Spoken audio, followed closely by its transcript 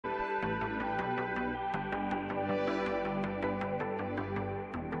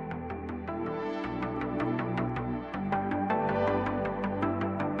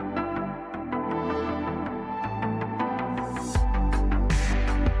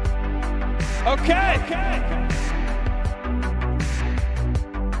Okay.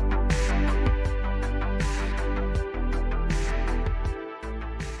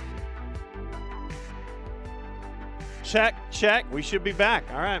 Check. We should be back.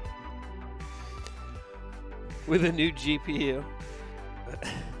 All right. With a new GPU.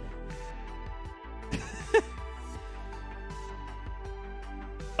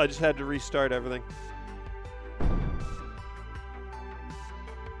 I just had to restart everything.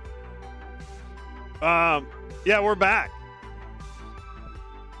 Yeah, we're back.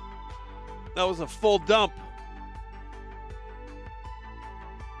 That was a full dump.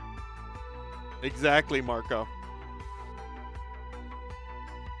 Exactly, Marco.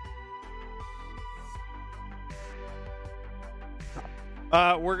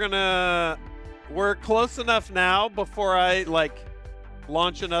 We're close enough now before I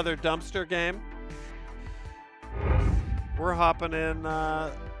launch another dumpster game. We're hopping in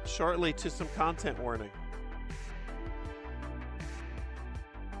shortly to some content warning.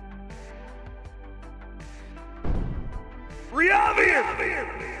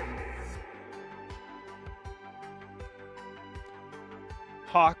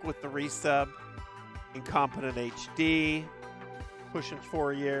 Hawk with the resub. Incompetent HD. Pushing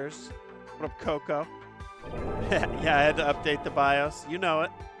 4 years. What up, Coco? Yeah, I had to update the BIOS. You know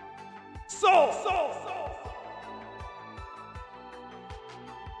it. Soul!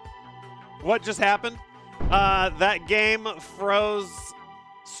 What just happened? That game froze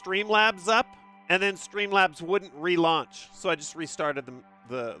Streamlabs up, and then Streamlabs wouldn't relaunch. So I just restarted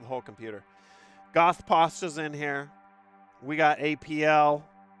the whole computer. Goth Pasta's in here. We got APL.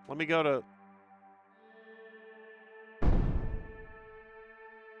 Let me go to...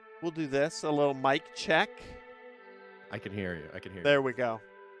 We'll do this, a little mic check. I can hear you. There we go.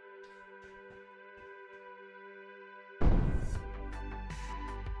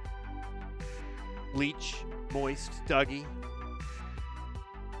 Leech, Moist, Dougie.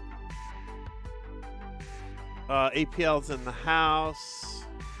 APL's in the house.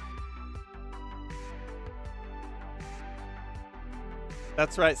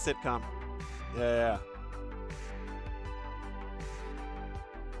 That's right, sitcom. Yeah.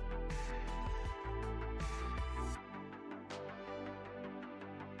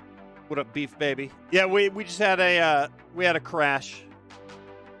 What up, beef baby? Yeah, we just had a crash.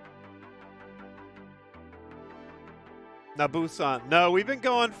 Nabusan. No, we've been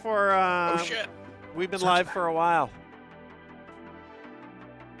going for oh shit. We've been live for a while.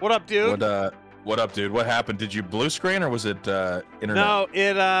 What up, dude? What up, dude? What happened? Did you blue screen or was it internet? No,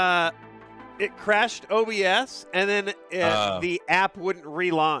 it crashed OBS and then the app wouldn't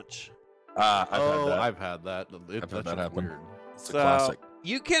relaunch. I've had that. That happen. Weird. It's a classic.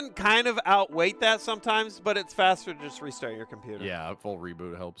 You can kind of outwait that sometimes, but it's faster to just restart your computer. Yeah, a full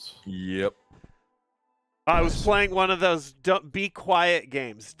reboot helps. Yep. I was playing one of those don't be quiet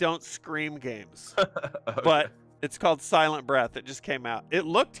games, don't scream games. Okay. But it's called Silent Breath. It just came out. It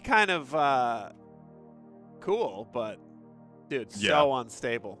looked kind of cool, but dude, so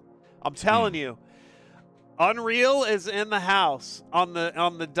unstable. I'm telling you, Unreal is in the house on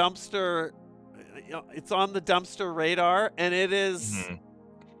the dumpster. It's on the dumpster radar, and it is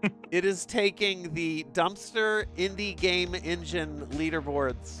it is taking the dumpster indie game engine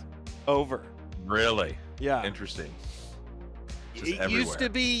leaderboards over. Really? Yeah. Interesting. It used to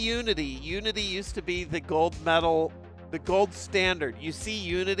be Unity. Unity used to be the gold medal, the gold standard. You see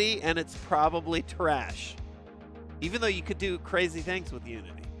Unity, and it's probably trash. Even though you could do crazy things with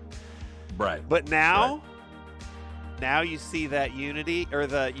Unity. Right. But now, now you see that Unity, or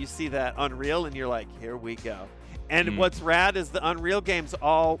you see that Unreal, and you're like, here we go. And what's rad is the Unreal games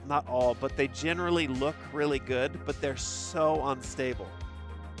not all, but they generally look really good, but they're so unstable.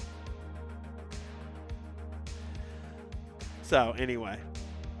 So anyway,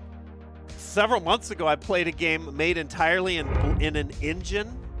 several months ago, I played a game made entirely in an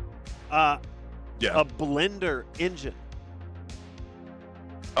engine, a Blender engine.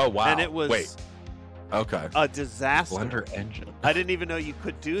 Oh wow! And it was a disaster. Blender engine. I didn't even know you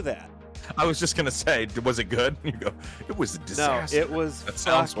could do that. I was just gonna say, was it good? You go, it was a disaster. No, it was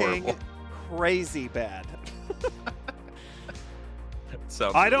fucking crazy bad.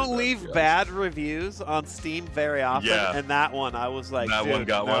 I don't leave bad reviews on Steam very often, and that one I was like, that dude, one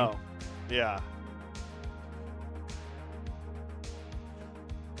got one. Yeah.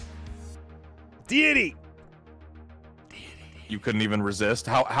 Deity. You couldn't even resist.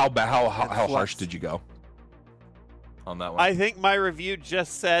 How harsh did you go on that one? I think my review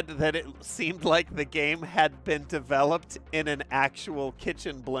just said that it seemed like the game had been developed in an actual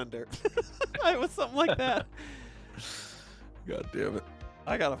kitchen blender. It was something like that. God damn it.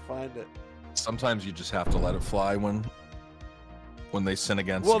 I gotta find it. Sometimes you just have to let it fly when they sin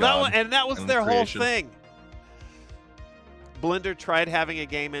against well, God. that was their creation. whole thing. Blender tried having a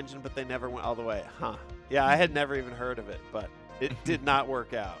game engine, but they never went all the way. Huh. Yeah, I had never even heard of it, but it did not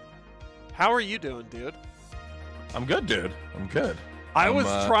work out. How are you doing, dude? I'm good, dude. I'm good. I was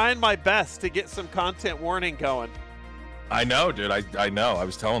trying my best to get some content warning going. I know, dude. I know. I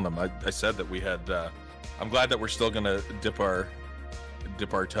was telling them. I said that we had. I'm glad that we're still gonna dip our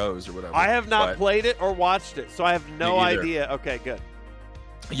toes or whatever. I have not played it or watched it, so I have no idea. Okay, good.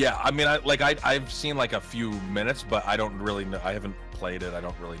 Yeah, I mean, I've seen like a few minutes, but I don't really know. I haven't played it. I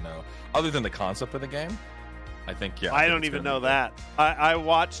don't really know, other than the concept of the game. I think, yeah. I don't even know that. I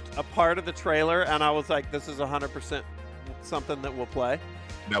watched a part of the trailer, and I was like, this is 100% something that we'll play.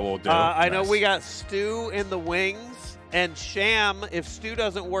 That will do. I know we got Stu in the wings, and Sham, if Stu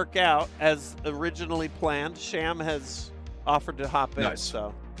doesn't work out as originally planned, Sham has offered to hop in. Nice.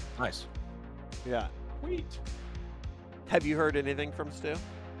 So. Nice. Yeah. Sweet. Have you heard anything from Stu?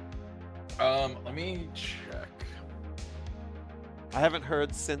 Let me check. I haven't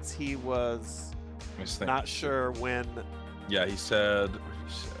heard since he was not sure when. Yeah, he said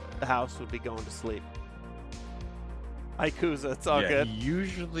the house would be going to sleep. Ikuza, it's all good. I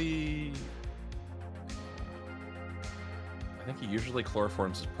think he usually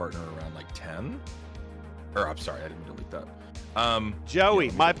chloroforms his partner around like 10. Or I'm sorry, I didn't delete that.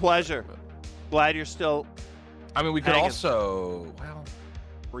 Joey, my pleasure. Glad you're still. I mean, we could also. Well,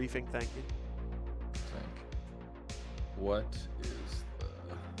 briefing. Thank you. What is the?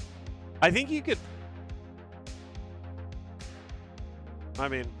 I think you could. I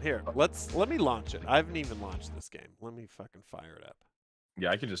mean, here. Let me launch it. I haven't even launched this game. Let me fucking fire it up.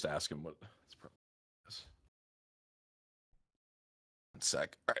 Yeah, I can just ask him what. One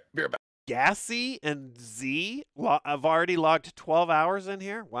sec. All right, be right back. Gassy and Z. I've already logged 12 hours in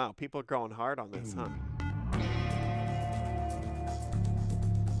here. Wow, people are going hard on this, huh?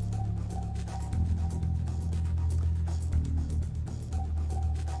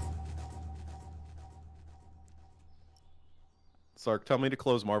 Sark, tell me to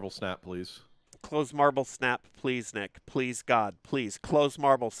close Marble Snap, please. Close Marble Snap, please, Nick. Please, God, please. Close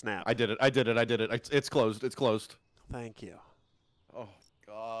Marble Snap. I did it. It's closed. It's closed. Thank you. Oh,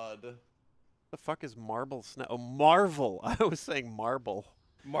 God. The fuck is Marble Snap? Oh, Marvel. I was saying Marble.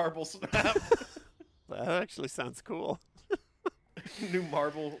 Marble Snap. That actually sounds cool. New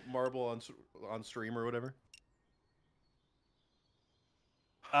Marble on stream or whatever.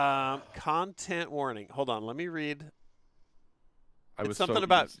 Content warning. Hold on. Let me read. It's so something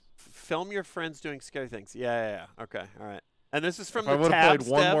about film your friends doing scary things. Yeah. Okay. All right. And this is from the If I would have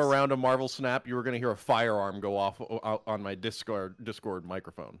played one steps. more round of Marble Snap, you were going to hear a firearm go off on my Discord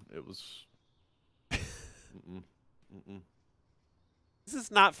microphone. It was. This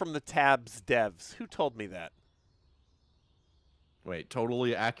is not from the Tabs devs. Who told me that? Wait,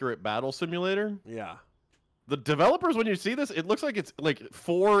 totally accurate battle simulator? Yeah. The developers, when you see this, it looks like it's like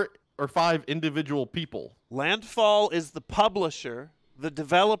 4 or 5 individual people. Landfall is the publisher. The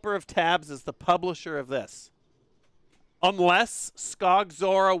developer of Tabs is the publisher of this. Unless Skog,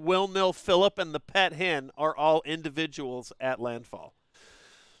 Zora, Will Nil, Philip, and the Pet Hen are all individuals at Landfall.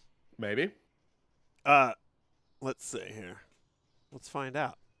 Maybe. Let's see here. Let's find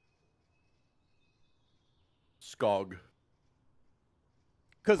out. Skog.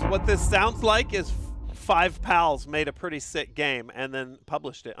 Because what this sounds like is 5 pals made a pretty sick game and then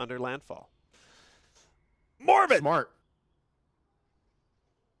published it under Landfall. Morbid! Smart.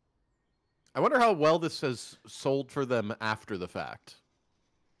 I wonder how well this has sold for them after the fact.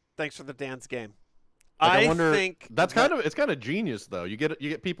 Thanks for the dance game. Like, I wonder, think it's kind of genius though. You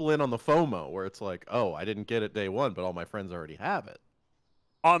get people in on the FOMO where it's like, oh, I didn't get it day one, but all my friends already have it.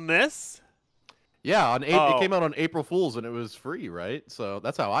 On this? Yeah, it came out on April Fool's and it was free, right? So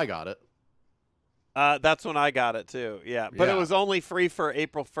that's how I got it. That's when I got it too. Yeah, but it was only free for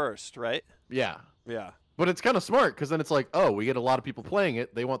April 1st, right? Yeah. Yeah. But it's kind of smart because then it's like, oh, we get a lot of people playing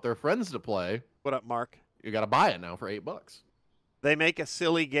it. They want their friends to play. What up, Mark? You got to buy it now for $8. They make a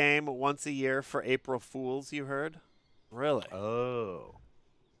silly game once a year for April Fools, you heard? Really? Oh.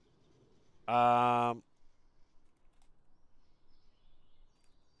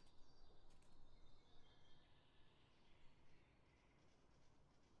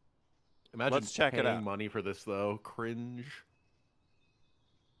 Imagine Let's check it out. paying money for this, though. Cringe.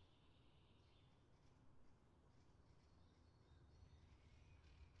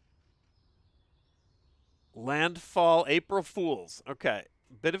 Landfall April Fools. Okay.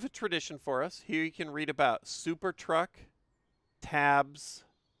 Bit of a tradition for us. Here you can read about Super Truck, Tabs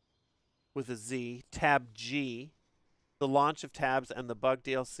with a Z, Tab G, the launch of tabs, and the bug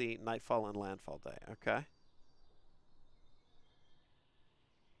DLC, Nightfall and Landfall Day. Okay.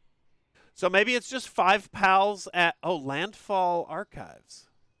 So maybe it's just 5 pals at Landfall Archives.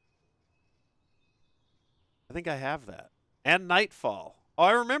 I think I have that. And Nightfall. Oh,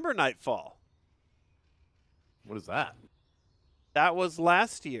 I remember Nightfall. What is that? That was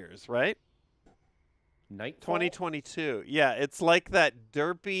last year's, right? Nightfall? 2022. Yeah, it's like that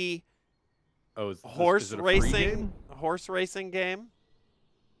derpy horse racing game.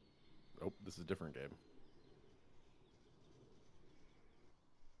 Oh, this is a different game.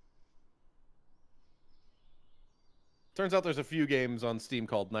 Turns out there's a few games on Steam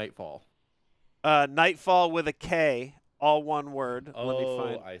called Nightfall. Nightfall with a K, all one word. Oh, let me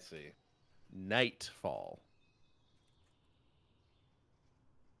find. I see. Nightfall.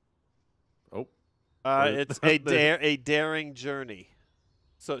 Oh. It's a daring journey.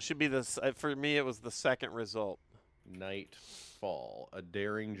 So it should be this. For me, it was the second result. Nightfall, a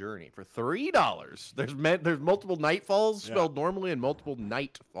daring journey for $3. There's multiple Nightfalls spelled normally and multiple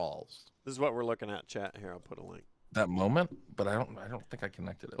Nightfalls. This is what we're looking at, chat. Here, I'll put a link. That moment, but I don't think I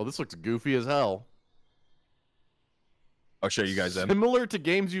connected it. Oh, this looks goofy as hell. I'll show you guys in. Similar to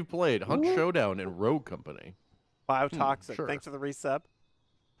games you've played, Hunt Showdown and Rogue Company. Biotoxic. Sure. Thanks for the resub.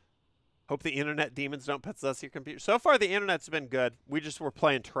 Hope the internet demons don't possess your computer. So far, the internet's been good. We just were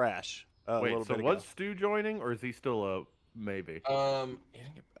playing trash. Wait, so was Stu joining, or is he still a maybe? He didn't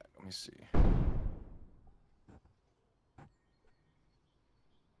get back. Let me see.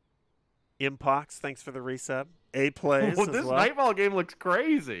 Impox, thanks for the resub. Plays. Well, this Nightfall game looks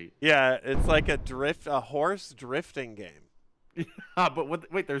crazy. Yeah, it's like a horse drifting game. Yeah,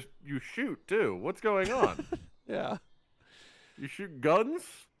 but wait, you shoot too. What's going on? Yeah. You shoot guns?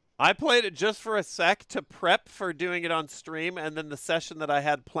 I played it just for a sec to prep for doing it on stream, and then the session that I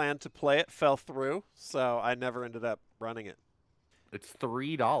had planned to play it fell through, so I never ended up running it. It's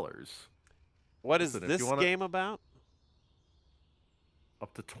 $3. What is this game about?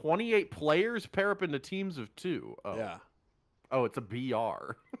 Up to 28 players pair up into teams of 2. Oh. Yeah. Oh, it's a BR.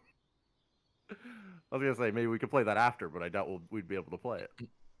 I was going to say, maybe we could play that after, but I doubt we'd be able to play it.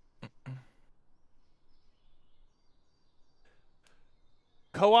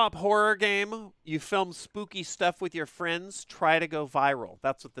 Co-op horror game. You film spooky stuff with your friends. Try to go viral.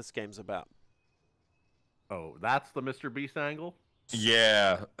 That's what this game's about. Oh, that's the Mr. Beast angle?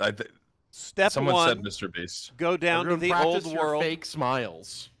 Yeah. Step Someone 1, said Mr. Beast. Go down to the old world. Fake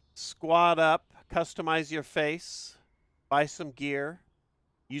smiles. Squad up. Customize your face. Buy some gear.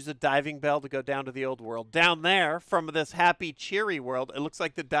 Use a diving bell to go down to the old world. Down there, from this happy, cheery world, it looks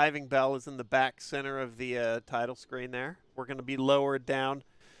like the diving bell is in the back center of the title screen there. We're going to be lowered down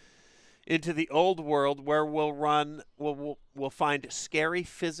into the old world where we'll find scary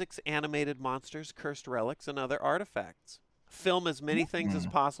physics animated monsters, cursed relics, and other artifacts. Film as many things as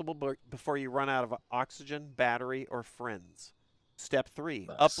possible before you run out of oxygen, battery, or friends. Step 3,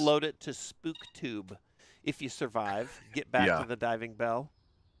 upload it to SpookTube. If you survive, get back to the diving bell.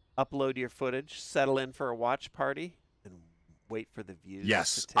 Upload your footage, settle in for a watch party, and wait for the views.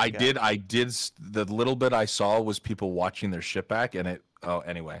 Yes, I did. The little bit I saw was people watching their ship back, and it. Oh,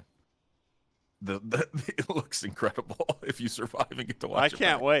 anyway. It looks incredible if you survive and get to watch it. I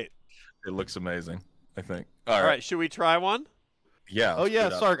can't wait. It looks amazing, I think. All right, should we try one? Yeah. Oh yeah,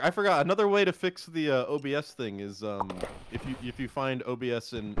 Sark, I forgot. Another way to fix the OBS thing is if you find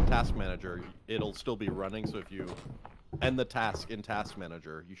OBS in Task Manager, it'll still be running. So if you end the task in Task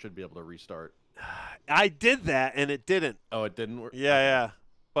Manager, you should be able to restart. I did that and it didn't. Oh, it didn't work? Yeah.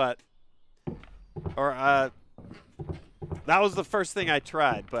 But that was the first thing I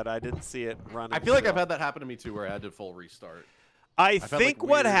tried, but I didn't see it running. I feel like I've had that happen to me too, where I had to full restart. I think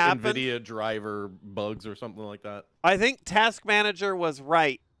what happened, NVIDIA driver bugs or something like that. I think Task Manager was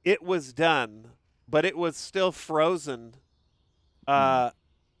right. It was done, but it was still frozen,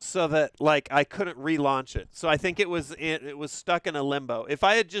 so that like I couldn't relaunch it. So I think it was stuck in a limbo. If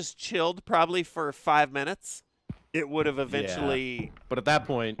I had just chilled probably for 5 minutes, it would have eventually. Yeah. But at that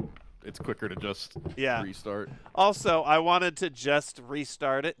point, it's quicker to just restart. Also, I wanted to just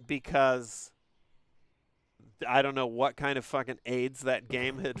restart it because I don't know what kind of fucking AIDS that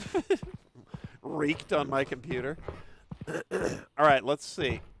game had wreaked on my computer. All right, let's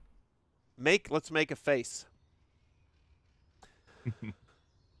see. Let's make a face.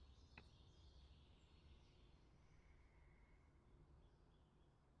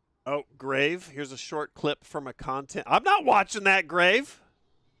 Oh, Grave. Here's a short clip from a content. I'm not watching that, Grave.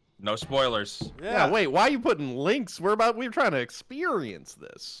 No spoilers. Yeah, wait, why are you putting links? We're trying to experience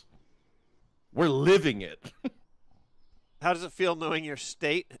this. We're living it. How does it feel knowing your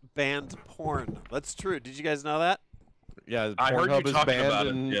state banned porn? That's true. Did you guys know that? Yeah, I heard Pornhub you is talking banned about it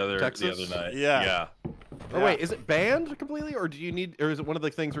in the Texas. other night. Yeah. Oh wait, is it banned completely, or do you need, or is it one of the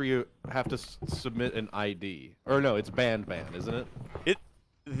things where you have to submit an ID? Or no, it's banned, isn't it?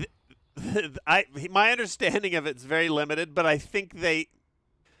 My understanding of it's very limited, but I think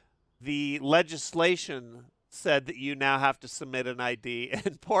the legislation said that you now have to submit an ID,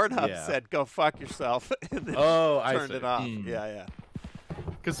 and Pornhub said go fuck yourself, and then turned it off. Yeah.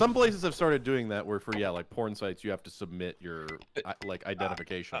 Because some places have started doing that, where for like porn sites, you have to submit your like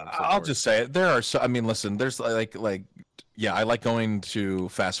identification. I'll just say it. There are so. I mean, listen. There's yeah. I like going to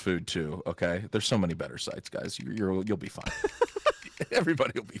fast food too. Okay. There's so many better sites, guys. You'll be fine.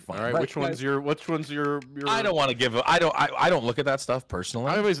 Everybody will be fine. All right. Which one's your? I don't want to give. I don't look at that stuff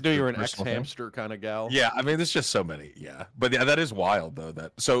personally. I always knew you were an ex-hamster kind of gal. Yeah. I mean, there's just so many. Yeah. But yeah, that is wild though.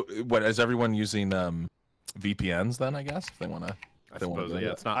 So what is everyone using VPNs then? I guess if they want to. I suppose,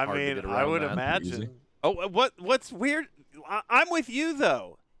 yeah, it's not I hard mean, to get around I would that. imagine. Oh, what's weird? I'm with you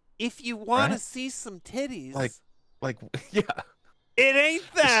though. If you want to see some titties, like, yeah, it ain't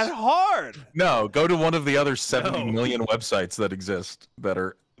that hard. No, go to one of the other 70 million websites that exist that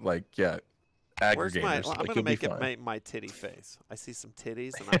are like, yeah, aggregators. I'm gonna make it my titty face. I see some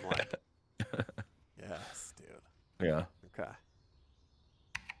titties, and I'm like, yes, dude. Yeah. Okay.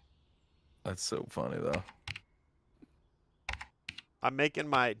 That's so funny though. I'm making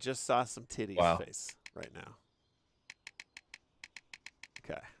my just saw some titties face right now.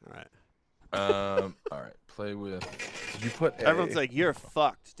 Okay, all right. All right. Play with. Did you put? Everyone's like, "You're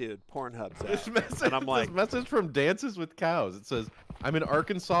fucked, dude." Pornhub's out. And I'm like, this message from Dances with Cows. It says, "I'm in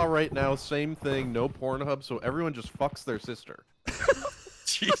Arkansas right now. Same thing. No Pornhub, so everyone just fucks their sister."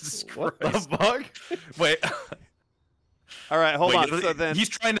 Jesus Christ! What the fuck? Wait. All right, hold on. So then he's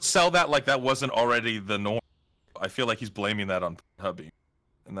trying to sell that like that wasn't already the norm. I feel like he's blaming that on Hubby,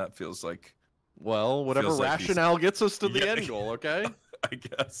 and that feels like, well, whatever rationale gets us to the end goal, okay? I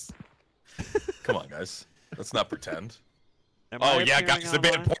guess. Come on, guys. Let's not pretend. Oh yeah, guys, the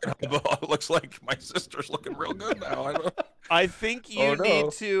band Pornhub. It looks like my sister's looking real good now. I think you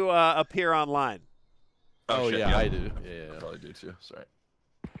need to appear online. Oh shit, yeah, I do. Yeah, I probably do too. Sorry.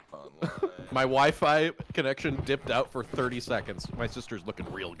 My Wi-Fi connection dipped out for 30 seconds. My sister's looking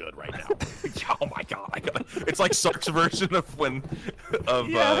real good right now. Oh my god! It's like Sark's version of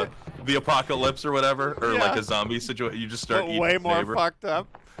the apocalypse or whatever, or like a zombie situation. You just start eating way more fucked up.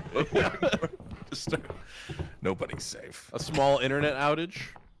 Just start. Nobody's safe. A small internet outage.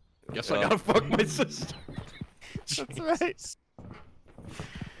 Guess I gotta fuck my sister. That's right.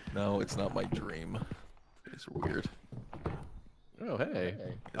 No, it's not my dream. It's weird. Oh, hey.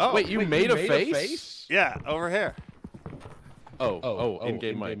 Oh, wait, you made a face? Yeah, over here. Oh,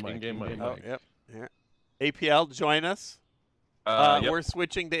 in-game mic. In-game mic. Oh, yep. Here. APL, join us. Yep. We're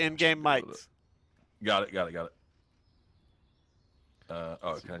switching to in-game mics. Got it. Can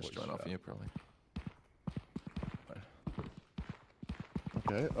I just join off you, probably?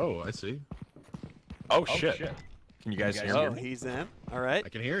 Okay. Oh, I see. Oh, shit. Can you guys hear me? Oh, he's in. All right. I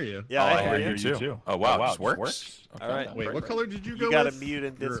can hear you. Yeah, I hear you too. Oh, wow. This works. Okay. All right. Wait, what color did you go with? You got to mute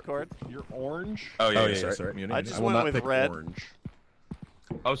in Discord. You're orange? Oh, yeah, sorry. I just went with red. Orange.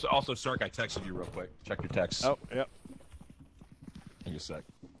 Oh, so also, Sark, I texted you real quick. Check your text. Oh, yep. Give me a sec.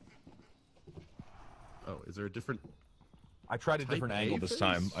 Oh, is there a different... I tried a different angle this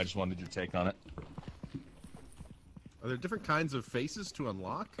time. I just wanted your take on it. Are there different kinds of faces to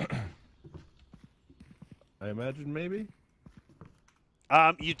unlock? I imagine maybe.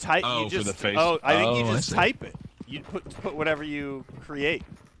 You type. Oh, you just. for the face. Oh, I think you just type it. You put whatever you create.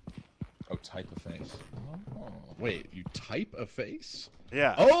 Oh, type a face. Oh. Wait, you type a face?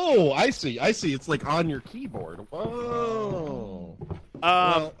 Yeah. Oh, I see. It's like on your keyboard. Whoa.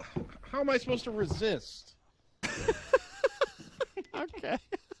 Well, how am I supposed to resist? Okay.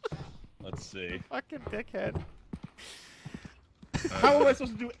 Let's see. Fucking dickhead. How am I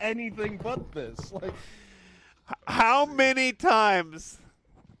supposed to do anything but this? Like, how many times?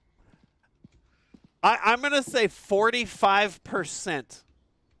 I'm gonna say 45%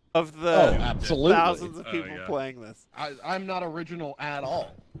 of the thousands of people playing this. I'm not original at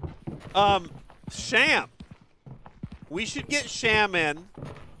all. Sham. We should get Sham in,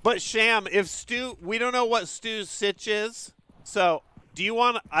 but Sham, if Stu, we don't know what Stu's sitch is, so do you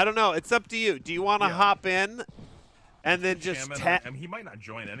want? I don't know. It's up to you. Do you want to hop in? And then just he might not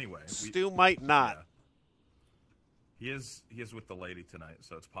join anyway. Stu might not. Yeah. He is with the lady tonight,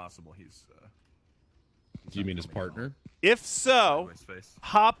 so it's possible he's do you mean his partner? If so,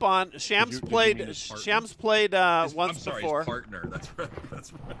 hop on. Sham's played once before. His partner. That's right.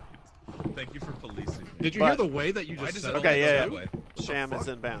 Thank you for policing me. Did you hear the way that you just said? Okay, yeah. Sham is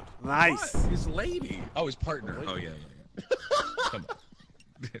inbound. Nice. His lady. Oh, his partner. Oh yeah. Come on.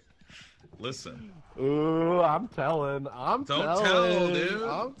 Listen. Ooh, I'm telling. Don't tell, dude.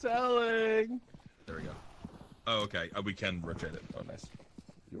 I'm telling. There we go. Oh, okay. We can rotate it. Oh, nice.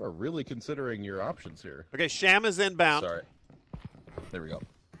 You are really considering your options here. Okay, Sham is inbound. Sorry. There we go.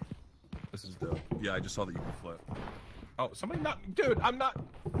 This is dope. Yeah, I just saw that you can flip. Oh, somebody not... Dude, I'm not...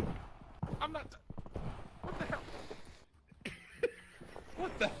 What the hell?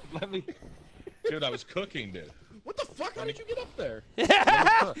 What the... Let me... Dude, I was cooking, dude. What the fuck? How did you get up there?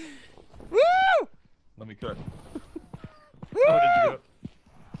 Woo! Let me cook. How did you go?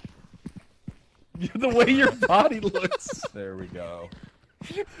 The way your body looks. There we go.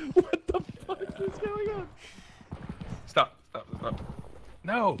 What the fuck is going on? Stop.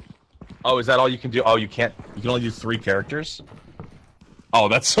 No. Oh, is that all you can do? Oh, you can't... You can only do 3 characters? Oh,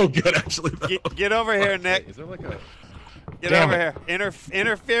 that's so good, actually. Get over here, Nick. Is there like a... Get over here.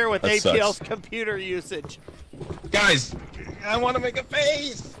 Interfere with That APL's sucks. computer usage. Guys, I want to make a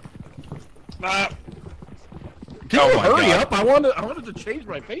face. Can Oh you my hurry God. up? I wanted to change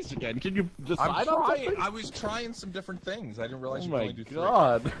my face again. Can you I'm decide on trying. something? I was trying some different things. I didn't realize Oh you my could only do 3.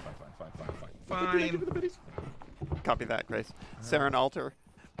 God. Fine. Copy that, Grace. Saren Alter.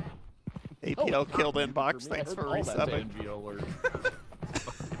 APL killed inbox. Thanks for resubbing.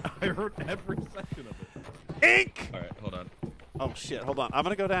 I heard every section of it. Ink! All right, hold on. Oh shit, hold on. I'm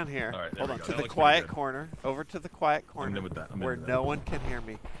gonna go down here. All right, there hold we on. go. To That the looks quiet pretty good. corner. Over to the quiet corner. in with that. I'm in where with that. no one can hear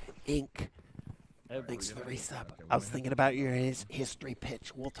me. Ink. Thanks for the resub. I was thinking about your history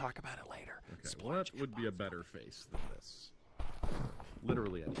pitch. We'll talk about it later. Okay, what would be a better face than this?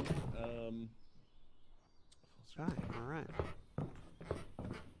 Literally anything. All right.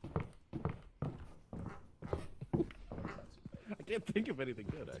 I can't think of anything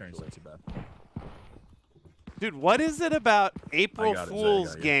good, Turns actually. not too bad. Dude, what is it about April got it, Zay, I Fool's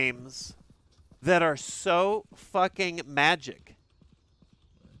got you. games that are so fucking magic?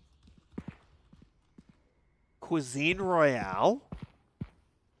 Cuisine Royale,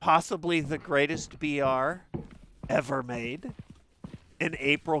 possibly the greatest BR ever made. An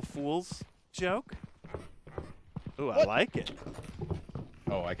April Fool's joke. Ooh, I like it.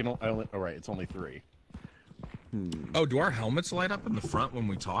 Oh, I only. Oh, right, it's only 3. Oh, do our helmets light up in the front when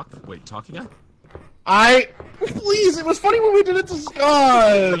we talk? Wait, talk again? Please, it was funny when we did it to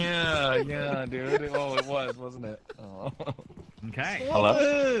Scott. Yeah, dude. Oh, it was, wasn't it? Oh. Okay.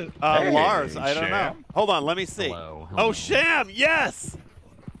 Hello? Hey, Lars, I don't know. Sham? Hold on, let me see. Hello. Oh, Sham, yes!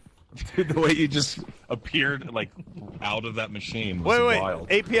 Dude, the way you just appeared, like, out of that machine was Wait, wild.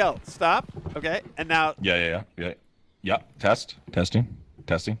 APL, stop. Okay, and now Yeah.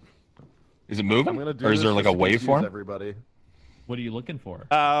 Testing. Is it moving? I'm gonna do or is this there like a just to confuse waveform? Everybody. What are you looking for?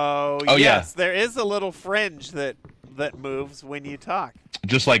 Oh, Oh, yes, yeah. there is a little fringe that moves when you talk.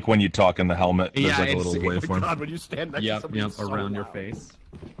 Just like when you talk in the helmet, there's Yeah, like a it's- little Oh my waveform. God, when you stand next to Yep, somebody, yep, it's so around your loud. face.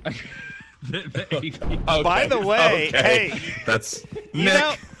 Okay, By the way, okay. hey, That's you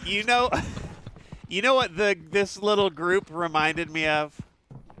Nick. you know what this little group reminded me of?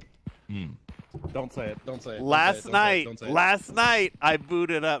 Don't say it. Don't say it. Last night, Don't say it. last night I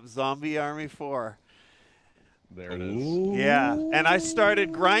booted up Zombie Army 4. There it is. Ooh. Yeah, and I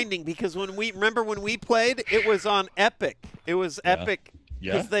started grinding because when we played, it was on Epic. It was Epic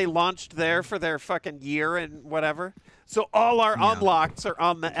Yeah. because they launched there for their fucking year and whatever. So all our unlocks are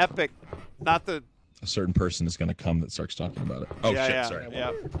on the Epic, not the. A certain person is going to come that Sark's talking about it. Oh, yeah, shit, yeah, sorry.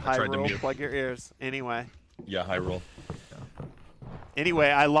 yeah. I tried to Hyrule, mute. plug your ears. Anyway, Yeah, high roll.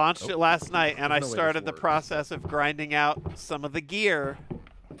 I launched it last night, and I There's no way this started the works. process of grinding out some of the gear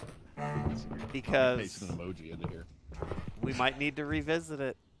because Paste an emoji into here. we might need to revisit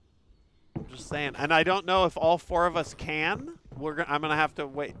it. I'm just saying, and I don't know if all 4 of us can. I'm gonna have to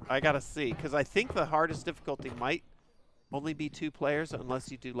wait. I gotta see because I think the hardest difficulty might only be 2 players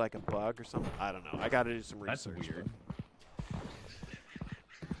unless you do like a bug or something. I don't know. I gotta do some That's research. weird.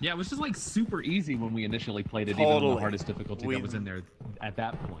 Yeah, it was just like super easy when we initially played it, even on Totally. the hardest difficulty We- that was in there at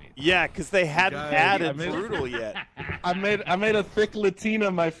that point. Yeah, because they hadn't Guys, added I made- brutal yet. I made a thick Latina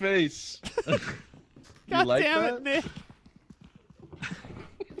in my face. You God like damn that? it, Nick.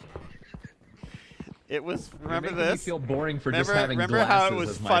 It was. You're Remember making me this? feel boring for just having Remember how it glasses was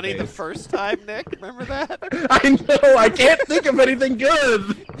as my funny the face. first time, Nick? Remember that? I know. I can't think of anything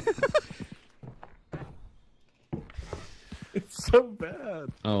good. It's so bad.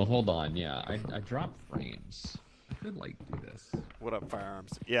 Oh, hold on. Yeah, I dropped frames. I could like do this. What up,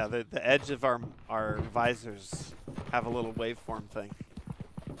 firearms? Yeah, the edge of our visors have a little waveform thing.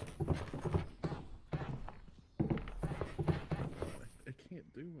 I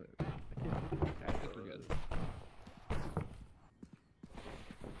can't do it. I think we're good.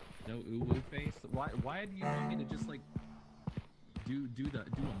 No uwu face. Why do you want me to just like do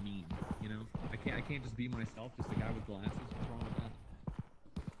a meme. You know, I can't just be myself, just a guy with glasses. What's wrong with that?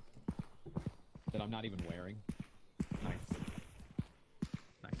 That I'm not even wearing. Nice.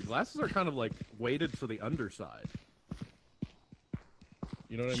 The glasses are kind of like weighted to the underside.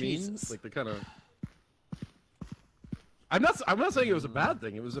 You know what I mean? Like the kind of. I'm not saying it was a bad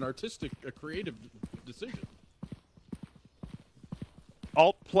thing. It was an artistic, a creative decision.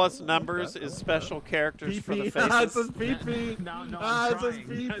 Alt plus numbers is special characters for the faces. It says PP. No, it says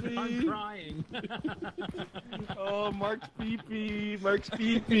PP. I'm crying. Oh, Mark's PP. Mark's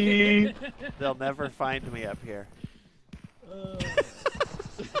PP. They'll never find me up here.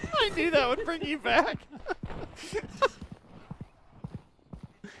 I knew that would bring you back.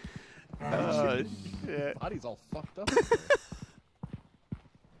 Oh, shit. Body's all fucked up.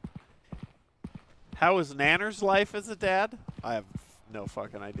 How was Nanner's life as a dad? I have no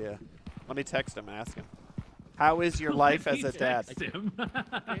fucking idea. Let me text him and ask him. How is your life as a dad? I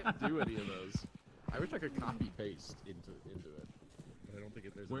can't do any of those. I wish I could copy paste into it. But I don't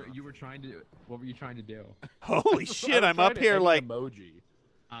think there's What were you trying to do? Holy shit, I'm up here like emoji.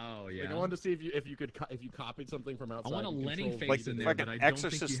 Oh yeah. Like, I wanted to see if you copied something from outside. I want a Lenny face like, in there, fucking but I don't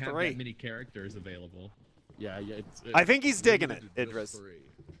think Exorcist you have 3. that many characters available. Yeah. I think he's digging it, Idris.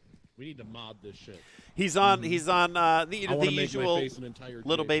 We need to mod this shit. He's on the usual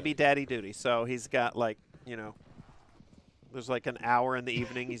little baby kid. daddy duty. So he's got like, you know, there's like an hour in the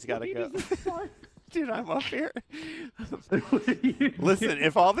evening he's got to go. Dude, I'm up here. Listen,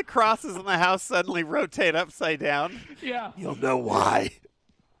 if all the crosses in the house suddenly rotate upside down, Yeah. you'll know why.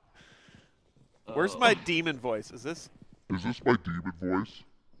 Where's my demon voice? Is this? Is this my demon voice?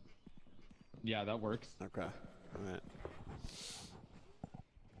 Yeah, that works. Okay. All right.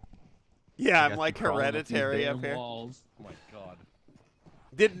 Yeah, I'm like hereditary up here. Walls. Oh my god.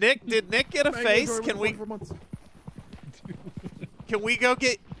 Did Nick get a face? Can we go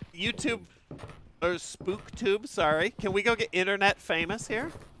get YouTube or SpookTube? Sorry, can we go get internet famous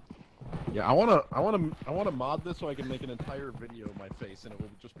here? Yeah, I wanna mod this so I can make an entire video of my face and it will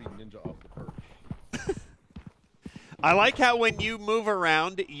just be Ninja off the perch. I like how when you move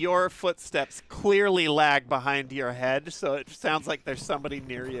around, your footsteps clearly lag behind your head, so it sounds like there's somebody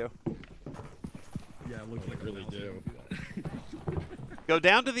near you. Yeah, it looks like really do. Go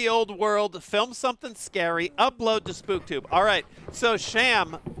down to the old world, film something scary, upload to SpookTube. All right, so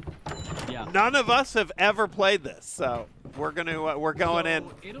Sham, Yeah. none of us have ever played this, so we're going in.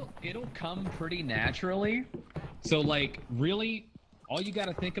 It'll come pretty naturally. So like really, all you got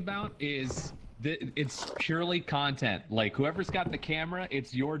to think about is it's purely content. Like whoever's got the camera,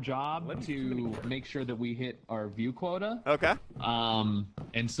 it's your job to make sure that we hit our view quota. Okay.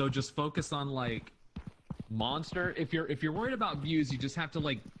 And so just focus on like monster. If you're worried about views, you just have to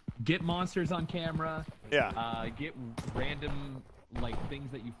like get monsters on camera. Yeah. Get random like things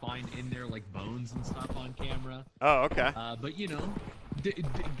that you find in there, like bones and stuff on camera. Oh, okay. But you know, get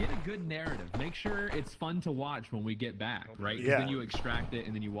a good narrative. Make sure it's fun to watch when we get back, right? 'Cause Yeah. then you extract it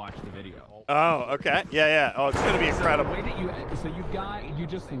and then you watch the video. Oh, okay. Yeah. Oh, it's gonna be incredible. The way that you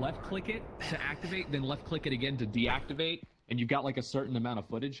just left click it to activate, then left click it again to deactivate, and you've got like a certain amount of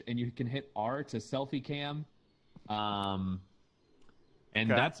footage, and you can hit R to selfie cam. And Okay.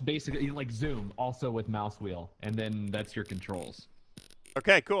 that's basically like zoom also with mouse wheel, and then that's your controls.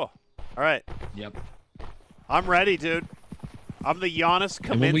 Okay, cool. All right. Yep. I'm ready, dude. I'm the Giannis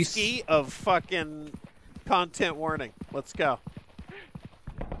And when we Kaminsky of fucking content warning. Let's go.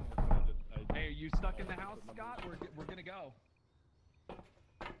 Hey, are you stuck in the house, Scott? We're gonna go.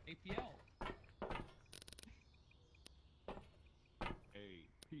 APL.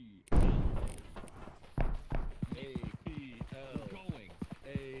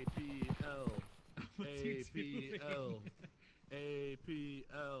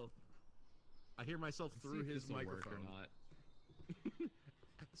 APL. I hear myself through his microphone. Or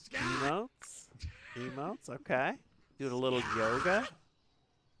Scott! Emotes, okay. Doing a little yoga.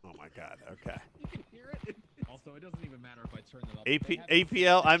 Oh my god, okay. You can hear it. Also, it doesn't even matter if I turn them up.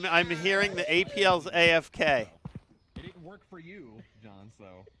 APL, I'm hearing the APL's AFK. It didn't work for you, John,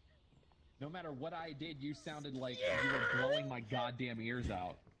 so no matter what I did, you sounded like you were blowing my goddamn ears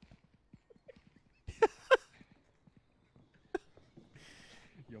out.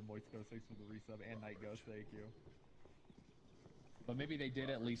 Yo, Moist Ghost, thanks for the resub, and Night Ghost, thank you. But maybe they did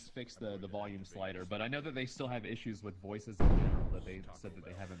at least fix the volume slider, but I know that they still have issues with voices in general that they said that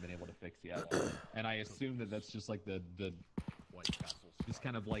they haven't been able to fix yet. And I assume that that's just like the White Castles. just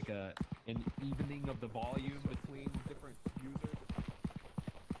kind of like an evening of the volume between different users.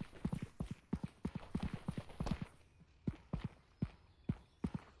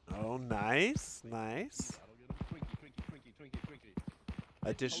 Oh, nice, nice. That'll get him. Twinkie.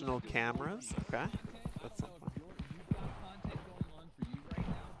 Additional cameras. Okay. That's I don't know if you've got content going on for you right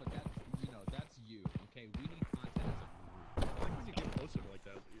now, but that's, you know, that's you. Okay, we need content as a group. I like when you get closer like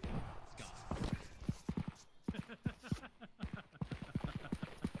that. Scott.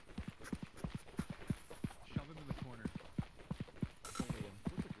 Shove him in the corner. Looks like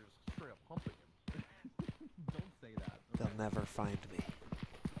you're just straight up pumping him. Don't say that. They'll never find me.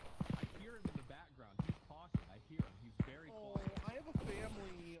 I hear him in the background. He's talking. I hear him. He's very quiet. I have a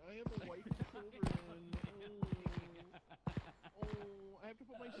family. I have a wife and children. I have to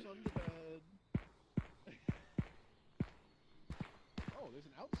put my son to bed. Oh, there's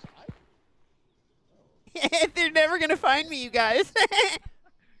an outside? They're never gonna find me, you guys. Let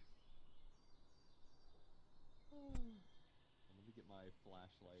me get my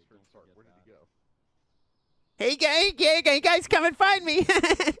flashlight. Don't Sark, forget where did that. he go? Hey guys, come and find me.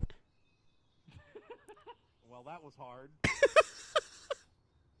 Well, that was hard.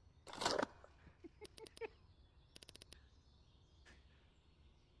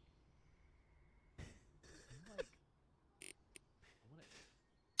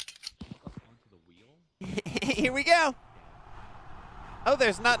 Here we go. Oh,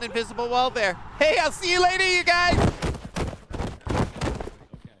 there's not an invisible wall there. Hey, I'll see you later, you guys. Okay.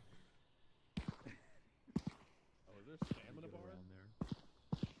 Oh, is there a stamina bar? Around there.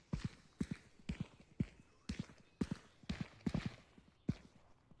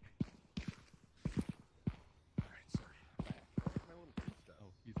 Alright, sorry. My little pizza.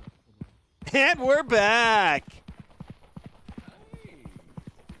 Oh, he's up. Hold on. And we're back. Hey.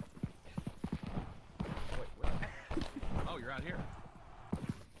 Wait, what? Oh, you're out here.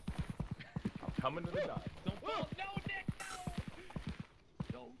 I'm coming to the dive. Don't fall. No, Nick, no!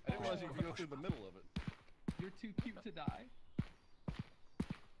 Don't I didn't realize you fall. could go through the middle of it. You're too cute to die.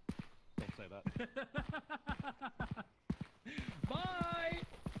 Don't say that. Bye!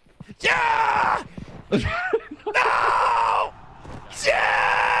 Yeah! No!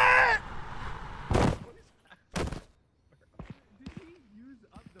 Yeah! Did he use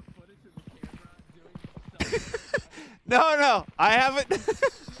up the footage of the camera doing stuff? No, I haven't. You haven't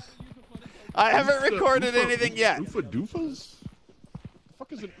used the footage? I haven't recorded anything yet. Oofa doofas? The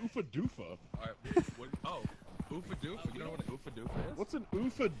fuck is an oofa doofa? Alright, oh, oofa doofa. You know what an oofa doofa is? What's an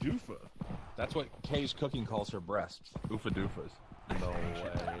oofa doofa? That's what Kay's cooking calls her breasts. Oofa doofas. No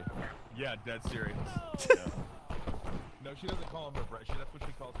way. Yeah, dead serious. Yeah. No, she doesn't call them her breasts. That's what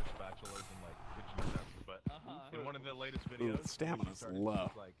she calls her spatulas and like kitchen utensils. But in one of the latest videos, when she stamina's started, low.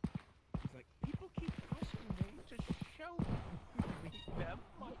 He's like, people keep asking me to show them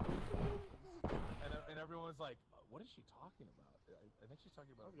my and everyone's like, what is she talking about? I think she's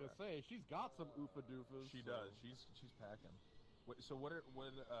talking about. I was gonna say she's got some oofa doofas. She does. She's packing. So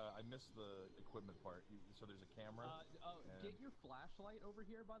I missed the equipment part. So there's a camera. Get your flashlight over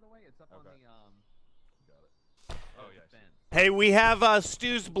here, by the way. It's up on the Got it. Oh yeah. fence. Hey, we have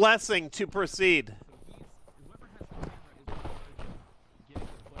Stu's blessing to proceed. So whoever has the camera is in charge of getting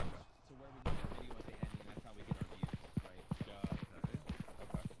the footage to where we get the video at the end, and that's how we get our views, right?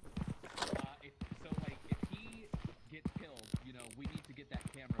 If he gets killed, you know, we need to get that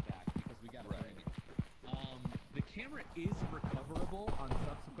camera back because we got to bring it. The camera is recoverable on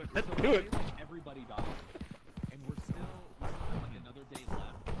subsequent. Let's so do it. like everybody died, and we still have like another day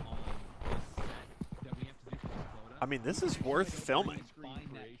left on this set that we have to do for this quota. I mean, this is worth filming. Find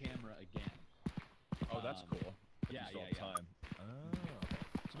that camera again. Oh, that's cool. Yeah. Time. Oh.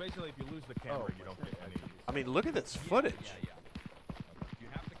 So basically, if you lose the camera, you don't get any. I mean, look at this footage. Yeah. You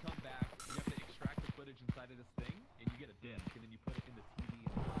have to come back. You have to extract the footage inside of this thing, and you get a disc, and then you put it in the TV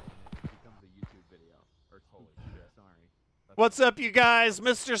inside, and it becomes a YouTube video. Or holy shit! Sorry. What's up, you guys?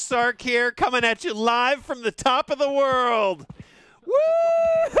 Mr. Sark here, coming at you live from the top of the world.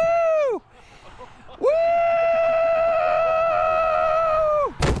 Woo-hoo! Woo! Oh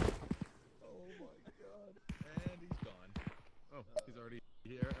my god. And he's gone. Oh, he's already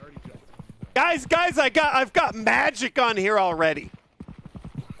jumped. Guys, I've got magic on here already.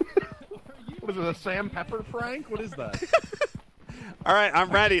 What is it, a Sam Pepper prank? What is that? All right, I'm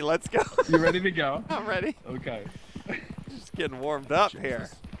ready. Let's go. You ready to go? I'm ready. Okay. Just getting warmed up here.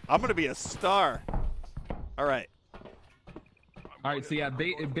 I'm gonna be a star. All right. All right. So yeah,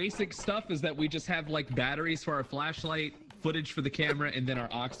 basic stuff is that we just have like batteries for our flashlight, footage for the camera, and then our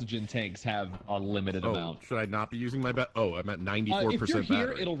oxygen tanks have a limited amount. Should I not be using my Oh, I'm at 94% if you're here,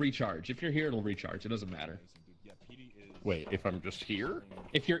 battery. it'll recharge. If you're here, it'll recharge. It doesn't matter. Wait, if I'm just here?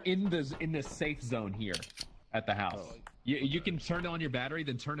 If you're in the safe zone here at the house, you can turn on your battery,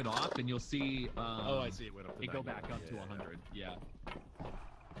 then turn it off, and you'll see. I see it went up to It go back 91. up to 100. Yeah.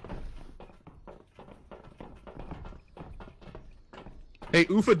 Hey,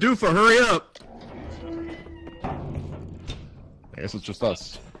 Oofa Doofa, hurry up! I guess it's just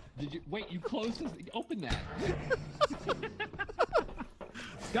us. Did you wait? You closed this. Open that.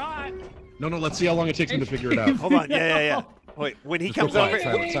 Scott. No, let's see how long it takes him to figure it out. Hold on. Yeah. Wait, when he comes over,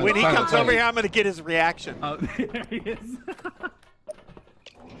 when he comes over here, I'm gonna get his reaction. Oh, there he is.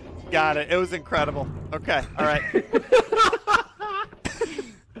 Got it. It was incredible. Okay. All right.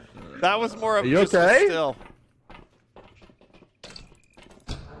 That was more of just a still.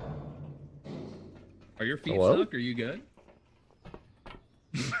 Are your feet stuck? Are you good?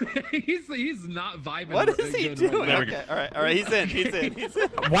 he's not vibing. What is he doing? Right okay. All right. He's in.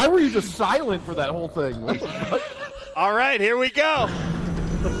 Why were you just silent for that whole thing? All right. Here we go.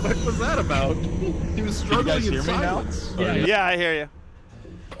 What was that about? He was struggling in silence. Yeah, I hear you.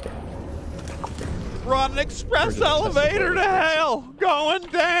 We're on an express elevator to hell, going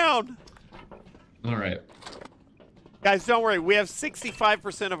down. All right. Guys, don't worry. We have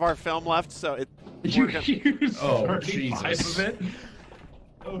 65% of our film left, so it. Oh, Jesus. Of it?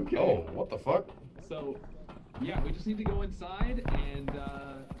 Okay. Oh, what the fuck? So, yeah, we just need to go inside and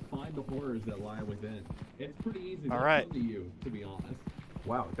find the horrors that lie within. It's pretty easy. All right. To you, to be honest.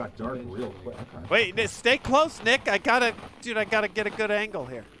 Wow, it got dark real quick. Okay. Wait, stay close, Nick. I gotta get a good angle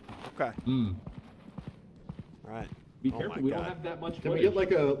here. Okay. Hmm. All right. Be careful. We don't have that much. Can we get like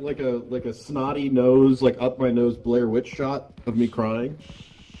a snotty nose, like up my nose Blair Witch shot of me crying?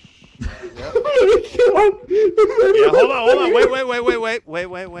 Yeah, hold on.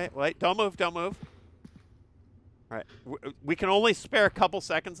 Wait. Don't move. All right. We can only spare a couple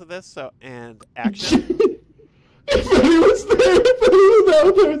seconds of this, so, and action. If anyone's there, if anyone's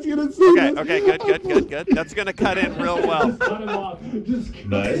out there, it's gonna see this. Okay, good. That's gonna cut in real well.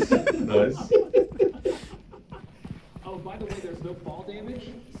 Nice. Oh, by the way, there's no fall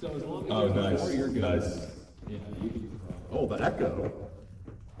damage, so as long as you're good. Nice. Yeah, Oh, the echo.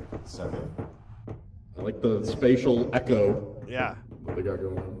 7. I like the spatial echo. Yeah. What they got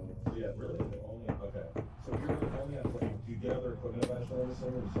going on. Yeah, really? Okay. So you're only at, do you get other equipment eventually on this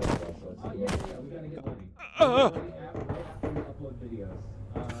thing, or just yeah, we gotta get money. Right after you upload videos.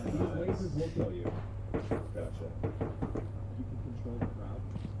 These lasers will kill you. Gotcha. You can control the crowd.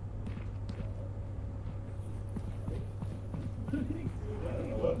 I don't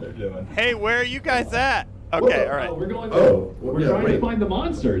know what they're doing. Hey, where are you guys at? Okay, all right. Oh, we're going. We're trying to find the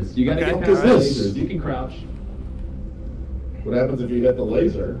monsters. You gotta get past the this? lasers. You can crouch. What happens if you hit the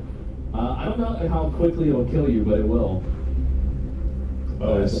laser? I don't know how quickly it'll kill you, but it will.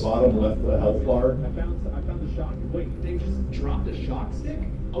 Oh, it's the bottom left, the health bar. I found the shock. Wait, they just dropped a shock stick?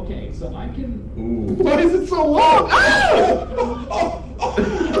 Okay, so I can. Ooh. Why is it so long?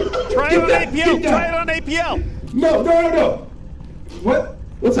 Try it on APL. Try it on APL. No.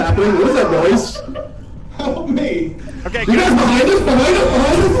 What's happening? What is that noise? Help me! Okay, You guys behind us!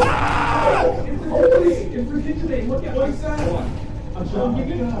 It's ridiculous. Look at what's that? I'm showing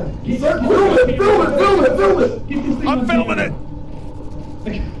you. Film it! I'm filming it.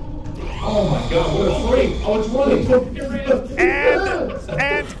 Oh my god, what a freak! Oh, it's running!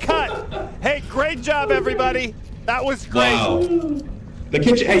 And cut. Hey, great job, everybody. That was great. Wow. The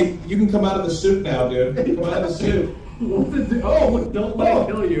kitchen. Hey, you can come out of the suit now, dude. Come out of the suit. Oh, don't let it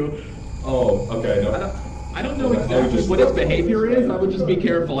kill you. Oh, okay. No. I don't know exactly what its behavior is. I would just be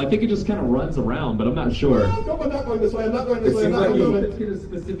careful. I think it just kind of runs around, but I'm not sure. No, I'm not going this way. I'm not going this way. It I'm not seems going like this It's going to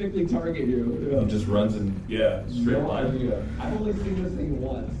specifically target you. It just runs in, straight line. I've only seen this thing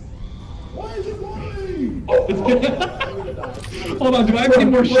once. Why is it running? Hold on, do I have any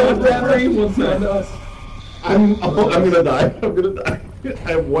more shot battery? One second. I'm gonna die. I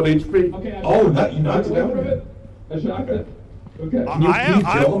have 1 HP. Okay. Oh, you knocked it down? I shocked it. Okay.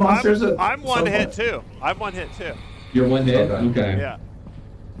 I'm one hit too. You're one hit? Okay. Yeah.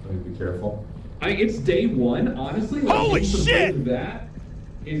 Be careful. It's day one, honestly. Like, Holy shit! That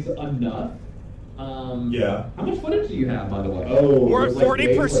is enough. Yeah. How much footage do you have, by the way? Oh, We're at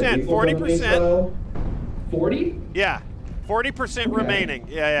 40%. 40%. 40? Yeah. 40% remaining.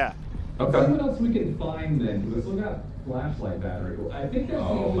 Yeah. Okay. Let's see what else we can find then. We still got flashlight battery. I think that's the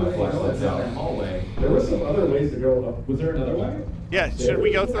only my way flashlight's down out. that hallway. There were some other ways to go up. Was there another way? Yeah. Should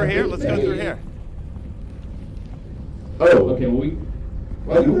we go through here? Let's go through here. Oh. Okay, well,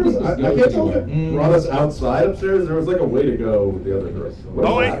 I can't tell if it brought us outside upstairs. There was like a way to go the other direction.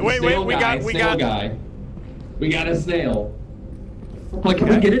 Oh wait. We got. Guy. We got a snail. Like, can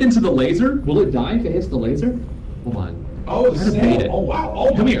we get it into the laser? Will it die if it hits the laser? Hold on. Oh, the Trying to bait snail. it. Oh, wow.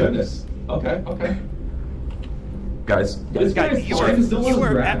 Oh, Come my here. goodness. Okay. Guys, You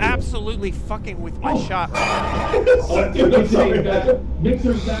are absolutely fucking with my shot. Oh, dude, I'm sorry, man.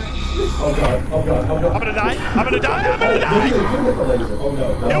 Mixer's back. Oh god, oh god, oh god. I'm gonna die. I'm gonna die. I'm gonna die. Oh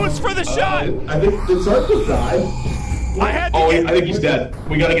no. It was for the shot. I think did Sark just die? I had to Oh, get... I think he's dead.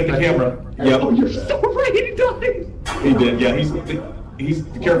 We gotta get the camera. Yep. Oh, you're so right. He died. He did. Yeah, he's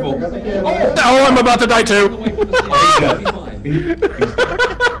careful. Oh, I'm about to die too.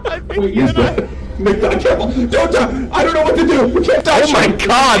 He's dead. Nick, careful! Don't die! I don't know what to do! We can't die! Oh my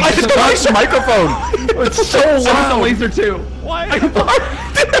god! This device microphone! It's so loud! the laser too. Why?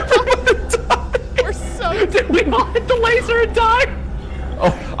 We're so... Did we all hit the laser and die?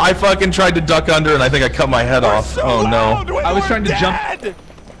 Oh, I fucking tried to duck under and I think I cut my head off. So oh loud. no. I was trying to jump. Dead.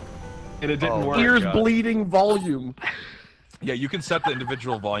 And it didn't work. Ears bleeding volume. Yeah, you can set the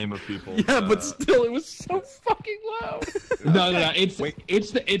individual volume of people. Yeah, but still, it was so fucking loud. No.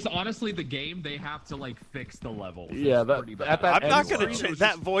 It's honestly the game. They have to like fix the level. Yeah, I'm not gonna change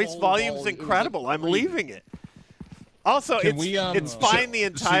that voice volume's incredible. I'm leaving it. Also, it's fine the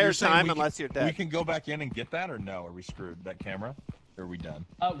entire time unless you're dead. We can go back in and get that, or no? Are we screwed? That camera? Or are we done?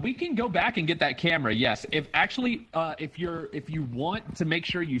 We can go back and get that camera. Yes. If you want to make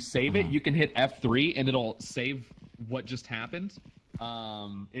sure you save it, you can hit F3 and it'll save what just happened.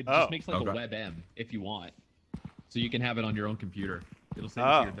 It just makes like a WebM if you want, so you can have it on your own computer. It'll save it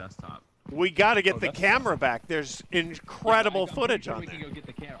to your desktop. We got to get the camera back. There's incredible footage on there. We can go get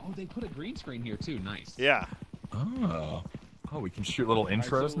the camera. Oh, they put a green screen here too. Nice. Yeah. Oh, we can shoot little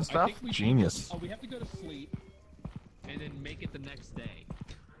intros and stuff. Genius. We have to go to sleep and then make it the next day.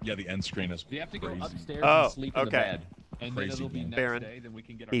 Yeah, the end screen is. We have to go crazy. upstairs and sleep in the bed. And Crazy then it'll be next Baron, day, then we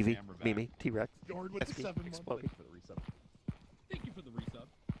can get our Evie, camera back. Mimi, T-Rex, Yard with the 7 exploding. Thank you for the resub.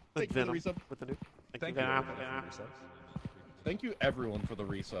 Thank you for the resub. With the new. Thank you. Thank you, everyone, for the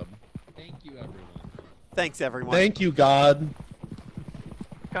resub. Thank you, everyone. Thanks, everyone. Thank you, God.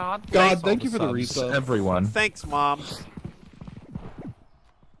 God, thank you for the resub. Everyone. Thanks, Mom.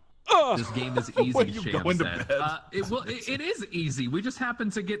 This game is easy, you Sham go into said. bed? It is easy. We just happen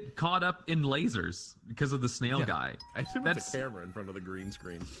to get caught up in lasers because of the snail guy. I assume it's a camera in front of the green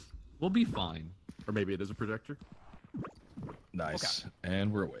screen. We'll be fine. Or maybe it is a projector. Nice. Okay.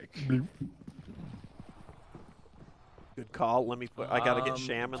 And we're awake. Good call. Let me put. I gotta get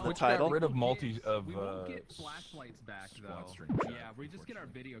Sham in the title. Got rid of we won't get flashlights back though. Stream, yeah, we just get our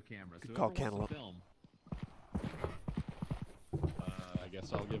video camera. Good so call, whoever wants Cantaloupe. to film. I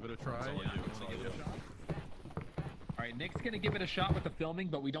guess I'll give it a try. Alright, Nick's gonna give it a shot with the filming,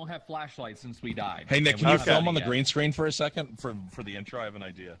 but we don't have flashlights since we died. Hey Nick, And can we you don't film have on the it green yet. screen for a second for the intro? I have an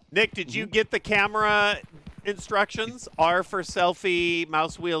idea. Nick, did you get the camera instructions? R for selfie,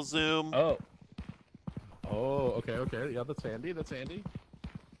 mouse wheel zoom. Oh, okay. Yeah, that's handy. All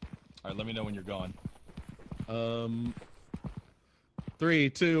right, let me know when you're going. 3,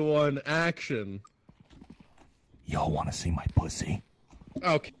 2, 1, action. Y'all want to see my pussy?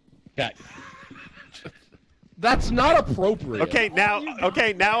 Okay. That's not appropriate. Okay, now on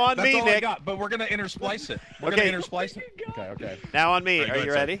That's me, all Nick. I got, but we're gonna intersplice it. We're gonna intersplice it. Okay. Now on me. All right, Are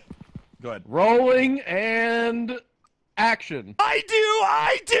you ready? Go ahead. Rolling and action. I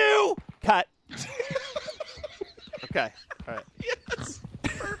do. Cut. Okay. All right. Yes.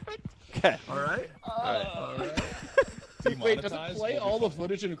 Perfect. Okay. All right. Wait, does it play all the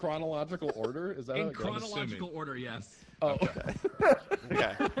footage in chronological order? Is that how In it goes? chronological order, yes. Oh, Okay.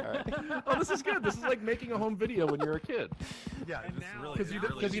 All right. Oh, this is good. This is like making a home video when you're a kid. Yeah, And now-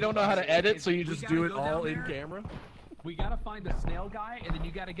 Because you don't know how to edit, so you just do it go all down in there. camera. We gotta find the snail guy, and then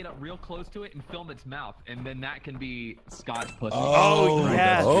you gotta get up real close to it and film its mouth, and then that can be Scott's pussy. Oh,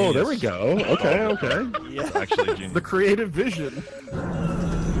 yeah. Oh, there we go. Okay. Yeah. Actually, genius. The creative vision.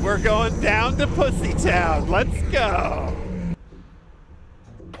 We're going down to Pussy Town. Let's go.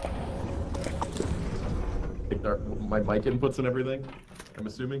 My mic inputs and everything, I'm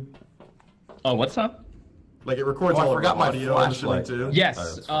assuming. Oh, what's up? Like it records all of the audio, I'm assuming too.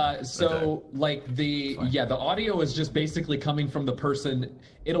 Yes. Like the audio is just basically coming from the person.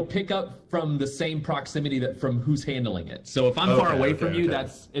 It'll pick up from the same proximity that from who's handling it. So if I'm far away from you,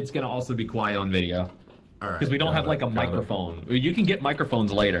 it's gonna also be quiet on video. All right. Because we don't have like a microphone. You can get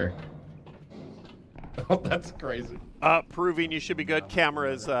microphones later. Oh, that's crazy. Proving you should be good.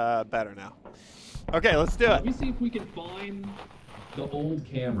 Camera is better now. Okay, let's do Let it. me see if we can find the old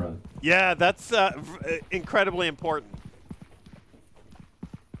camera. Yeah, that's incredibly important.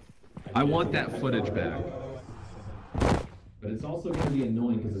 I want that footage back. But it's also going to be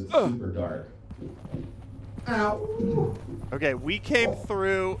annoying because it's super dark. Okay, we came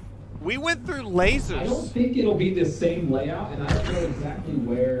through We went through lasers. I don't think it'll be the same layout, and I don't know exactly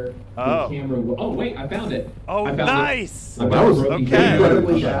where the camera will. Oh, wait, I found it. Oh, I found nice. It. That was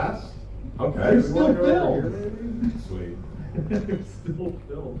incredibly fast. Okay. There's still film. Sweet. There's still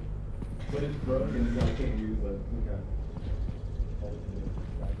film. But it's broken, so I can't use it. Okay.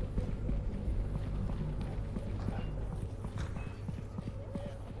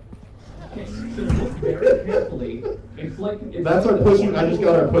 Okay, so look very carefully. It's like That's our pussy. I just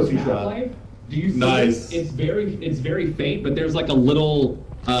got our pussy shot. Do you see Nice. It's very faint, but there's like a little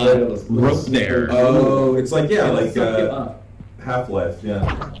rope there. Oh, it's like Suck it up. Half-Life,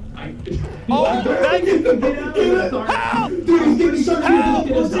 yeah. Oh, that, Help! Dude, he's getting sucked in.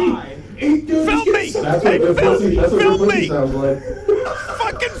 film me! That's Hey, what the pussy. That's what film the pussy me! sounds like.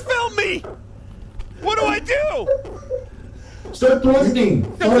 Fucking film me! What do I do? Start thrusting!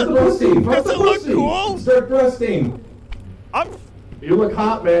 Start thrusting! Does it look cool? Start thrusting! You look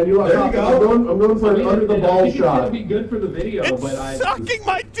hot, man. You look There hot. you go. I'm going for an under the ball It's shot. gonna be good for the video, It's but I. sucking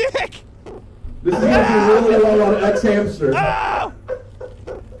my dick! This is gonna be really low on X hamster. Oh!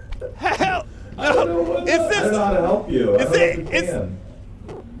 Hell! I don't know what Is I don't this? know how to help you. I Is don't know it- if you is- can.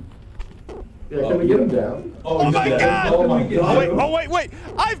 Yeah, can we get him down? Oh he's my dead. god! Oh my god! Wait!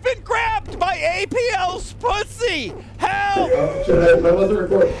 I've been grabbed by APL's pussy! Help! I wasn't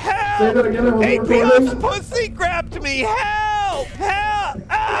recording. Help! Say that again. I wasn't APL's recording. pussy grabbed me! Help! Help!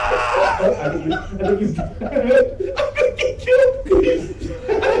 Ah! I think he's. I'm gonna get killed.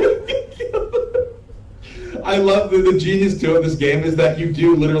 I love the genius to it. This game is that you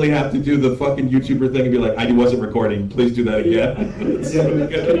do literally have to do the fucking YouTuber thing and be like, I wasn't recording. Please do that again.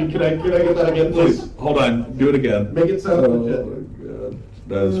 Can I get that again, please? Hold on. Do it again. Make it sound legit. Oh my god.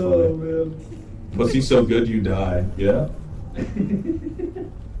 That is funny. Man. Pussy's so good you die. Yeah.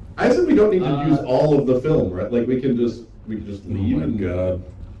 I said we don't need to use all of the film, right? Like we can just leave. Oh my god.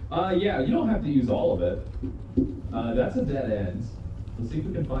 Yeah, you don't have to use all of it. That's a dead end. Let's see if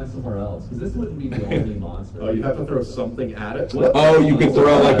we can find somewhere else, because this wouldn't be the only monster. Oh, you have to throw something at it. Oh, you could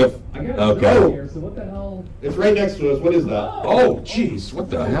throw like a. I got Okay. here, so what the hell? It's right next to us. What is that? Oh, jeez.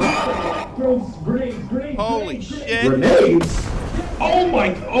 What the hell? Throw grenades. Holy shit! Grenades. Oh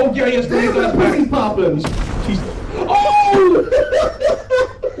my. Oh yeah, yes. Damn, that pussy's popping. Oh!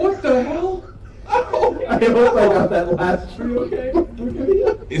 What the hell? I hope I got that last tree. Okay.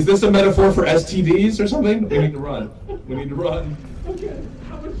 Is this a metaphor for STDs or something? We need to run. We need to run. Okay.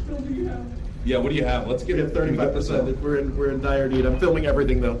 How much film do you have? Yeah, what do you have? Let's We get get 35%. We're in dire need. I'm filming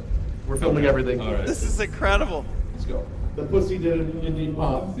everything though. We're filming everything. All right. This is incredible. Let's go. The pussy did indeed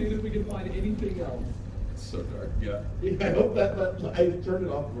pop. I'm seeing if we can find anything else. It's so dark. Yeah. I hope that I turned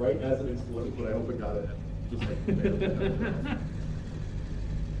it off right as it exploded, but I hope it got it. Just like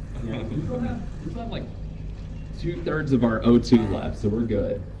Yeah, we still have like 2/3 of our O2 left, so we're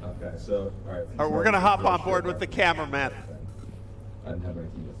good. Okay, so all right. Or we're gonna hop on board with the cameraman. I didn't have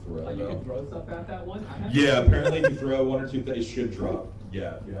anything to throw. You can throw stuff at that one? Yeah, apparently if you throw one or two things, it should drop.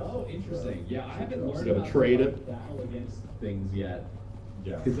 Yeah. Oh, interesting. Yeah, I haven't learned Gotta about trade to, it. like, battle against things yet.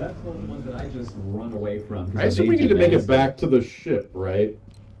 Yeah. Because that's one of the ones that I just run away from. I assume we need to make it back to the ship, right?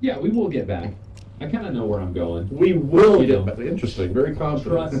 Yeah, we will get back. I kind of know where I'm going. We will You get know. back. Interesting. Very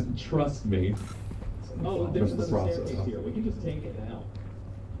confident. Trust me. Oh, there's Trust the another process. staircase here. We can just take it now.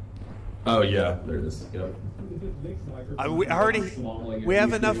 Oh yeah, there it is. Yep. We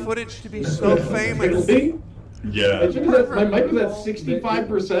have enough footage to be so famous. Really? Yeah. My mic was at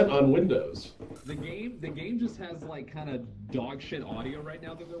 65% on Windows. The game just has like kind of dog shit audio right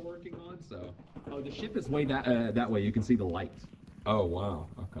now that they're working on. So, oh, the ship is way that way. You can see the light. Oh wow.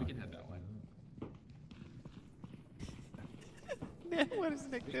 We Okay. can head that way. Man, what is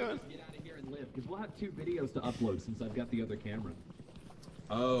Nick doing? Get out of here and live, because we'll have 2 videos to upload since I've got the other camera.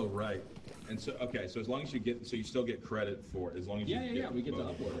 Oh right. And so okay, so as long as you get, so you still get credit for, as long as you get we get to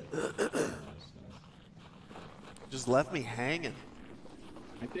both. upload it. Just left me hanging.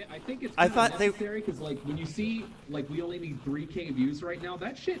 I think it's I kinda thought they- necessary because like when you see like we only need 3K views right now,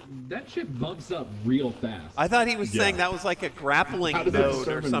 that shit bumps up real fast. I thought he was saying that was like a grappling How does that node or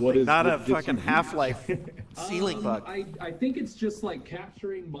determine something, what is- not a what gets fucking you- Half-Life ceiling bug. I think it's just like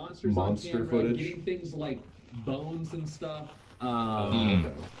capturing monsters Monster on camera, footage? getting things like bones and stuff. Okay.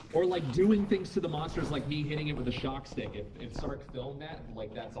 Or like doing things to the monsters, like me hitting it with a shock stick. If Sark filmed that,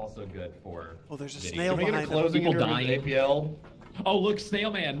 like that's also good for. Oh, there's a video. snail Can we get a behind him. closing People interview with dying. APL? Oh look,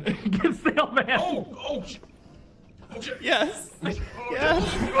 Snail Man! Get Snail Man! Oh. Yes. Yes.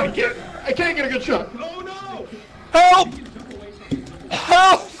 I can't get a good shot. Oh no! Help!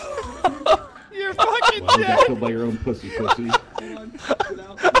 Help! You're fucking Wow, you got dead. killed by your own pussy. Hold on, put it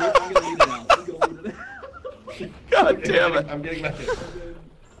out. I'm gonna leave it out. I'm gonna leave it out. God damn it. I'm getting back in.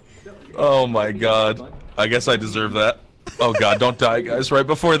 No, Oh my god. I guess I deserve that. Oh god, don't die, guys. Right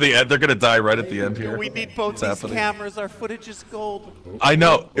before the end. They're gonna die right at the end here. We need both these cameras. Our footage is gold. I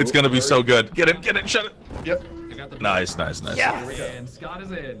know. It's gonna be so good. Get it, shut it. Yep. Nice. Yeah. And Scott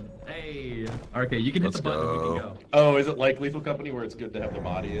is in. Hey. Okay, you can hit the button. We can go. Oh, is it like Lethal Company where it's good to have the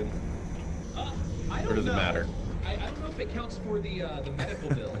body in? I don't Or does it matter? I don't know if it counts for the medical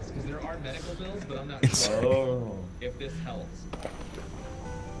bills, because there are medical bills, but I'm not sure if this helps.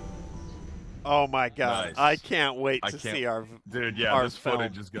 Oh my god! Nice. I can't wait to see our dude. Yeah, our this film.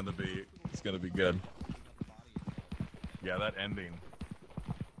 footage is gonna be good. Yeah, that ending.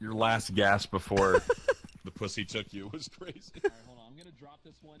 Your last gasp before the pussy took you was crazy. Alright, hold on. I'm gonna drop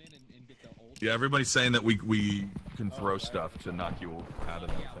this one in and get the old. Yeah, everybody's saying that we can throw stuff to knock you out of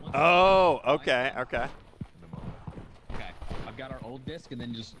that thing. Oh, okay. Okay. I've got our old disc, and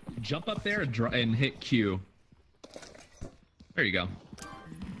then just jump up there and hit Q. There you go.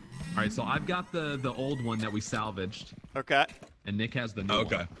 All right, so I've got the old one that we salvaged. Okay. And Nick has the new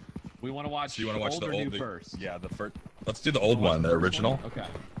one. We want to watch. So you want to watch old the or old new first? Yeah, the first. Let's do the old one, the original. Okay.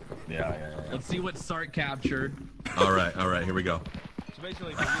 Yeah. Let's see what Sark captured. All right. Here we go. So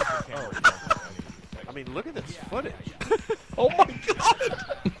basically, if you use the camera, I mean, look at this footage. Oh my god!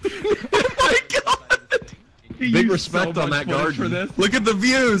 Oh my god! Big respect on that guard for this. Look at the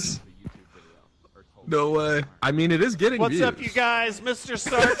views. No way. I mean, it is getting What's views. up, you guys? Mr.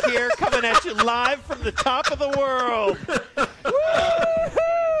 Sark here, coming at you live from the top of the world.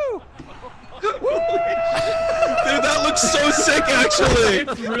 Woo-hoo! Dude, that looks so sick, actually.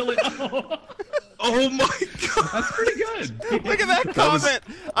 It's really. Oh my god. That's pretty good. Look at that comment.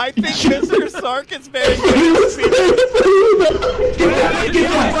 I think Mr. Sark is very good. Get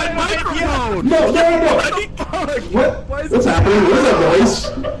that microphone! No! What? What's happening? What is that voice?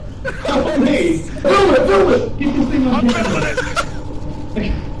 Oh, me! Film it! Get this thing on camera.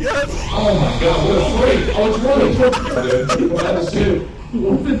 Yes. Oh my god, what a freak! Oh, it's running!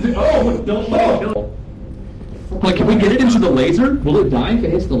 Oh, don't look! Like, can we get it into the laser? Will it die if it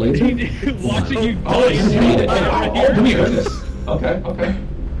hits the laser? Watching you. Oh, it's made it. Oh, come here. Okay.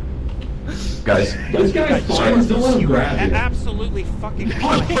 Guys. This guy's fine. Don't let him grab you. Absolutely fucking.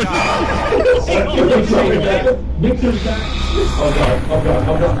 Oh, Victor's back. Oh god.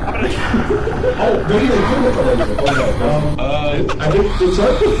 Oh, maybe they could hit the laser. Oh no. I think the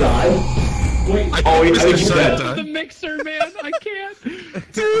circle died. Wait. I think he's dead. The mixer, man. I can't.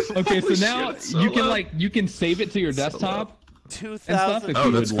 Dude. Okay, so now you can save it to your desktop. 2,000. If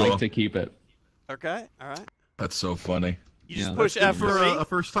you would like to keep it. Okay. All right. That's so funny. You just push F For for a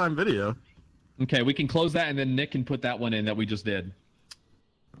first-time video. Okay, we can close that, and then Nick can put that one in that we just did.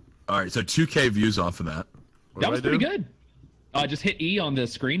 All right, so 2K views off of that. What That do was I do? pretty good. Just hit E on the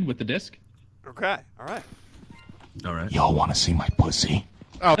screen with the disc. Okay. All right. All right. Y'all want to see my pussy?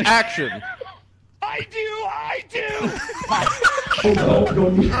 Oh, action! I do.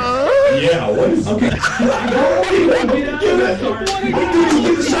 Yeah, what is... Okay.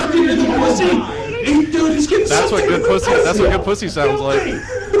 Dude, he's getting That's what good pussy. That's what good pussy sounds like.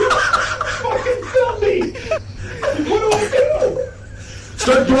 Fucking kill me! What do I do?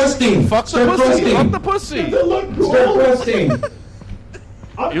 Start thrusting! Fuck the pussy! Fuck the pussy! Start thrusting!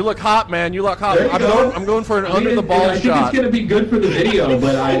 You look hot, man. You look hot. There you go. I'm going for an under the ball I think shot. it's gonna be good for the video,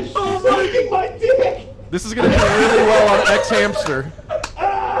 but I... Sucking my dick! This is gonna do really well on X Hamster.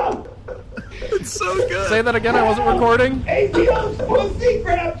 It's so good. Say that again. I wasn't recording. ATO's pussy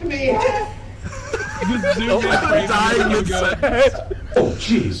grabbed me! Dying inside. Oh,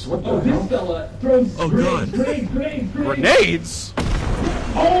 jeez. What the hell? This fella throws God. grenades. Grenades?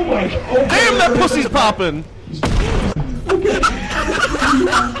 Oh my god. Damn, that pussy's popping.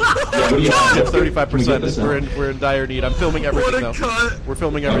 It's 35%. We're in dire need. I'm filming everything though. cut. We're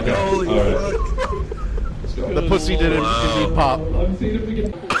filming everything. Holy fuck. The pussy did indeed pop. I'm seeing if we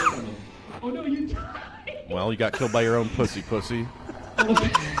can... Oh no, you died. Well, you got killed by your own pussy.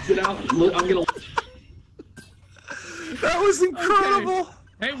 Sit out. Look, I'm gonna... That was incredible.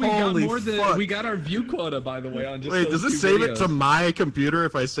 Hey, we Holy got more than fuck. we got our view quota, by the way, on just Wait, those does this two save it to videos. my computer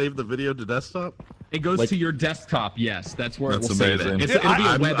if I save the video to desktop? It goes to your desktop. Yes, that's where That's it will save it. amazing. It'll be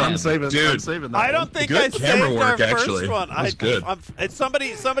a web I'm end. saving. Dude. I'm saving that. I don't think Good I camera saved work, our actually. first one. That's good. It's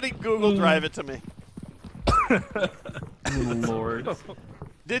somebody Google Drive it to me. Lord.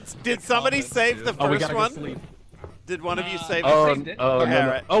 Did somebody save the Oh, we first gotta go one? sleep. Did one of you save Oh, it? saved it. oh, Okay, no, no.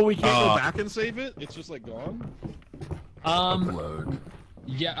 alright. Oh, we can't go back and save it? It's just like gone? Upload.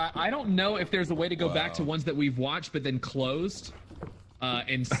 Yeah, I don't know if there's a way to go back to ones that we've watched but then closed,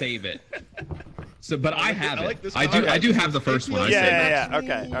 and save it. So, but I have like it. this I one. do have the first one. I saved it. Yeah.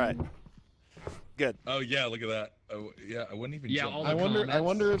 Okay, all right. Good. Oh yeah, look at that. Yeah, I wouldn't even. Yeah, jump. all the I wonder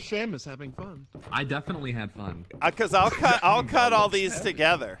comments. if Sham is having fun. I definitely had fun. Because I'll cut all these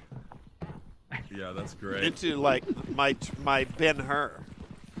together Yeah, that's great. into like my Ben Hur.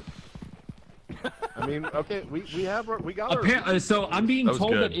 I mean, okay, we got our. So I'm being That was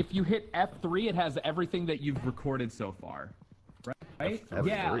told that good. if you hit F3, it has everything that you've recorded so far. Right?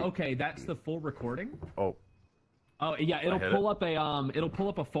 Yeah. Okay, that's the full recording. Oh. Oh yeah, it'll pull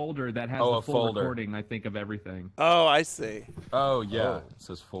up a folder that has Oh, the a full folder. recording, I think, of everything. Oh, I see. Oh yeah, it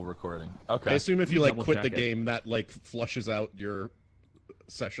says full recording. I Okay. assume if you like Double quit the check it. game, that like flushes out your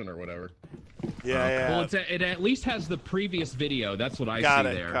session or whatever. Yeah, Well, it at least has the previous video. That's what I Got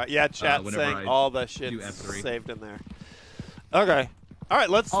see it. there. Yeah, chat whenever saying I all the shit do F3. saved in there. Okay. All right,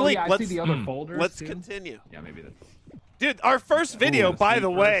 let's Oh sleep. yeah, I let's see the other folders let's too. continue. Yeah, maybe that's. Dude, our first video, by the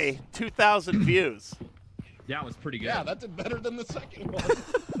way, 2,000 views. Yeah, it was pretty good. Yeah, that did better than the second one.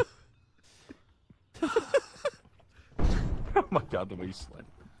 Oh my god, the way you slid.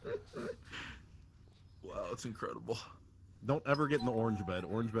 Wow, it's incredible. Don't ever get in the orange bed.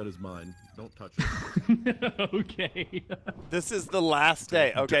 Orange bed is mine. Don't touch it. Okay. This is the last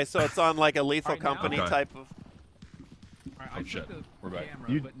day. Okay, so it's on like a Lethal Alright, now- Company Okay. type of. Oh shit, we're back.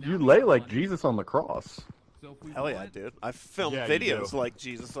 You lay like Jesus on the cross. Hell yeah, dude! I filmed Yeah, you videos do. like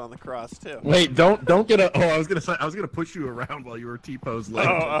Jesus on the cross too. Wait, don't get a. Oh, I was gonna push you around while you were T-pose leg.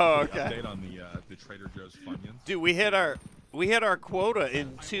 Oh, okay. Update on the Trader Joe's Funyuns. Dude, we hit our quota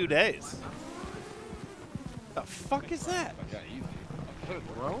in 2 days. The fuck is that? Yeah, easy.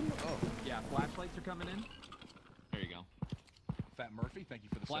 Rome? Oh. Yeah, flashlights are coming in. There you go. Fat Murphy, thank you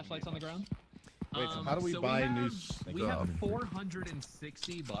for the Flashlights on the ground. Wait, so how do we so buy new We have stuff?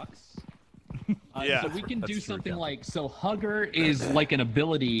 $460. Yeah. So we can do That's true, something Captain. like, so Hugger is like an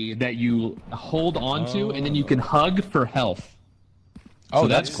ability that you hold onto, and then you can hug for health. Oh, So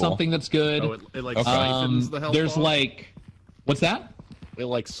that's that's cool. something that's good. Oh, it like Okay. siphons the health. There's off? like, what's that? It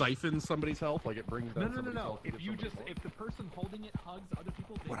like siphons somebody's health, like it brings down. somebody's health to If give you somebody just, more. if the person holding it hugs other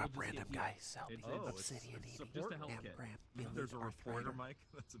people, they What will up, just random get guy? healed. Sell It's obsidian eating. just a health kit. There's a reporter mic.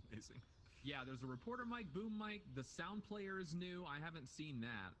 That's amazing. Yeah, there's a reporter mic, boom mic. The sound player is new. I haven't seen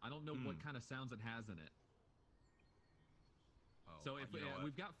that. I don't know what kind of sounds it has in it. Oh, So if you know what?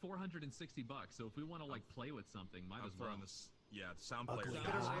 we've got $460, so if we want to like play with something, might I'm as well. throwing this. Yeah, the sound Ugly player.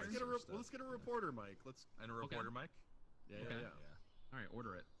 guys. Let's get a reporter mic. Let's. And a reporter mic. Yeah, Okay. yeah. All right,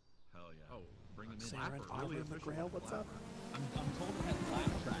 order it. Hell yeah. Oh, Bring them in. Sarah and Really Oliver official McGrail, what's up? I'm told it has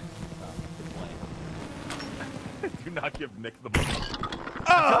laugh tracks and stuff to play. Do not give Nick the mic. Oh!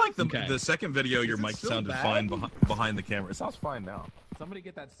 I feel like Okay. the second video, your it mic still sounded bad? fine behind the camera. It sounds fine now. Somebody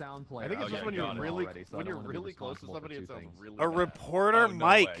get that sound player. I think it's Oh, just yeah, when you're got it really already, so I when don't you're wanna be really close to responsible somebody. for It two sounds things. really. A bad. reporter Oh, no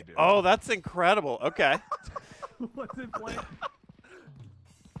mic. way, dude. Oh, that's incredible. Okay. What's it playing?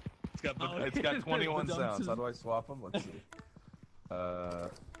 It's got Oh, it's got the 21 dumb sounds. tune. How do I swap them? Let's see. How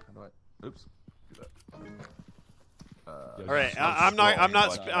do I? Oops. Do that. All right, I'm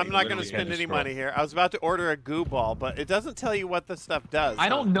not going to spend any money here. I was about to order a goo ball, but it doesn't tell you what the stuff does. I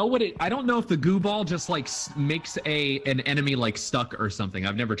don't know I don't know if the goo ball just like makes an enemy like stuck or something.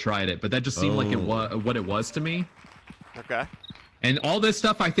 I've never tried it, but that just seemed like it what it was to me. Okay. And all this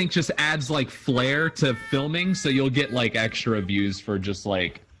stuff I think just adds like flair to filming, so you'll get like extra views for just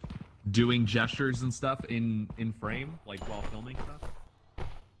like doing gestures and stuff in frame, like while filming stuff.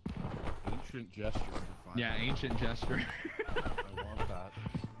 Ancient gesture. for Yeah, ancient gesture. I want that.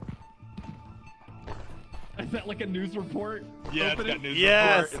 Is that like a news report? Yeah, it's got news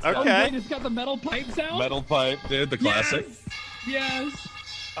Yes. report. Oh, Okay. good, it's got the metal pipe sound. Metal pipe, dude, the classic. Yes.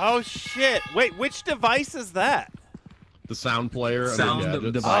 Oh shit! Wait, which device is that? The sound player. and the Sound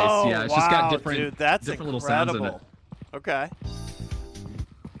gadgets. device. Oh yeah, it's wow, just got different, dude, that's different little sounds in it. incredible. Okay.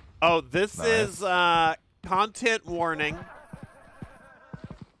 Oh, this is content warning.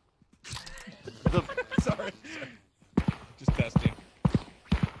 Sorry. Just testing.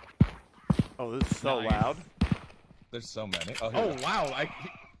 Oh, this is so Nice. loud. There's so many. Oh, Oh wow!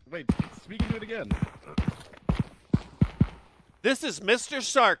 Wait. Speak into it again. This is Mr.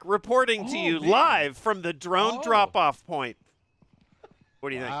 Sark reporting to you live from the drone drop-off point. What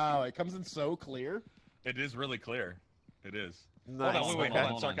do you think? Wow! It comes in so clear. it is really clear. It is. Nice. Hold on, wait, Okay.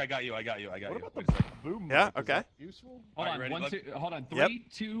 hold on. Sark, I got you. I got you. What Wait about a the second. boom? Yeah, mic? Is okay. that useful? Hold Are you on, ready? hold on. Yep. 3,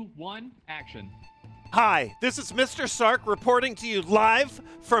 2, 1, action. Hi, this is Mr. Sark reporting to you live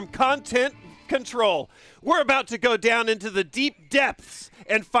from Content Control. We're about to go down into the deep depths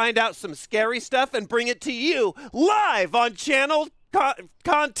and find out some scary stuff and bring it to you live on channel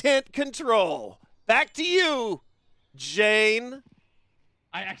Content Control. Back to you, Jane.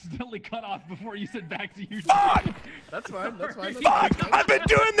 I accidentally cut off before you said back to you. Fuck! That's fine. That's fine. Fuck! I've been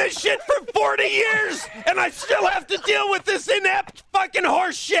doing this shit for 40 years, and I still have to deal with this inept fucking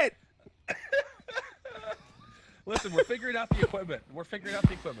horse shit. Listen, we're figuring out the equipment.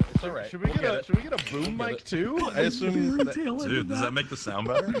 It's all right. Should we get a boom mic too? I assume. Dude, does that make the sound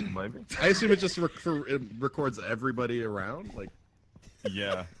better? Maybe. I assume it just records everybody around. Like,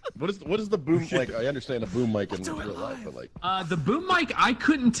 yeah. What is the boom like? I understand a boom mic in real life, but like. The boom mic, I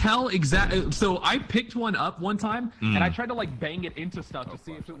couldn't tell exactly. So I picked one up one time, and I tried to like bang it into stuff to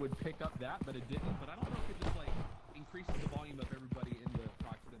see if it would pick up that, but it didn't. But I don't know if it just like increases the volume of everybody in the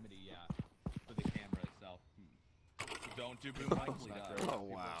proximity. Yeah, for the camera itself. Don't do boom mics. Oh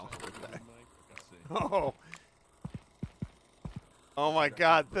wow. Oh. Oh my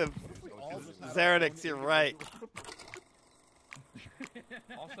God, the Xeronix, you're right.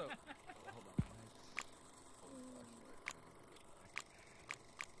 Also, hold on.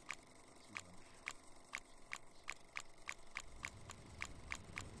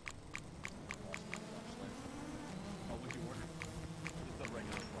 What'd you order? Just a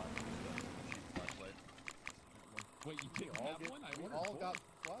regular flashlight. Wait, you didn't have one? I ordered all four. got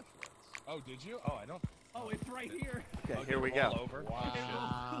flashlights. Oh, did you? Oh, I don't. Oh, it's right here. Okay, here we go. Over.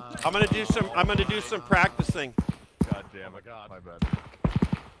 Wow. I'm gonna do some practicing. God damn it. God. My bad.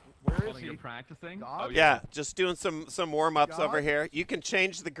 Where is You're he? practicing? God? Oh, Yeah, just doing some warm-ups God. over here. You can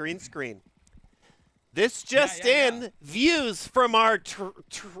change the green screen. This just yeah. in, views from our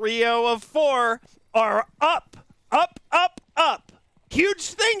trio of 4 are up. Huge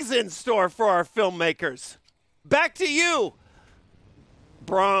things in store for our filmmakers. Back to you,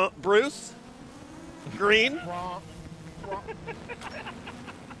 Bruce. Green. Let's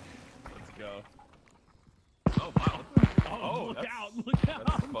go. Oh, wow. Oh, look out.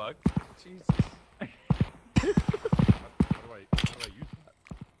 That's fuck. Jesus. How do I use that?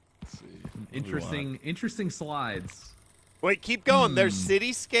 Let's see. Interesting slides. Wait, keep going. There's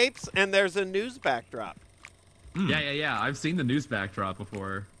cityscapes and there's a news backdrop. Yeah. I've seen the news backdrop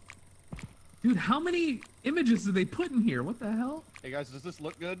before. Dude, how many images did they put in here? What the hell? Hey guys, does this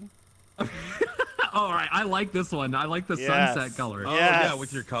look good? All right, I like this one. I like the Yes. sunset color. Oh, Yes. yeah,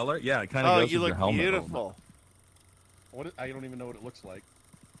 with your color? Yeah, it kind of Oh, goes you with your look helmet. beautiful. I don't even know what it looks like.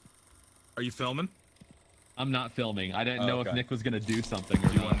 Are you filming? I'm not filming. I didn't know if okay. Nick was gonna do something or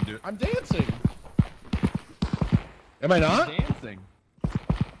Do you not. want to do it? I'm dancing. Am I not? Dancing.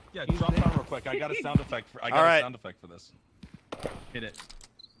 Yeah, Drop down real quick. I got a sound effect for. All right. a sound effect for this. Hit it.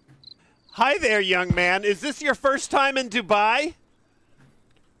 Hi there, young man. Is this your first time in Dubai?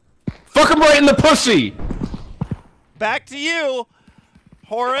 Fuck him right in the pussy! Back to you,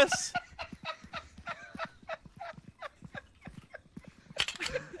 Horace.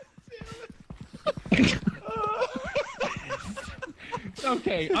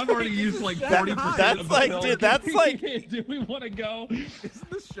 Okay, I've already used like 40%. That's like, dude, that's like. Do we want to go? Isn't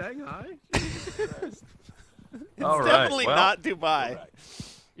this Shanghai? It's All right, definitely well. not Dubai.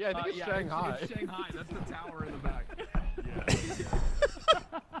 Yeah, I think it's Shanghai. It's Shanghai. That's the tower in the back.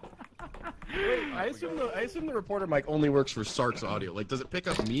 Wait, I assume the reporter mic only works for Sark's audio. Like, does it pick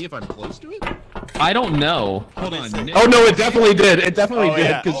up me if I'm close to it? I don't know. Hold on. Nick. Oh no, it definitely did. It definitely Oh, did.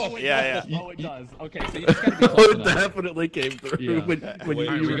 yeah. 'Cause Oh, it Yeah, does. yeah. Oh, it does. Okay, so you just gotta be oh, close it enough. definitely came through Yeah. when Wait,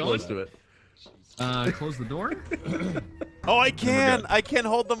 you we were going? close to it. Close the door. Oh, I can. I can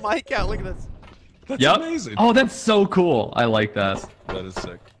hold the mic out. Look at this. That's Yep. amazing. Oh, that's so cool. I like that. That is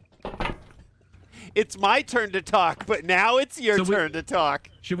sick. It's my turn to talk, but now it's your So we- turn to talk.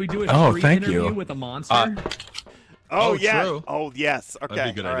 Should we do a Oh, free thank interview you. with a monster? Oh, Oh, yeah. true. Oh, yes. Okay.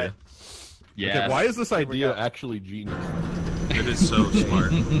 That'd be a good all idea. right. Yeah. Okay, why is this idea actually genius? It is so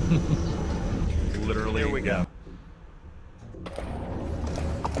smart. Literally. Here we go.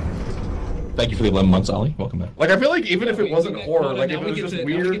 Thank you for the 11 months, Ollie. Welcome back. Like, I feel like even if it wasn't horror, like now if we it was get just to- now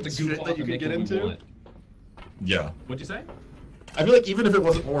we weird get to goof shit off that you and could make get what we into. want. Yeah. What'd you say? I feel like even if it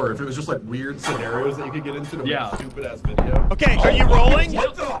wasn't horror, if it was just like weird scenarios that you could get into to make Yeah. a stupid ass video. Okay, are you rolling?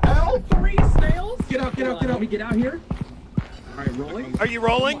 What the hell? 3 snails? Get out, get out, get out. Let me get out here. All right, rolling. Are you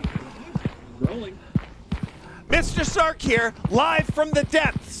rolling? Rolling. Mr. Sark here, live from the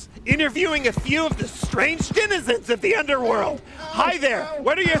depths, interviewing a few of the strange denizens of the underworld. Hi there.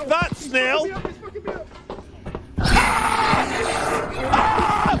 What are your thoughts, Snail?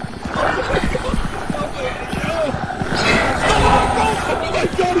 Oh my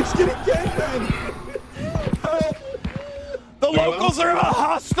god, it's getting gangbanged! The locals are a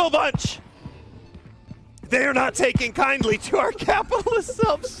hostile bunch. They are not taking kindly to our capitalist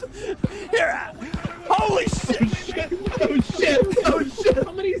selves. Here, holy shit! Oh shit! Oh shit!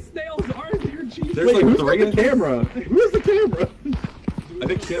 How many snails are there, Jesus? There's like Who's 3 got the camera? Who's the camera? I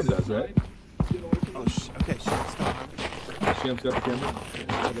think Sham does, right? Oh, okay, stop. Sham's got the camera.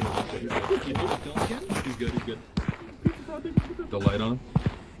 He's good, he's good. The light on.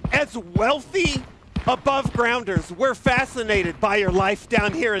 As wealthy above-grounders, we're fascinated by your life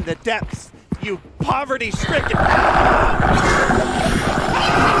down here in the depths, you poverty-stricken.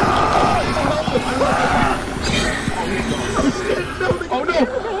 Oh no!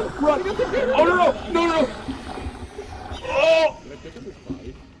 Run! Oh no! No! Oh!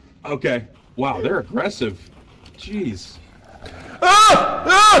 Okay. Wow, they're aggressive. Jeez. Oh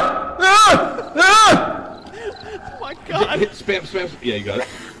my God! Hit spam. Yeah, you got it.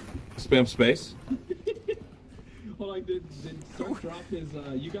 Spam space. Hold on, did Sark drop his?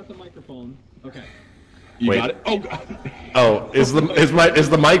 You got the microphone. Okay. You got it. Oh God. Oh, is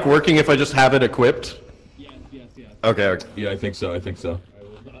the mic working if I just have it equipped? Yes. Okay. Yeah, I think so. I will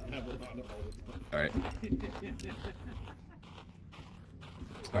not have it on All right.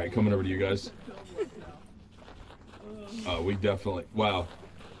 All right, coming over to you guys. Oh, we definitely. Wow.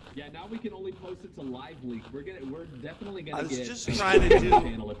 Yeah, now we can only post it to live leak. We're definitely gonna I was get. just trying to do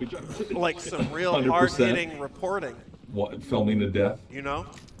like some real 100%. hard-hitting reporting. What? Filming to death. You know?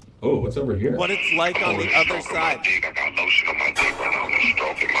 Oh, what's over here? What it's like on the other side. I got lotion on my dick right now. I'm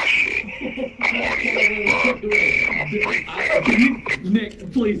stroking my shit. I'm horny as fuck, man. I'm a freak, man.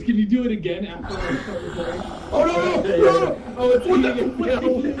 Nick, please, can you do it again after I start recording? Oh no! Oh, it's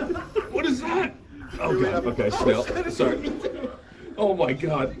what is that? Oh God. Okay, still. Sorry. Oh my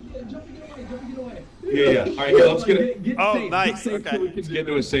God. Yeah. All right, here, let's get it. Oh, nice. Okay. Let's get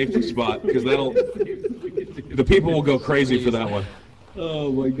into a safety spot because the people will go crazy for that one.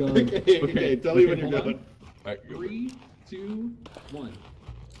 Oh my God. Okay, tell me when you're done. All right. 3, 2, 1.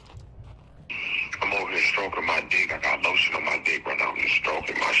 I'm over here stroking my dick. I got lotion on my dick right now. I'm just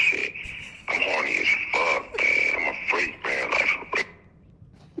stroking my shit. I'm horny as fuck, man. I'm a freak, man. Like,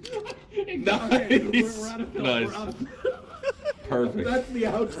 Nice. We're out of film. Nice. We're out of film. Perfect. That's the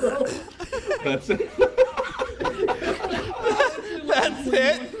outro. That's it. That's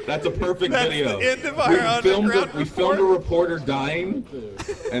it. That's a perfect That's video. the end of our underground we filmed a reporter dying,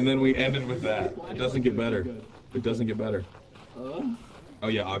 and then we ended with that. It doesn't get better. It doesn't get better. Oh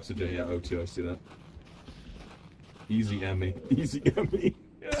yeah, oxygen. Yeah, O2. I see that. Easy Emmy. Easy Emmy.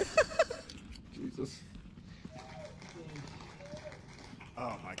 Jesus.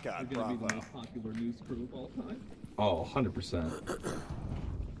 Oh my God, We're gonna be the bravo. most popular news crew of all time. Oh, 100%.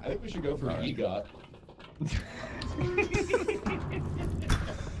 I think we should go for EGOT.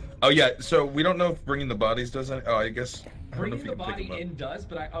 Oh yeah, so we don't know if bringing the bodies does any. Oh, I guess. I don't know Bringing if you the can pick body them up. in does,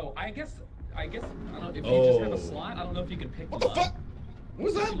 but I guess I don't know if you just have a slot. I don't know if you can pick them up. What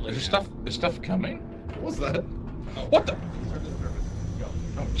was that? Is stuff coming? What was that? What the?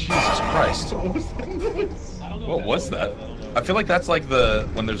 Oh Jesus Christ! What was that noise? I don't know What if was that? I feel like that's like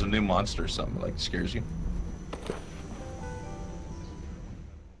when there's a new monster or something, like scares you.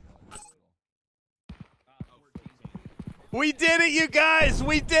 We did it, you guys!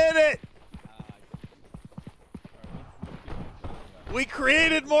 We did it! We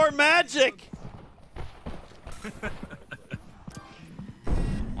created more magic!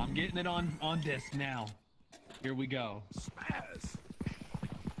 I'm getting it on disc now. Here we go. Spaz.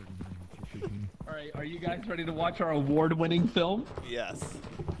 All right, are you guys ready to watch our award-winning film? Yes.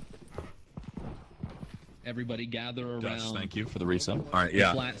 Everybody gather around. Josh, thank you for the resub. All right,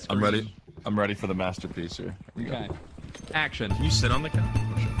 yeah, Flat I'm ready. screen. I'm ready for the masterpiece here. Okay. Action. Can you sit on the couch?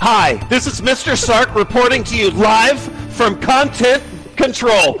 Hi, this is Mr. Sark reporting to you live from Content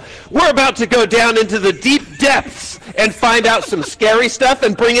Control. We're about to go down into the deep depths and find out some scary stuff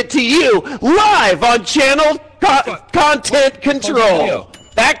and bring it to you live on channel Content Control.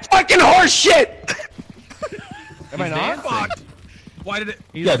 That fucking horse shit! Am I not? Fucked. Why did it?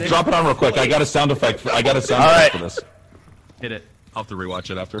 Yeah, drop it on real quick. I got a sound effect. For this. Hit it. I'll have to rewatch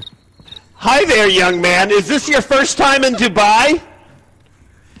it after. Hi there, young man. Is this your first time in Dubai?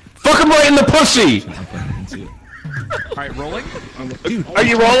 Fuck him right in the pussy! All right, rolling. Are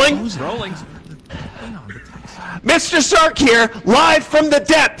you rolling? Rolling. Mr. Sark here, live from the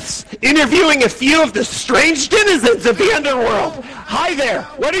depths, interviewing a few of the strange denizens of the underworld. Hi there.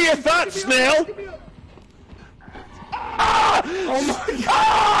 What are your thoughts, Snail? Ah! Oh my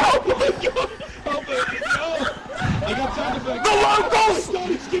God! Oh my God! Help it! No! I got sound effects. The locals!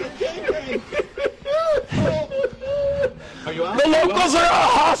 Are you out? The locals are a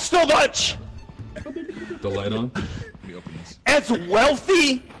hostile bunch! The light on. Let me open this. As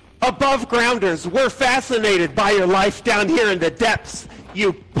wealthy above-grounders, we're fascinated by your life down here in the depths,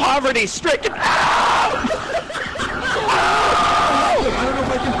 you poverty-stricken... I don't know if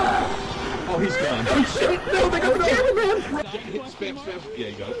I can... Oh, he's gone. Oh, shit! No, they got the cameraman! Spam. Yeah,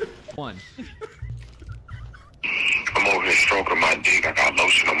 you got it. 1. I'm over here stroking my dick. I got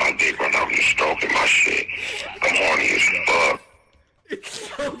lotion on my dick right now. I'm just stroking my shit. I'm horny as fuck. It's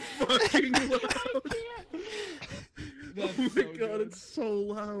so fucking loud. That's Oh my so god, good. it's so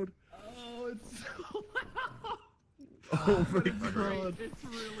loud. Oh, it's so loud. Oh my It's god. great. It's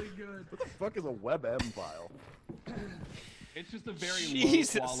really good. What the fuck is a WebM file? It's just a very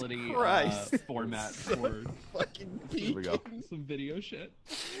Jesus low quality Christ. format for Fucking Here we go. some video shit.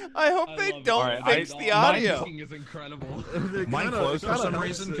 I hope I they love it. don't Alright, fix All the the audio. mixing is incredible. Mine closed for some helps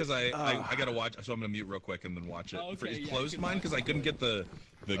reason it. because I gotta watch, so I'm gonna mute real quick and then watch it. Okay, It yeah, closed you can mine watch because I it. couldn't get the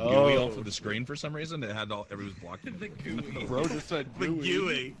GUI Oh. off of the screen for some reason. It had all everything was blocked. The GUI. Bro just said The GUI.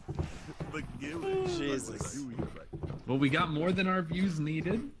 GUI. The GUI. Jesus. Well, we got more than our views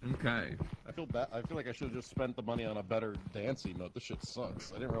needed. Okay. I feel bad. I feel like I should have just spent the money on a better dance emote. This shit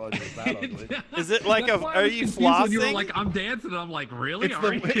sucks. I didn't realize it was that ugly. Is it like That's a? why I Are was you confused when you were flossing? like, I'm dancing. And I'm like, really?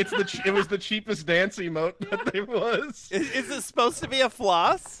 It was the cheapest dance emote that there was. Is it supposed to be a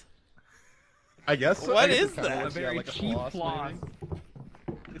floss? I guess. So. What I guess is it kinda that? looks, A very like cheap floss, floss. maybe.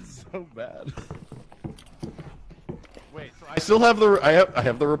 It's so bad. Wait, so I still have the I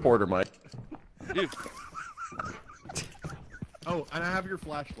have the reporter mic. Dude. Oh, and I have your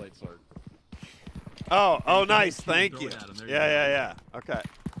flashlight, Sark. Oh, nice. Thank throw you. it at him. There you Yeah. Okay.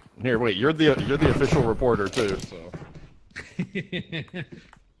 Here, wait. You're the official reporter too. So.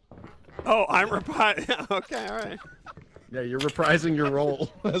 Oh, I'm replying. Okay, all right. Yeah, you're reprising your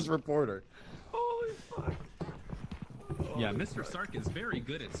role as reporter. Holy fuck. Yeah, Mr. Sark is very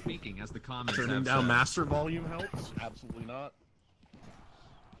good at speaking, as the comments Turning have down said. master volume helps? Absolutely not.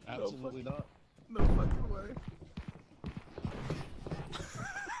 Absolutely not. No fucking way.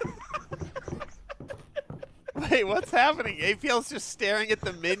 Wait, what's happening? APL's just staring at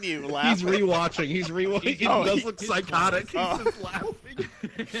the menu, laughing. He's rewatching. He's rewatching. He Oh, does look psychotic. He's Oh. just laughing.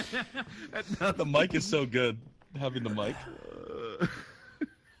 The mic is so good. Having the mic.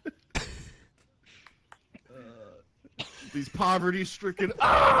 These poverty-stricken.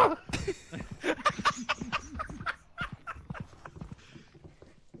 Ah!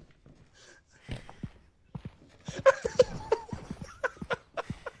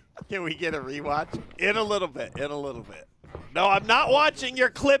 Can we get a rewatch? In a little bit. No, I'm not watching your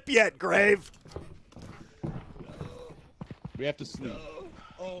clip yet, Grave. We have to sleep.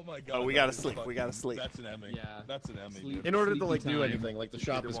 Oh my god. Oh, we that gotta is sleep. fucking- We gotta sleep. That's an Emmy. Yeah. That's an Emmy. Sleep. Dude. In order to Sleepy like do time. anything, like the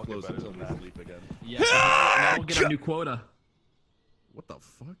shop is won't get closed better until we than that. sleep again. Yeah, now we'll get our new quota. What the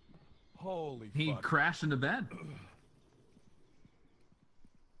fuck? Holy He fuck. crashed into bed.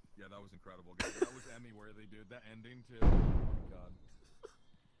 Yeah, that was incredible, guys. That was Emmy worthy, dude. That ending too. Oh my god.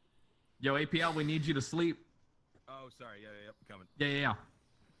 Yo, APL, we need you to sleep. Oh, sorry. Yeah, coming. Yeah.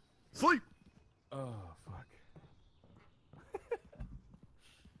 Sleep. Oh fuck.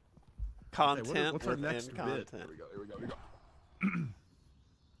 Content what's our within next bit? content. Here we go.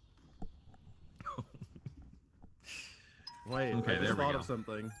 Wait, Okay, I there just we thought go. of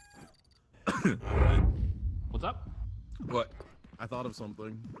something. What's up? What? I thought of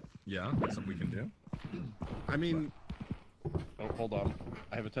something. Yeah, that's something we can do. I mean... Oh, hold on.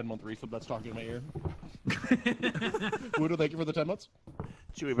 I have a 10-month resub that's talking in my ear. Voodoo, thank you for the 10 months.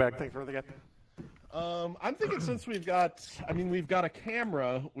 Chewy back, thank you for the guy. I'm thinking since we've got a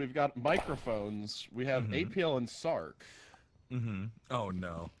camera, we've got microphones, we have APL and Sark. Mm-hmm. Oh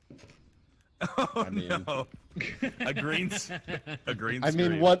no. I mean, no. a green screen. I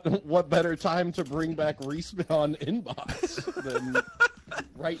mean, what better time to bring back Respawn inbox than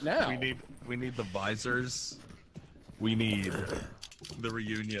right now? We need the visors. We need the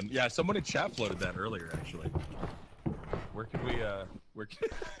reunion. Yeah, someone in chat floated that earlier, actually. Where can we? Where can?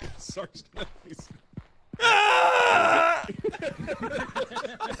 Sark's gonna be.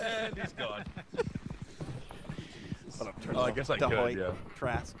 And he's gone. Oh, I guess I could. Yeah.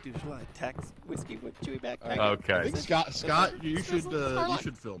 Trask, douchelight, text, whiskey with Chewy back. Okay. I think Scott, you should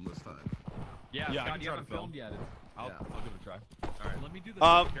film this time. Yeah, Yeah, I Scott, can you try haven't to film. filmed yet. I'll give it a try. All right. Let me do this. Here,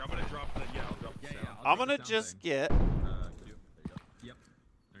 I'm gonna drop the. Yeah, I'll drop the sound. I'll I'm take gonna the sound just thing. get. There you go. Yep.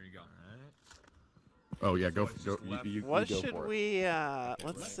 There you go. Oh yeah, go. You What go should for it. we?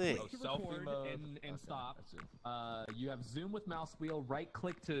 Let's see. To record and stop. You have zoom with mouse wheel. Right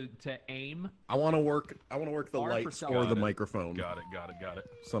click to aim. I want to work the R for lights self. or Got the it. microphone. Got it.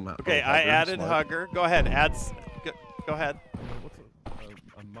 Somehow. Okay, Oh, I Hugger, added smart. Hugger. Go ahead, go ahead. What's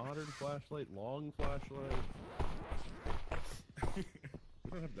a modern flashlight? Long flashlight? We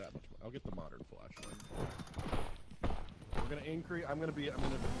don't have that much. I'll get the modern flashlight. We're gonna increase. I'm gonna be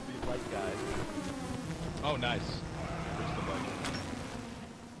light guy. Oh, nice. Push the button.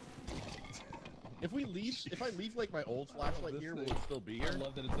 If I leave like my old flashlight here, will it still be here? I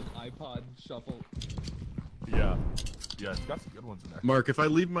love that it's an iPod shuffle. Yeah. Yeah, it's got some good ones in there. Mark, if I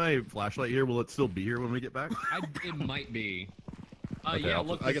leave my flashlight here, will it still be here when we get back? It might be. Okay, Yeah,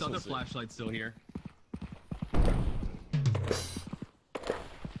 look, I this guess other we'll see. flashlight's still here.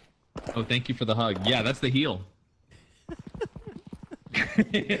 Oh, thank you for the hug. Yeah, that's the heel.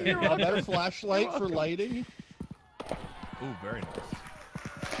 A better flashlight for lighting? Ooh, very nice.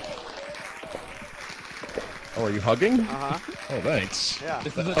 Oh, are you hugging? Uh-huh. Oh, thanks. Yeah.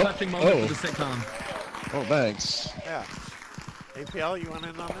 This is a touching moment for the sitcom. Oh, thanks. Yeah. APL, you want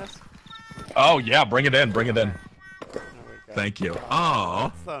in on this? Oh yeah, bring it in, bring it in. There we go. Thank you.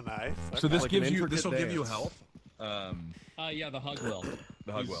 Oh. So nice. So this Like gives an you, this will intricate give you dance. health. Yeah, the hug will.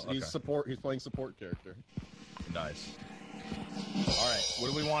 The hug will. Okay. He's support. He's playing support character. Nice. All right.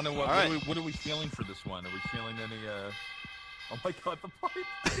 What do we want to? What are we feeling for this one? Are we feeling any? Oh my God, the pipe!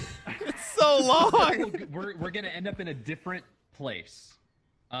 It's so long. We're gonna end up in a different place.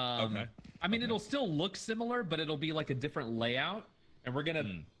 Okay. I mean, it'll still look similar, but it'll be like a different layout, and we're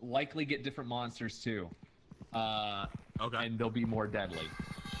gonna likely get different monsters too. Okay. And they'll be more deadly.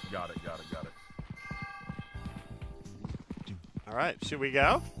 Got it. All right, should we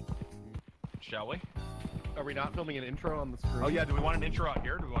go? Shall we? Are we not filming an intro on the screen? Oh yeah. Do we want an intro out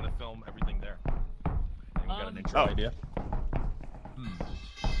here? Or do we want to film everything there? I think we got an intro idea.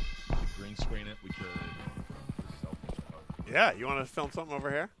 Green screen it. We could. Yeah, you want to film something over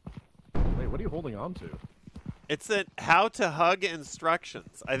here? Wait, what are you holding on to? It's a how to hug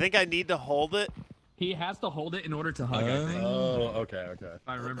instructions. I think I need to hold it. He has to hold it in order to hug, I think. Oh, okay. If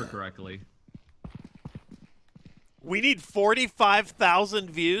I remember correctly. We need 45,000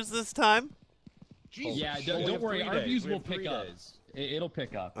 views this time. Jesus. Yeah, don't worry. Our views will pick up. It'll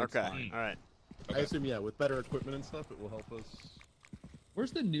pick up. It's Okay, fine. all right. I assume, yeah, with better equipment and stuff, it will help us.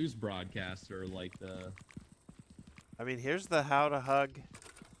 Where's the news broadcaster? Like the I mean, here's the how to hug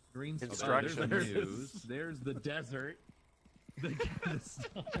green instructions. There's the news. There's the desert. The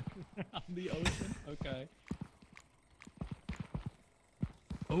sun on the ocean. Okay.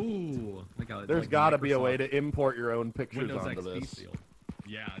 Oh, like a, There's like got to be a Microsoft way to import your own pictures Windows onto XP this. field.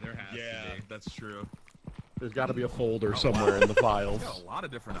 Yeah, there has to be. That's true. There's got to be a folder somewhere in the files. Got a lot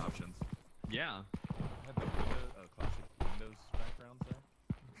of different options. Yeah. I had the classic Windows backgrounds there.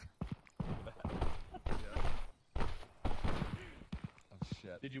 Look at that. Yeah. Oh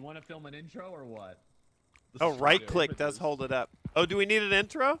shit. Did you want to film an intro or what? Oh, right click does hold it up. Oh, do we need an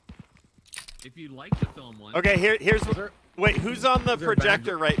intro? If you'd like to film one. Okay, here's what. Wait, who's on the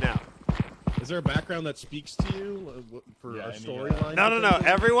projector right now? Is there a background that speaks to you for a storyline? No.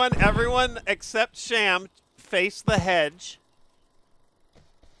 Everyone except Sham face the hedge.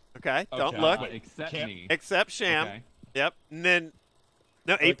 Okay, don't look. Except me. Except Sham. Okay. Yep. And then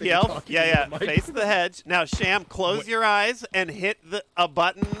no think you're APL. talking Yeah. to the mic. Face the hedge. Now Sham, close your eyes and hit a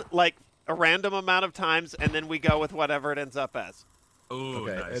button like a random amount of times, and then we go with whatever it ends up as. Oh,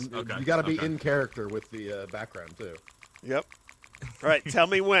 Okay, nice. and Okay. you got to be in character with the background too. Yep. All right. Tell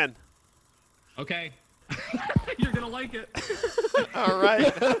me when. Okay. You're gonna like it. All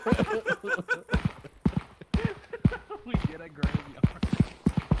right. We get a graveyard.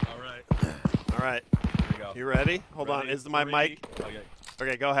 All right. All right. Here we go. You ready? Hold on. Ready? Is my mic? Okay.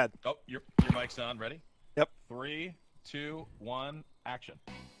 Okay, go ahead. Oh, your mic's on. Ready? Yep. 3, 2, 1, action.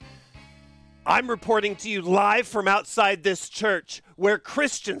 I'm reporting to you live from outside this church where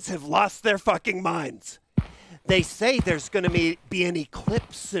Christians have lost their fucking minds. They say there's going to be an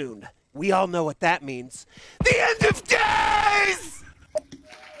eclipse soon. We all know what that means. The end of days!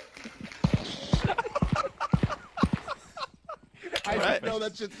 I just know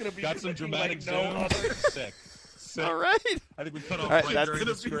that shit's gonna be. Got some dramatic like no zooms. other. Sick. All right. I think we cut off All right, right that's during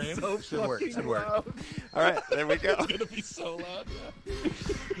gonna the scream. So Should work. Should work. loud. All right, there we go. It's gonna be so loud. Yeah.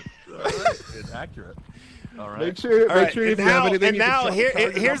 All right. It's accurate. All right. Make sure. All Make right, sure and if you have now, anything. and you can now charge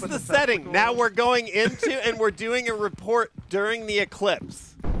it here's up in the setting. testicle. Now we're going into and we're doing a report during the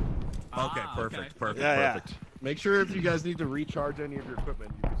eclipse. Okay. Perfect. Perfect. Yeah, Perfect. Make sure if you guys need to recharge any of your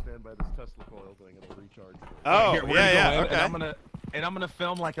equipment, you can stand by this Tesla coil thing. It'll recharge. Oh, Here, we're gonna yeah, go in, okay. And I'm gonna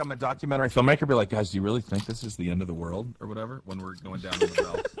film like I'm a documentary filmmaker. Be like, guys, do you really think this is the end of the world or whatever when we're going down in the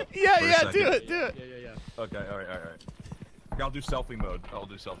bell? Yeah, For a yeah, second. do it. Yeah. Okay. All right. I'll do selfie mode.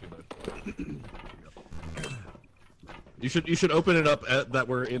 You should open it up at that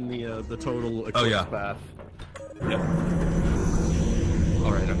we're in the total eclipse path. Yep.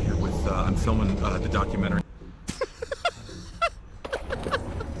 All right, I'm here with I'm filming the documentary.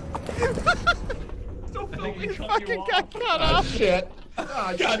 You fucking got cut off. Shit.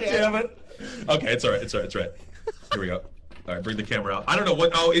 God damn it. Okay, it's all right. Here we go. All right, bring the camera out. I don't know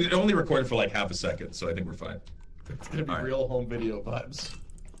what. Oh, it only recorded for like half a second, so I think we're fine. It's gonna be real home video vibes.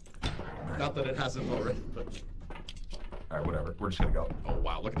 Not that it hasn't already, but. All right, whatever. We're just gonna go. Oh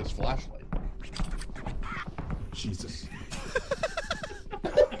wow! Look at this flashlight. Jesus.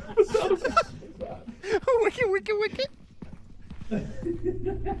 Wicked, wicked, wicked.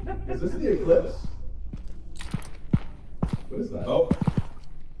 Is this the eclipse? What is that? Oh.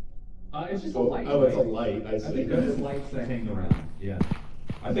 It's just a light. Oh, it's a light. I see. I think they're just lights that hang around. Yeah.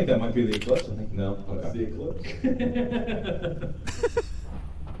 I think that might be the eclipse. I think no. That's Okay. the eclipse.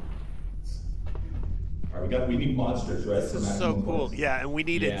 All right, we need monsters, right? This is so cool. Yeah, and we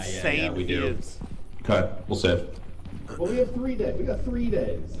need insane we do. views. Okay, we'll save. Well, we have 3 days. We got 3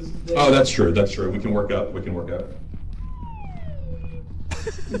 days. This is day Oh, that's true. That's true. We can work out. We can work out.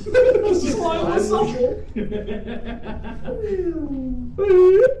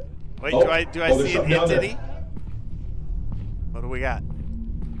 Wait, Oh, do I oh, there's see an something down there. entity? What do we got?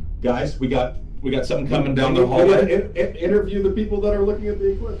 Guys, we got something coming down We the gotta hallway. interview the people that are looking at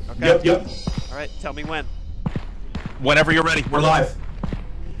the eclipse. Okay. Yep. All right, tell me when. Whenever you're ready, We're live.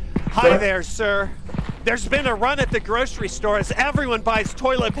 Hi there, sir. There's been a run at the grocery store as everyone buys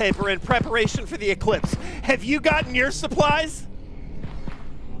toilet paper in preparation for the eclipse. Have you gotten your supplies?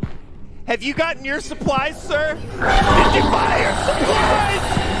 Have you gotten your supplies, sir? Did you buy your supplies?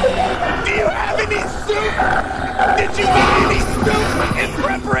 Do you have any soup? Did you buy any soup in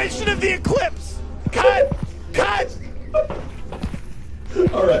preparation of the eclipse? Cut! Cut!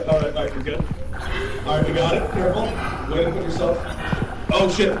 All right, we're good. All right, we got it. Careful. Way to put yourself. Oh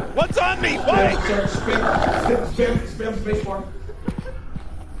shit. What's on me? Why? Spam spacebar.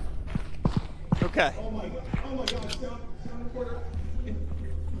 Okay. Oh my god, sound recorder.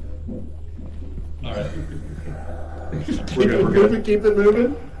 All right. Keep it moving, keep it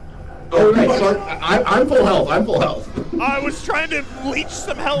moving. Oh, right, Sark, I'm full health, I'm full health. I was trying to leech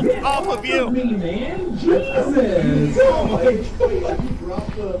some health off of you. Me, man. Jesus. Oh my god, you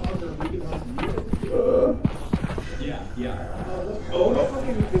dropped the other Yeah. Oh, no,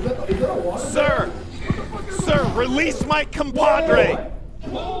 is that a water? Sir, release my compadre.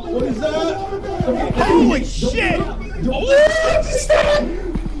 What is that? Holy shit! What is that?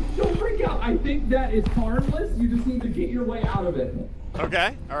 Don't freak out. I think that is harmless. You just need to get your way out of it.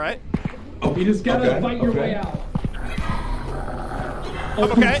 Okay, all right. Oh, You just gotta fight your way out.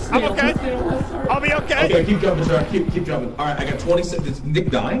 I'm okay. I'll be okay. Okay, keep jumping, sir. Keep jumping. All right, I got 20 seconds. Is Nick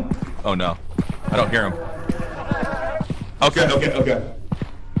dying? Oh no, I don't hear him. Okay.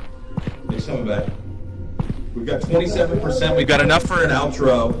 Nick's coming back. We've got 27%. We've got enough for an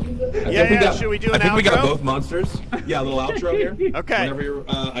outro. Yeah, should we do an outro? I think we got both monsters. Yeah, a little outro here. Okay. Whenever you're,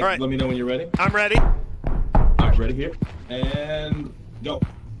 All right. let me know when you're ready. I'm ready. All right, ready here. And go.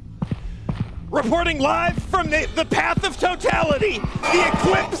 Reporting live from the path of totality. The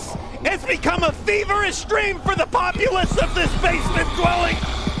eclipse has become a feverish dream for the populace of this basement-dwelling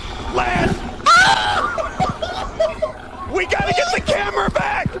land. We gotta get the camera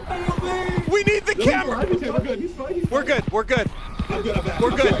back. We need the camera. We're good. I'm good. I'm back.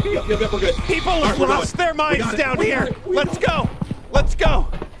 We're good. Yep, we're good. People have lost their minds down here. Let's go. Let's go.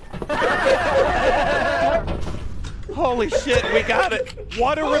 Holy shit, we got it.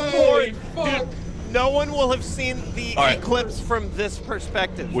 What a report. Dude, no one will have seen the eclipse from this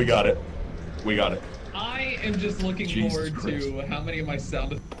perspective. We got it. I am just looking forward to how many of my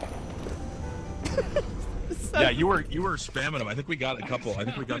sound. Yeah, you were spamming them. I think we got a couple. I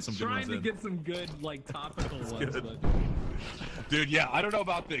think we got some good ones Trying to in. get some good, like, topical ones. Good. Dude, yeah, I don't know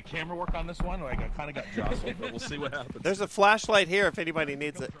about the camera work on this one. Like, I kind of got jostled, but we'll see what happens. There's a flashlight here if anybody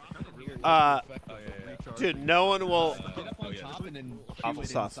needs it. Dude, no one will. Get up on top and then Awful shoot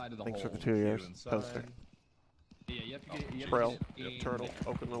it sauce. inside of the Thanks for hole. the 2 years. Poster. Yeah, you have to get Trill, aim Turtle, it.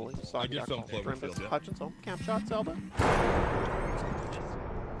 Open Lily, I Sock, did film Yakult, Cloverfield, yeah. Hutchinson, Camp Shot, Zelda. There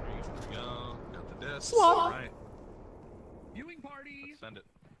we go. Got the disc. Swap. All right. Viewing party. Send it.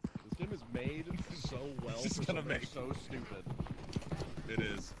 This game is made so well. This is for gonna something make- so stupid. It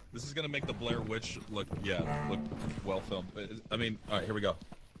is. This is gonna make the Blair Witch look well filmed. I mean, all right, here we go.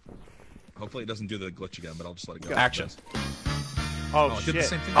 Hopefully it doesn't do the glitch again, but I'll just let it go. Action. Oh, it did the shit.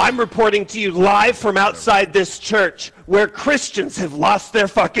 same thing. I'm reporting to you live from outside this church where Christians have lost their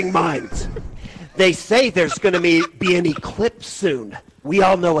fucking minds. They say there's going to be an eclipse soon. We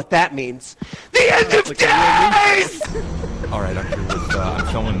all know what that means. The end of days! All right, I'm here with. I'm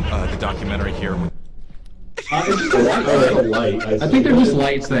filming the documentary here. With, I think they're just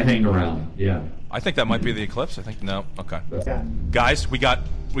lights that hang around. Yeah. I think that might be the eclipse. I think no. Okay. Guys, we got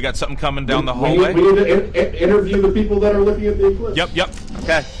something coming down the hallway. We need to interview the people that are looking at the eclipse. Yep.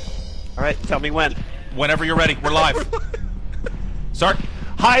 Okay. All right, tell me when. Whenever you're ready, we're live. Sark.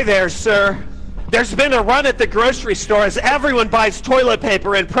 Hi there, sir. There's been a run at the grocery store as everyone buys toilet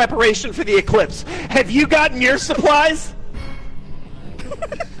paper in preparation for the eclipse. Have you gotten your supplies?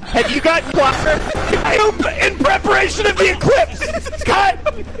 Have you gotten water in preparation of the eclipse? Cut!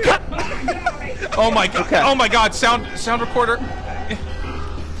 Oh my god! Okay. Oh my god! Sound recorder.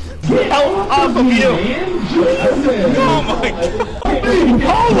 Hell off of you! Oh my god!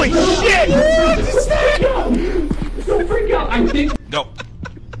 Holy shit! Don't freak out! I think. No.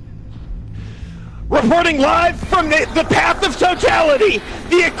 Reporting live from the path of totality,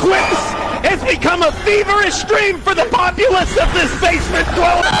 the eclipse has become a feverish dream for the populace of this basement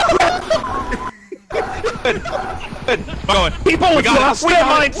dwelling. People have lost their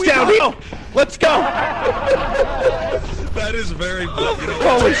minds down here. Let's go. That is very.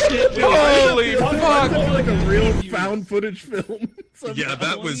 Holy shit! Dude. Holy fuck! Like a real found footage film. Yeah,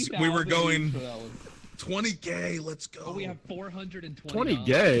 that was. We were going 20 gay. Let's go. Oh, we have 420. 20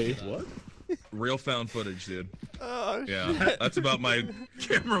 gay. What? Real found footage, dude. Oh, yeah, that's about my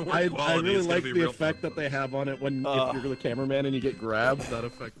camera work I quality. really like the real effect that they have on it when if you're the cameraman and you get grabbed. That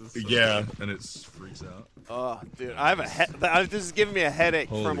effect is. Yeah, and it freaks out. Oh, dude, I have a this is giving me a headache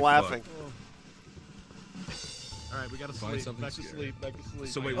Holy from laughing. All right, we gotta Find sleep. Back to scary. sleep. Back to sleep.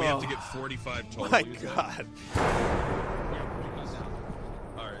 So wait, we have to get 45 total. My you said? God.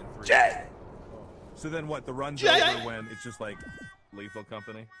 All right, 3. Jay. So then what? The run's Jay. over when it's just like Lethal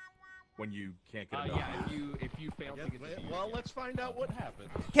Company? When you can't get it Yeah, if you fail to get the Well, let's find out what happened.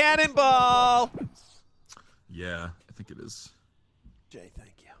 Cannonball. Yeah, I think it is. Jay,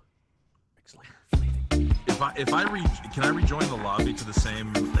 thank you. Excellent. If I can I rejoin the lobby to the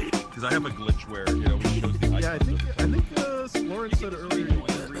same? Because I have a glitch where when it shows the icon. Yeah, I think Lawrence said earlier you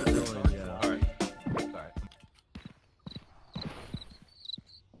can rejoin. Yeah. All right.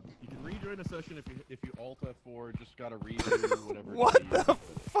 You can rejoin a session if you Alt F4. Just gotta redo whatever. What the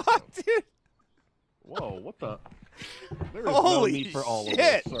fuck, dude? Whoa! What the? There is Holy no need for all of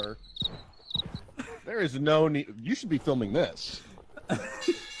shit. this, sir. There is no need. You should be filming this.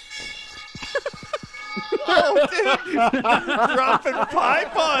 Oh, dude! Dropping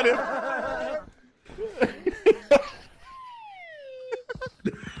pipe on him.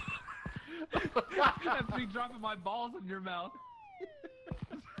 That's me dropping my balls in your mouth.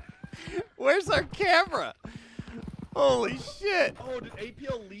 Where's our camera? Holy shit! Oh, did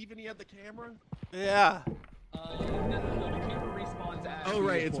APL leave and he had the camera? Yeah. No, the camera respawns at. Oh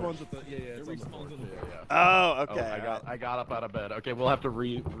right, it spawns with the It respawns in the yeah. Oh, okay. Oh, I got up out of bed. Okay, we'll have to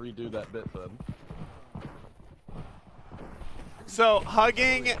redo that bit then. So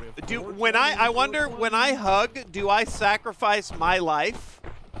hugging, I wonder when I hug, do I sacrifice my life?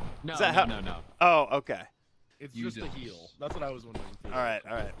 No, Is that no. Oh, okay. It's You just a just- heal. That's what I was wondering. Too. All right.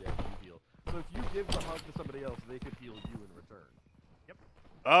 Yeah, you heal. So if you give the hug to somebody else, they could heal you in return. Yep.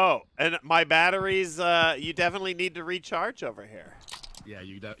 Oh, and my batteries, you definitely need to recharge over here. Yeah,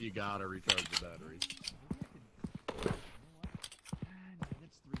 you gotta recharge the batteries. That's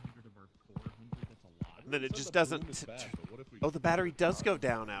 300 of our 400. That's a lot. And then it just doesn't. Oh, the battery does go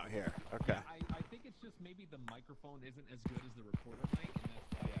down out here. Okay. I think it's just maybe the microphone isn't as good as the recorder mic, and that's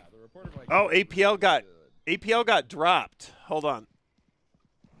why. Yeah, the reporter mic. Oh, APL got dropped. Hold on.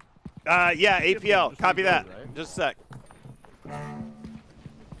 Yeah, APL. Copy that. Right? Just a sec.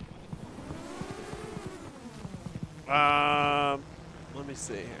 Let me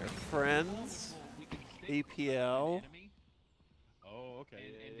see here. Friends, APL. Oh, okay.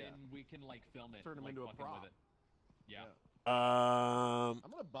 And then we can like film it. Turn them into a fucking prop. with it. Yeah. I'm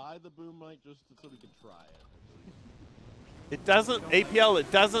gonna buy the boom mic just so we can try it. It doesn't, APL,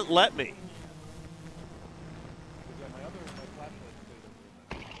 it doesn't let me. Yeah, my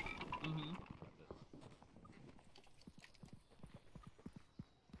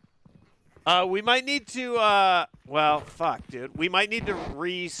flashlight. We might need to, well, fuck, dude. We might need to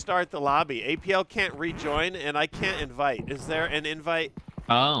restart the lobby. APL can't rejoin, and I can't invite. Is there an invite?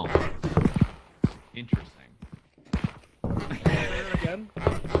 Oh. Interesting. Again?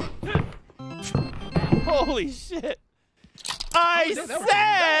 Holy shit. I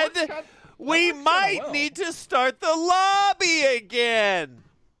said we might need to start the lobby again.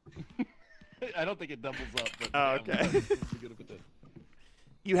 I don't think it doubles up. But Oh, okay.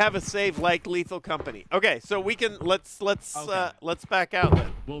 You have a save like Lethal Company. Okay, so we can let's back out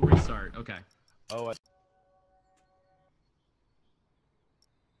then. We'll restart. Okay. Oh.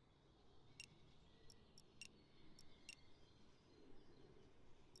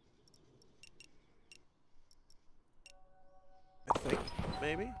 I think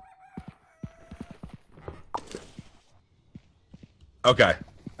maybe. Okay.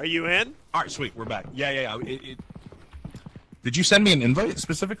 Are you in? All right, sweet. We're back. Yeah. Did you send me an invite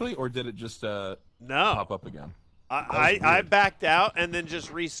specifically, or did it just no pop up again? I backed out and then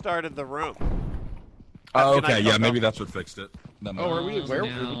just restarted the room. Oh, okay. Yeah, maybe that's what fixed it. Oh, are we? Where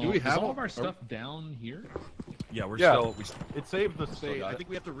do we have all of our stuff down here? Yeah, we're still. still. It saved the save. I think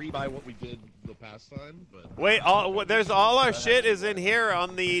we have to rebuy what we did the past time. But wait, there's all our shit is in here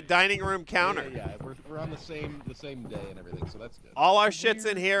on the dining room counter. Yeah, we're on the same day and everything, so that's good. All our shit's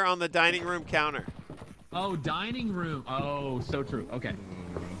in here on the dining room counter. Oh, dining room. Oh, so true. Okay.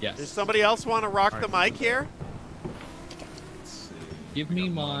 Yes. Does somebody else want to rock the mic here? Give me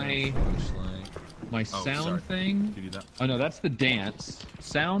my sound thing. Can you do that? Oh no, that's the dance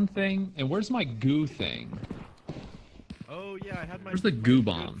sound thing. And where's my goo thing? Oh yeah, I had my. Where's the goo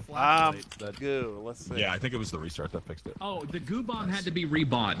bomb? Goo. Let's see. Yeah, I think it was the restart that fixed it. Oh, the goo bomb had to be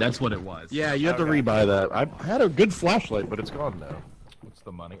rebought. That's what it was. Yeah, you had to rebuy that. I had a good flashlight, but it's gone now. What's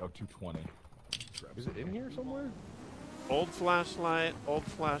the money? Oh, 220. Is it in here somewhere? Old flashlight. Old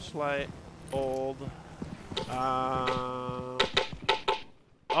flashlight. Old.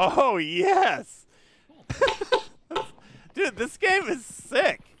 Oh yes. Dude, this game is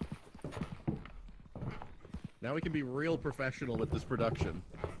sick. Now we can be real professional with this production.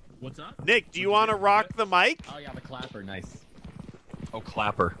 What's up? Nick, do you want to rock the mic? Oh yeah, the clapper, nice. Oh,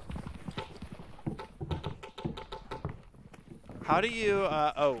 clapper. How do you,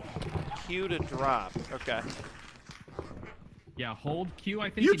 Q to drop. Okay. Yeah, hold Q, I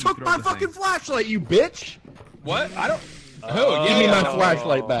think. You took my fucking flashlight, you bitch! What? I don't. Oh, give me my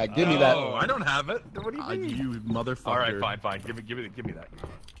flashlight back. Give me that. Oh, I don't have it. What do you mean? You motherfucker. All right, fine. Give me that.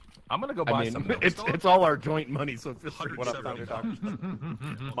 I'm gonna go buy something. It's all our joint money, so feel free. What up,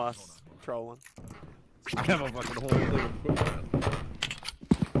 Must trolling. I have a fucking whole thing of equipment.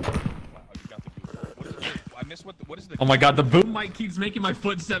 I missed what is the? Oh my god, the boom mic keeps making my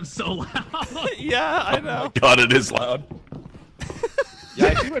footsteps so loud. Yeah, I know. Oh my god, it is loud. Yeah,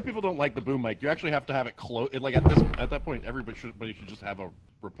 I see why people don't like the boom mic. You actually have to have it close. Like at that point, everybody should just have a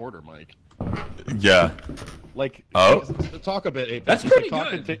reporter mic. Yeah. Like, talk a bit, Apex. That's pretty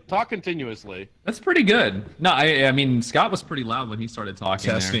good. Talk continuously. That's pretty good. No, I mean, Scott was pretty loud when he started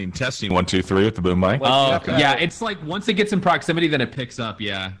talking. Testing, 1, 2, 3 with the boom mic. Oh, yeah, it's like once it gets in proximity, then it picks up.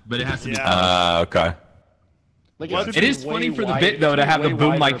 Yeah, but it has to be. Okay. Like, it is funny for the bit though to have the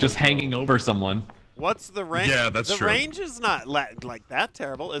boom mic just hanging over someone. What's the range? Yeah, that's true. The range is not like that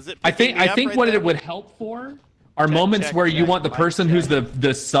terrible, is it? I think what it would help for are moments where you want the person who's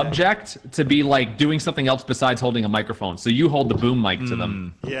the subject to be like doing something else besides holding a microphone. So you hold the boom mic to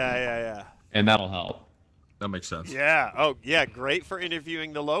them. Yeah. And that'll help. That makes sense. Yeah. Oh, yeah. Great for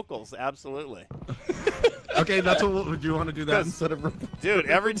interviewing the locals. Absolutely. Okay, that's what. Would you want to do that instead of? Dude,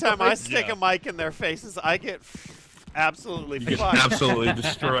 every time I stick a mic in their faces, I get absolutely fucked. Absolutely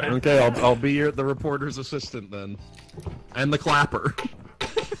destroyed. Okay, I'll be the reporter's assistant then, and the clapper.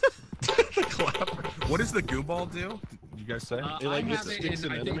 The clapper. What does the goo ball do? Did you guys say? I have it,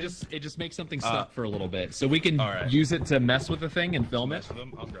 and I think it just makes something stuck for a little bit, so we can use it to mess with the thing and film it.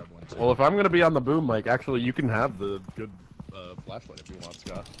 I'll grab one too. Well, if I'm gonna be on the boom mic, actually, you can have the good flashlight if you want,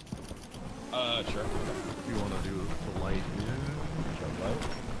 Scott. Sure. If you want to do the light.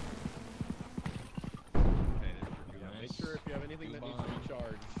 Make sure if you have anything that needs to be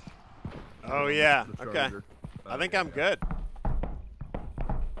charged. Oh yeah. Okay. I think I'm good.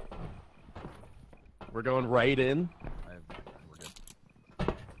 We're going right in.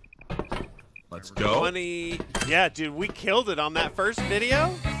 Let's go. 20. Yeah, dude, we killed it on that first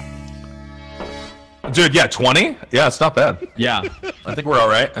video. Dude, yeah, 20? Yeah, it's not bad. Yeah. I think we're all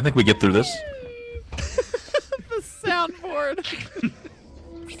right. I think we get through this. The soundboard.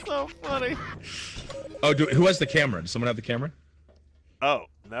 So funny. Oh, who has the camera? Does someone have the camera? Oh,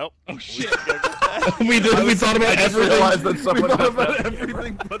 nope. Oh shit. We thought about everything. That someone we thought about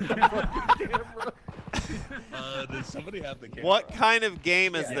everything but the fucking camera. Does somebody have the camera? What kind of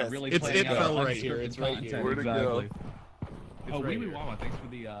game is this? Really It fell right here. It's right here. Where'd it go? Oh, Wee Wee Wawa, thanks for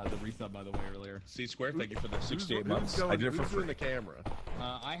the resub, by the way, earlier. C Square, thank you for the 68 months. I did it for free. The camera.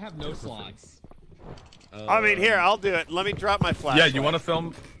 I have no slots. I mean, here, I'll do it. Let me drop my flashlight. Yeah, you want to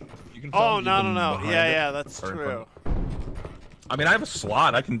film? You can film. Oh, no. Yeah, that's true. I mean, I have a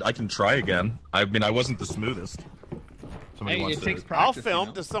slot. I can try again. I mean, I wasn't the smoothest. Hey, it takes practice. I'll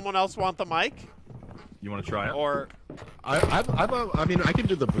film. Does someone else want the mic? You want to try it? Or I mean, I can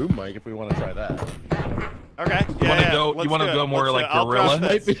do the boom mic if we want to try that. Okay. You want to go more like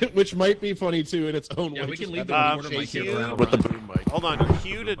gorilla? Which might be funny too in its own way. Yeah, we can leave the recorder mic here around. With the boom mic. Hold on.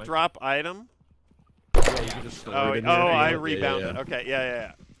 Q to drop item. Yeah, you can just store it in here. I rebounded. Yeah. Okay.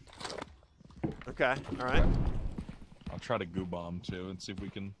 Yeah. Okay. All right. I'll try to goo bomb too and see if we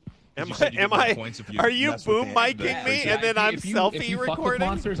can. Are you boom micing me and then I'm selfie if you recording? Fuck with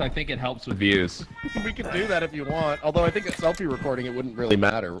monsters, I think it helps with views. We could do that if you want. Although I think a selfie recording, it wouldn't really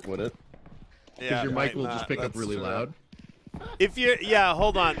matter, would it? Because your mic will just pick up really loud. If you're,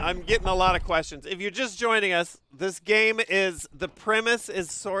 hold on. I'm getting a lot of questions. If you're just joining us, this game is, the premise is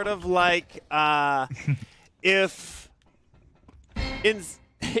sort of like, if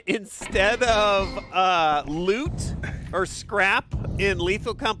instead of loot or scrap in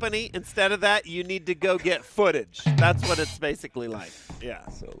Lethal Company, instead of that, you need to go get footage. That's what it's basically like. Yeah.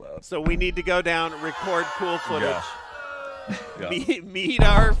 So loud. So we need to go down, record cool footage, meet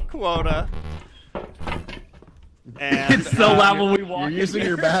Yeah. our quota. And, it's so loud when we walk. You're using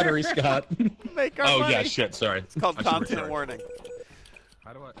your battery, Scott. Make our money. Yeah, shit. Sorry. It's called content warning.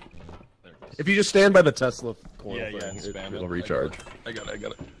 How do I? There it goes. If you just stand by the Tesla coil Yeah, thing, spam it'll recharge. I got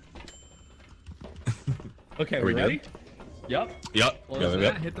it. Okay, Are we ready? good? Yep. Yep. Well, let's do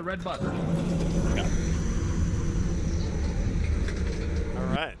that. Hit the red button. All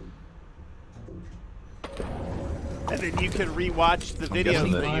right. And then you can rewatch the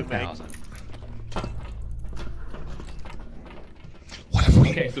videos that you make.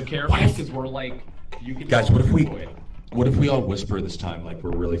 Okay, so careful, because we're like, you can. Guys, what if we all whisper this time, like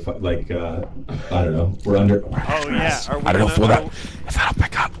we're really I don't know, we're under. Oh yeah, are we I don't know if that'll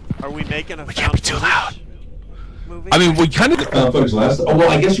pick up. Are we making a? We can't be too loud. Movie? I mean, we kind of. Footage last. Oh well,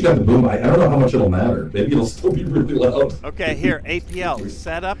 I guess you got the boom. I don't know how much it'll matter. Maybe it'll still be really loud. Okay, here, APL,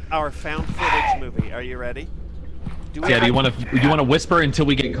 set up our found footage movie. Are you ready? Do you want to whisper until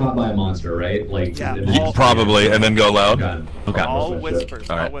we get caught by a monster, right? Like probably, and then go loud. Okay. All whispers.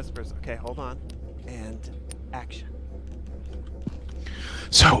 All right. All whispers. Okay, hold on. And action.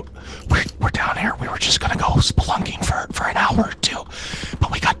 So we're down here. We were just gonna go spelunking for an hour or two,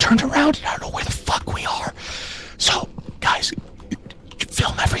 but we got turned around and I don't know where the fuck we are. So guys,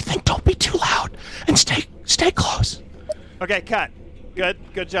 film everything. Don't be too loud and stay close. Okay, cut. Good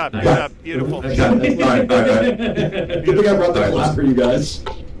job. Good job. Beautiful. All right. Good thing I brought the clap for you guys.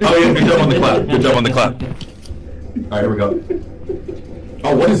 Oh yeah, good job on the clap. Good job on the clap. All right, here we go.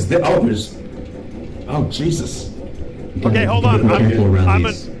 Oh, what is this? Oh, there's. Oh, Jesus. Okay, hold on. I'm gonna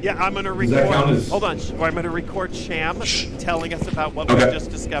Does that count record. as- Hold on. I'm gonna record Sham telling us about what we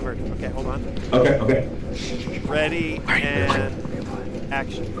just discovered. Okay, hold on. Okay. Ready and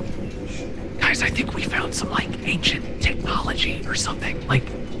action. Guys, I think we found some, like, ancient technology or something. Like,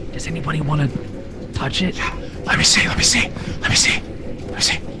 does anybody want to touch it? Let me see.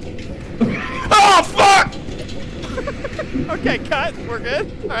 Oh fuck! Okay, cut. We're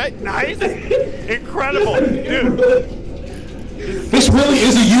good. All right, nice. Incredible, dude. This really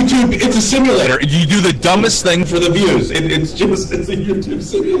is a YouTube. It's a simulator. You do the dumbest thing for the views. It's a YouTube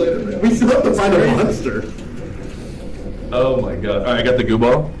simulator. Man. We still have to find a monster. Oh my god! All right, I got the goo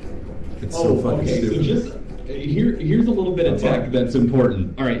ball. It's so fucking stupid. So just here's a little bit of tech that's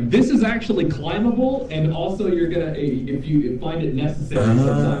important. All right, this is actually climbable, and also you're gonna if you find it necessary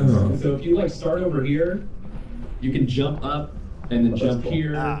sometimes. So if you like start over here, you can jump up and then jump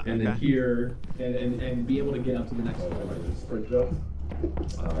here and then here and be able to get up to the next one. Sprint jump.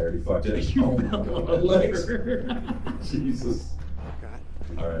 I already fucked it. You Oh my fell god, over. legs. Jesus.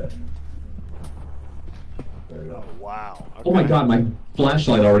 All right. There we go. Wow. Okay. Oh my god, my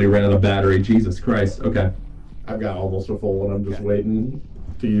flashlight already ran out of battery. Jesus Christ. Okay. I've got almost a full one. I'm just waiting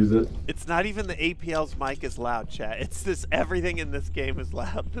to use it. It's not even the APL's mic is loud, chat. It's this. Everything in this game is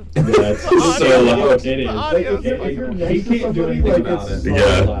loud. Yeah, it's so loud. It is. Audio. He can't do anything about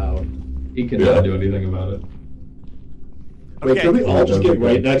it. Loud. He cannot do anything about it. Wait, Okay. can we all just get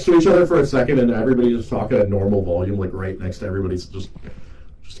right next to each other for a second and everybody just talk at a normal volume, like right next to everybody's just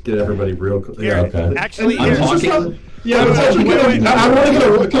get everybody real. Here, okay. actually, I'm here. talking. Yeah, Wait, I'm talking. wait. I want to get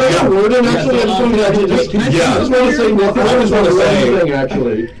a. Can I get a word in? Actually, I just want to. I just want to say nothing. I just want to say anything.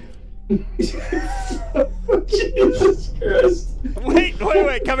 Actually. Jesus Christ. Wait.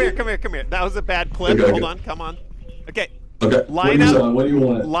 Come here. That was a bad clip. Okay, Hold okay. on. Come on. Okay. Okay. Line up. What do you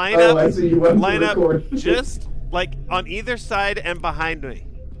want? Line Oh, up. I see you went to Line up. record. Just like on either side and behind me.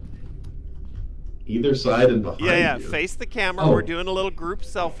 Either side and behind Yeah. you. Face the camera. Oh. We're doing a little group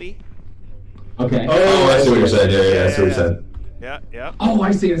selfie. Okay. Oh, I see what you're saying. Yeah, I see what you're saying. Yeah. Oh,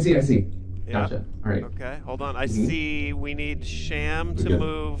 I see. Yeah. Gotcha. All right. Okay. Hold on. I see. We need Sham to Okay.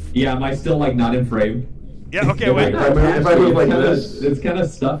 move. Yeah, am I still like not in frame? Yeah. Okay. Wait. If I move like this. It's kind of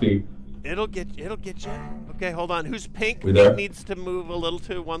stuffy. It'll get you. Okay. Hold on. Who's pink? We there? Needs to move a little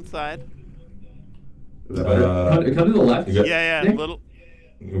to one side. Is that better? Come to the left. You good? Yeah. Nick? Little.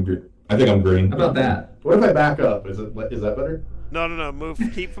 I think I'm green. How about that? What if I back up? Is that better? No. Move.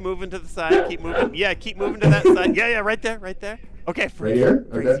 Keep moving to the side. Keep moving. Yeah. Keep moving to that side. Yeah. Right there. Okay, Right here?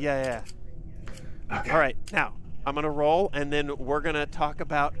 freeze. Okay. Yeah. All right, now I'm gonna roll, and then we're gonna talk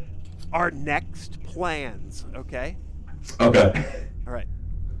about our next plans. Okay. Okay. All right.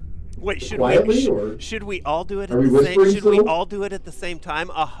 Wait, should Quietly, we or should we all do it are at we the same? whispering Should we still? all do it at the same time?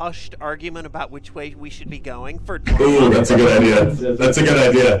 A hushed argument about which way we should be going for. Ooh, that's a good idea. That's a good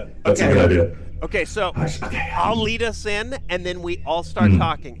idea. That's a good idea. Okay, so I'll lead us in, and then we all start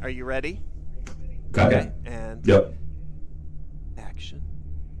talking. Are you ready? Okay. And Yep. action.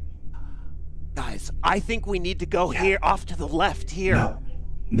 Guys, I think we need to go here, off to the left here.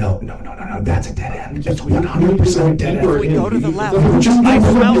 No. That's a dead end. It's 100% dead end. If we go to the left, I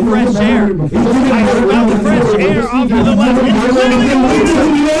smell fresh air. I smell the fresh air off to the left.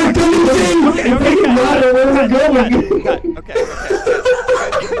 Okay.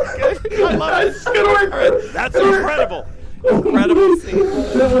 I love it. It's gonna work. That's incredible. Incredible scene.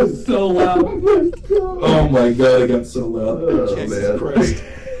 That was so loud. Oh my god, I got so loud. Oh, man. Christ.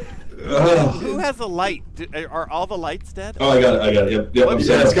 Who has a light? Are all the lights dead? Oh, I got it. Yep. I'm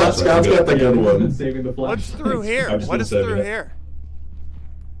sorry. Scott's got the good one. Saving the flash. What's through here? I'm just What gonna is save through it. here?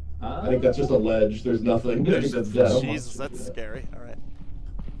 I think that's just a ledge. There's nothing. That's down. Jesus, that's scary. All right.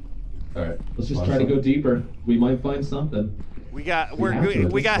 All right. Let's just try to go deeper. We might find something. We got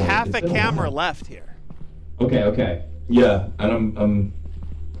half a camera left here. Okay. Yeah, and I'm.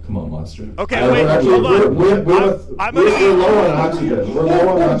 Come on, monster. Okay, wait, hold on. We're low on oxygen. We're low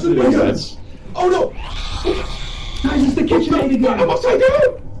on oxygen, guys. Oh no! Guys, it's the kitchen aid again. I'm upside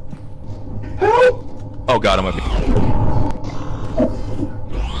down. Help! Oh god, I'm a.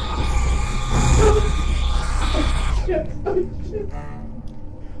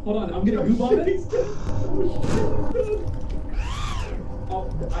 Hold on, I'm gonna goop on it. Oh,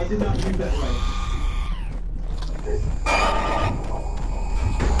 I did not use that right.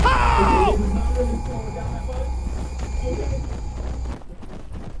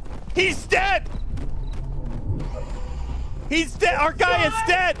 He's dead! He's dead! Our guy is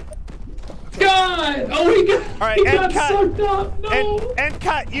dead! God! Oh, he got cut. sucked up! No! And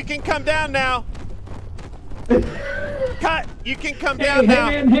cut! You can come down now! Cut! You can come down now!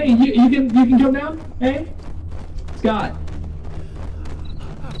 Hey, man, you can come down? Hey? Scott.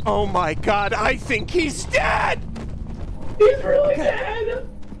 Oh my god, I think he's dead! He's really dead!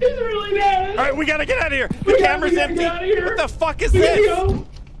 He's really dead! Alright, we gotta get out of here! The camera's empty! Get out of here. What the fuck is this? Go.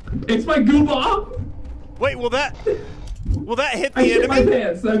 It's my goop off! Wait, will that hit the I shit enemy? my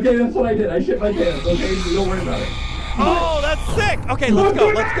pants, okay? That's what I did. I shit my pants, okay? Don't worry about it. Oh, that's sick! Okay,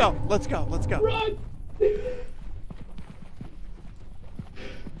 let's go.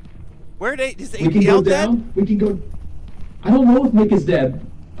 Run! Is We can go APL dead? down. We can go. I don't know if Nick is dead.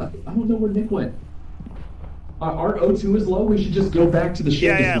 I don't know where Nick went. Our O2 is low. We should just go back to the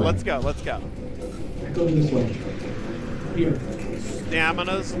ship. Yeah, this way. let's go. Go this way. Here.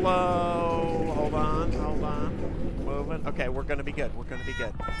 Stamina's low. Hold on. Moving. Okay, we're gonna be good.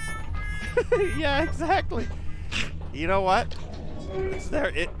 Yeah, exactly. You know what?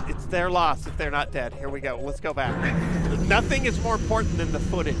 It's their loss if they're not dead. Here we go. Let's go back. Nothing is more important than the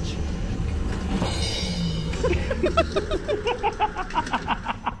footage.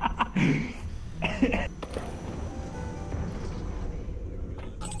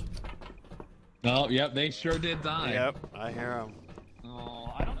 Oh, yep, they sure did die. Yep, I hear them.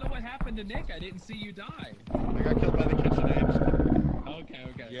 Oh, I don't know what happened to Nick. I didn't see you die. I got killed by the KitchenAid.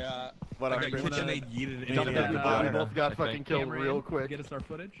 Okay. Yeah. Whatever. Like KitchenAid yeeted We into both got fucking killed Camera real in, quick. Get us our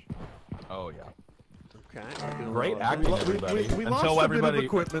footage. Oh yeah. Okay. Great acting, everybody. We lost Until a everybody bit of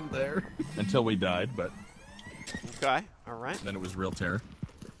equipment there. until we died, but Okay. All right. then it was real terror.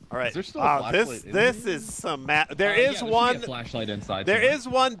 All right. Is there still a flashlight in this is some there There is should one. be a flashlight inside. There somewhere. is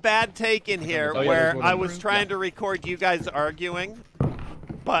one bad take in here Oh, yeah, where there's one I in the was room. trying to record you guys arguing,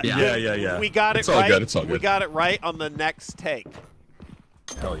 but Yeah. we got it It's all right. good, it's all We good. got it right on the next take.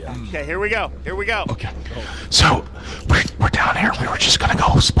 Hell yeah. Okay, here we go. Okay. So, we're down here. We were just gonna go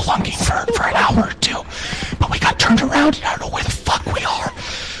spelunking for an hour or two. But we got turned around and I don't know where the fuck we are.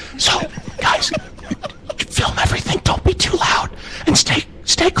 So, guys, film everything. Don't be too loud. And stay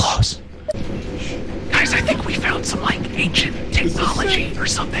close. Guys, I think we found some, like, ancient technology or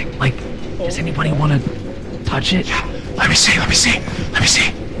something. Like, does anybody want to touch it? Yeah. Let me see.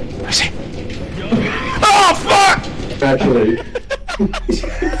 Oh, fuck! Actually.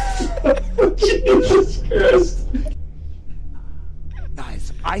 Jesus Christ.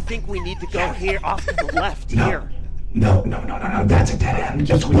 Guys, I think we need to go here off to the left here. No. That's a dead end.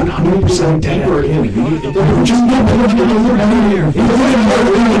 Just 100% dead end.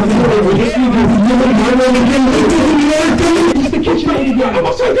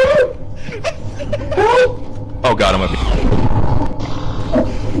 Oh god, I'm a.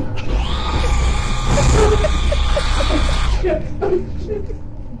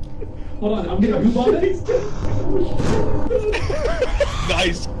 Hold on, I'm getting poop on it.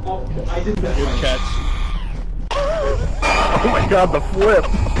 Nice. Oh, I did that. Good catch. Oh my god, the flip!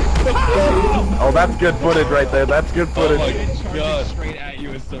 Oh, that's good footage right there. That's good footage. Oh my god. Straight at you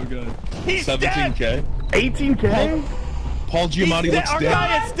is so good. He's 17K. dead. 18K? Paul Giamatti He's looks Our dead.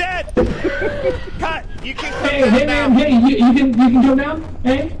 guy is dead. Cut. You can come Hey, down hey, now. man, hey, you can go now?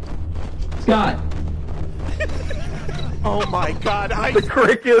 Hey? Scott. Oh my god, The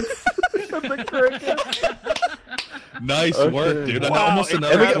crickets! The crickets! Nice work, dude. Wow, Almost And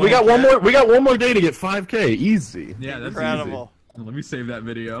another. we got one more. We got one more day to get 5K. Easy. Yeah, that's incredible. easy. Let me save that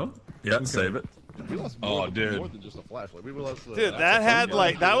video. Yeah, save it. We lost Oh, dude. more than just a flashlight. We lost, Dude, that had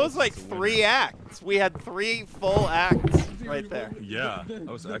like that was like 3 acts. We had 3 full acts right there. Yeah, that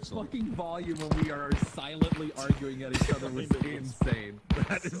was The excellent. fucking volume when we are silently arguing at each other was insane.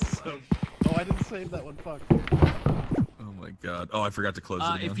 That is so. Oh, I didn't save that one. Fuck. Oh my god. Oh, I forgot to close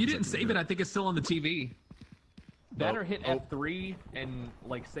it. Again. If you didn't save it, I think it's still on the TV. That Oh, or hit oh. F3 and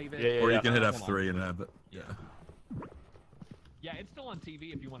like save it. Yeah, Or you can hit Hold on. F3 and have it. Yeah. Yeah, it's still on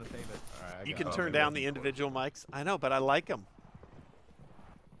TV if you want to save it. You can turn down the individual mics. I know, but I like them.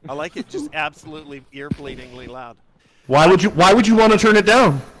 I like it just absolutely ear-bleedingly loud. Why would you want to turn it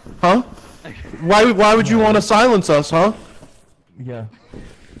down? Huh? Why would you want to silence us, huh? Yeah.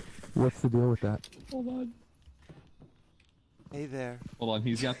 What's the deal with that? Hold on. Hey there. Hold on,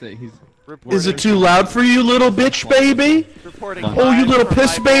 he's Reporting. Is it too loud for you, little bitch baby? Reporting Oh, you live little from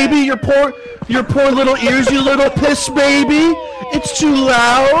piss my baby, bed. your poor little ears, you little piss baby. It's too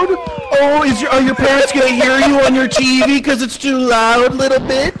loud. Oh, are your parents gonna hear you on your TV because it's too loud, little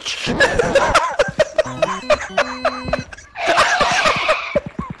bitch?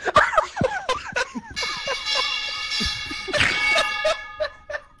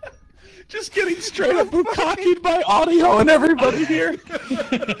 Just getting straight up bukkakied by audio and everybody here.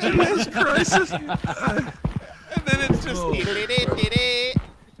 Jesus Christ. And then it's just. All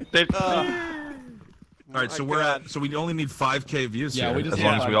right, so we're at. So we only need 5K views. Yeah, here, we just as need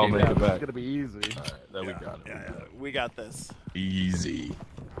long as we all 5K. make it It's back. gonna be easy. There we got it. Yeah, we got this. Easy.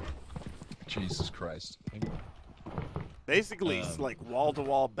 Jesus Christ. Basically, it's like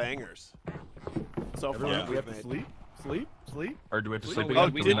wall-to-wall bangers. So far, Yeah. We have to sleep. Or do we have to sleep Oh, again? we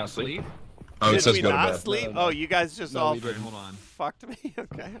Do we didn't not sleep? sleep. Oh, it Did says we go to not bed. sleep? Oh, you guys just all Hold on. fucked me?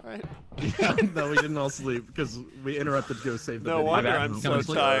 Okay, all right. No, we didn't all sleep because we interrupted to go save the No video. wonder bad. I'm Can so we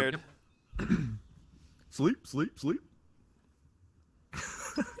sleep? tired. Sleep.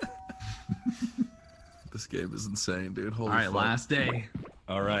 This game is insane, dude. Holy All right, fuck. last day.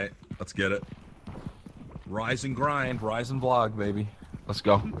 All right, let's get it. Rise and grind, rise and vlog, baby. Let's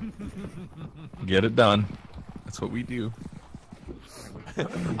go. Get it done. That's what we do.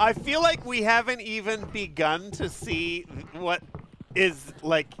 I feel like we haven't even begun to see what is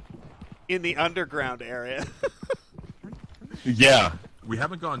like in the underground area. Yeah. We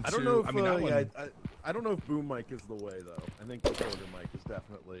haven't gone I don't too. know if I mean, that one, I don't know if boom mic is the way though. I think recorder mic is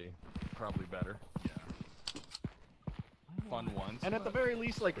definitely probably better. fun ones. And at the very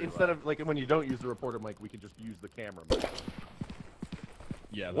least, like instead of like when you don't use the reporter mic, we can just use the camera mic.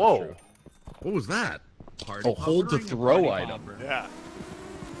 Yeah. That's Whoa! True. What was that? Party Oh, hold to popper? throw Party item. popper. Yeah.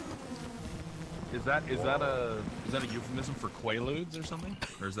 Is that a euphemism for quaaludes or something?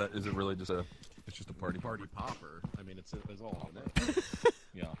 Or is it really just a party popper? I mean, it's all on it.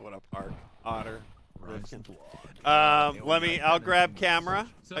 Yeah. What up, Otter? I'll grab camera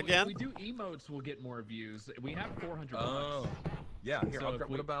So again. if we do emotes, we'll get more views. We have 400 Oh. bucks. Yeah. Here. So I'll if grab,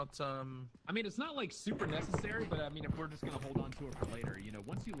 we- what about I mean, it's not like super necessary, but I mean, if we're just gonna hold on to it for later, you know,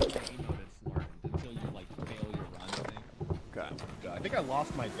 once you learn the emote, it's learned until you like fail your run. I think. Okay. I think I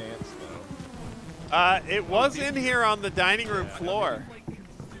lost my dance though. It was in here on the dining room floor.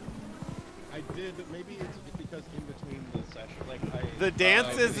 I did, but maybe it's because in between the session, like The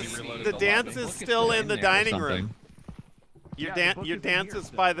dance is still in the dining room. Your dance is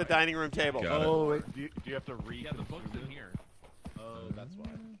by the dining room table. Got it. Oh, wait, do you have to read? Yeah, the book's in here. Oh, that's why.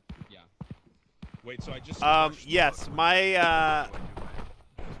 Yeah. Wait. So I just. Yes, my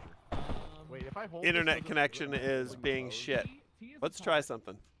Wait, if I hold internet this, connection is being shit. Let's try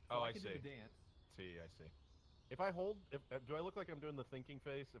something. Oh, I can do see. the dance. I see. If I hold, do I look like I'm doing the thinking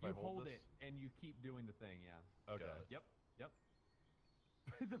face? If You I hold this? it and you keep doing the thing. Yeah. Okay. Yep.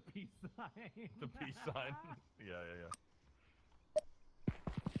 The peace sign. The peace sign. Yeah.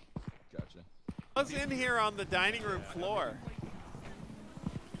 Gotcha. It was in here on the dining room floor.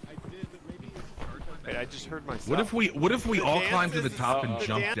 I did, but maybe it's because Wait, I just heard myself. What if we all dance climb to the is- top and the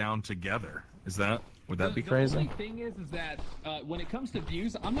jump dance- down together? Would that be The crazy? only thing is that when it comes to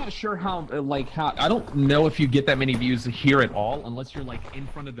views, I'm not sure how I don't know if you get that many views here at all unless you're like in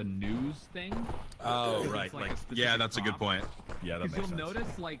front of the news thing. Oh, right. Like, Yeah, that's a good point. Yeah, that makes Because sense. you'll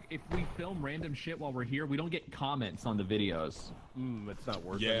notice, like, if we film random shit while we're here, we don't get comments on the videos. It's not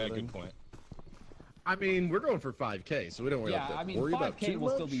worth Yeah, anything. good point. I mean, we're going for 5K, so we don't really Yeah, have to I mean, worry about 5K too will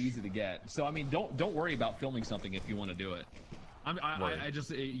much. still be easy to get. So I mean, don't worry about filming something if you want to do it. I just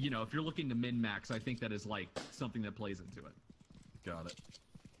you know, if you're looking to min max, I think that is like something that plays into it. Got it.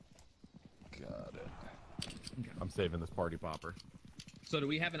 Okay. I'm saving this party popper. So do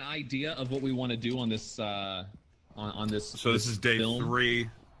we have an idea of what we want to do on this on this? So this is day film? 3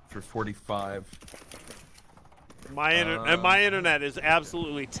 for 45. My internet is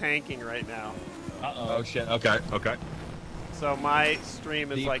absolutely tanking right now. Oh shit. Okay. So my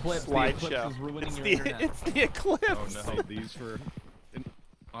stream is The like eclipse slideshow. is ruining It's your the internet. it's the eclipse. Oh no. Save these for an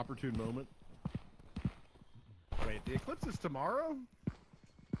opportune moment. Wait, the eclipse is tomorrow?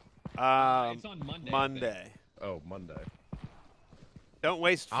 It's on Monday. Monday. Oh, Monday. Don't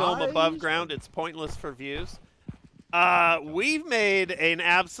waste film above ground. It's pointless for views. We've made an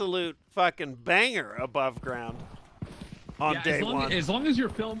absolute fucking banger above ground on Yeah, day one. as long as your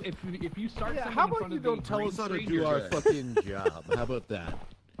film, if you start, Yeah, filming how in about front you of the don't tell green us how to screen, do you're our good. fucking job? How about that?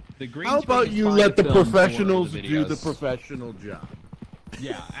 The green How screen about is you fine let to the film for professionals the do the videos. professional job?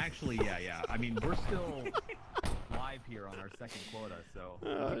 Yeah, actually, yeah. I mean, we're still live here on our second quota, so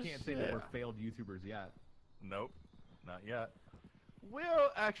we can't say that we're failed YouTubers yet. Nope. Not yet. We're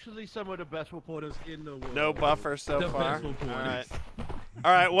actually some of the best reporters in the world. No buffer so The far. best reporters. All right.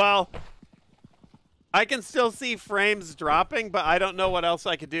 All right. Well, I can still see frames dropping, but I don't know what else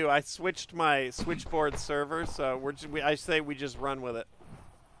I could do. I switched my switchboard server, so I say we just run with it.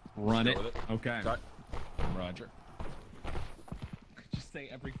 Run it. Go with it. Okay. Roger. Just say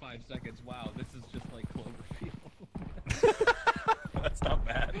every 5 seconds, wow, this is just like Cloverfield. That's not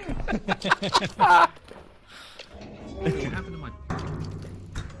bad. What happened to my...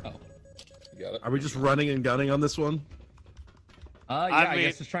 Oh. You got it. Are we just running and gunning on this one? Yeah, I mean,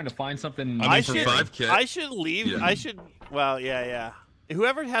 guess just trying to find something. I mean, for 5K. I should leave. Yeah. I should. Well, yeah.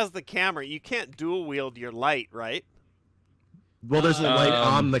 Whoever has the camera, you can't dual wield your light, right? Well, there's a light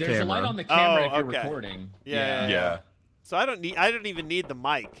on the There's camera. a light on the camera if you're okay. recording. Yeah. So I don't even need the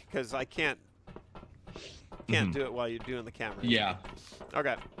mic because I can't do it while you're doing the camera. Yeah.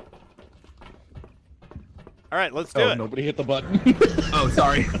 Okay. All right, let's do it. Nobody hit the button. Oh,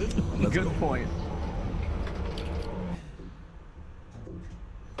 sorry. Good point.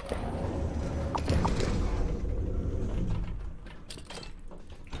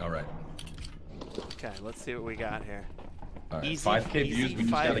 All right. Okay, let's see what we got here. All right. Easy, 5K views. We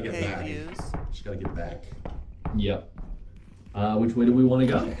just gotta get 5K back. views. Just gotta get back. Yep. Which way do we want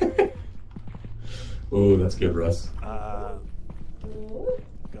to go? Oh, that's good, Russ. Go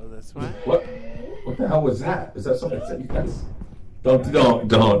this way. What? What the hell was that? Is that something that you guys?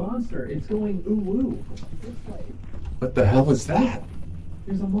 Don't. Monster, it's going ooh woo. This way. What the hell was that?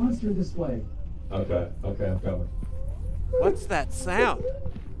 There's a monster this way. Okay, I'm coming. What's that sound?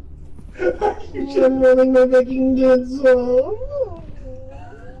 You should really be making good song.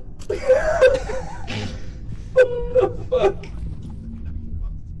 Fuck.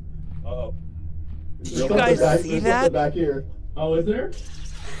 Uh-oh. You guys see that? Back here. Oh, is there?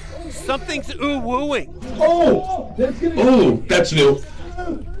 Something's ooh-wooing. Oh! That's gonna Oh, that's new.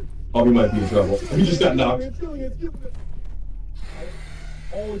 Oh, he might be in trouble. He just got knocked.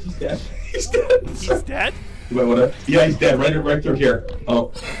 Oh, he's dead. He's dead. He's dead? You might wanna. Yeah, he's dead. Right through here.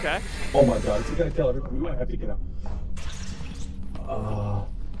 Oh. Okay. Oh my God. Is he gonna kill everybody? We might have to get out.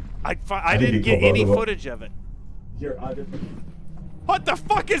 I I need didn't to get kill any both of them. footage of it. Here, I just. What the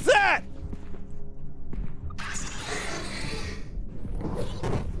fuck is that?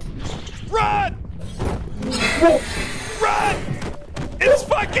 Run! Run! It's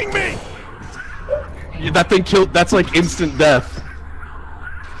fucking me! That thing killed. That's like instant death.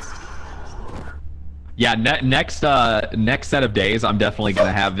 Yeah, next set of days, I'm definitely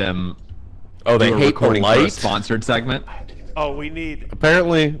gonna have them. Oh, they do a hate the recording for a light? sponsored segment. Oh, we need.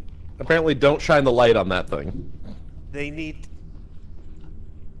 Apparently, don't shine the light on that thing. They need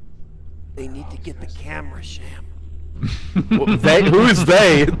to get the camera sham. Well, who is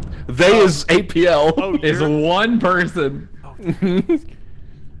they? They is APL. Oh, Is one person.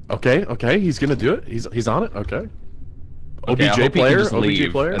 Okay, he's gonna do it. He's on it. Okay. Okay, I hope he can player. just OBJ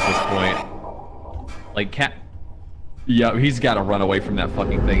leave player. at this point. Like cat. Yeah, he's got to run away from that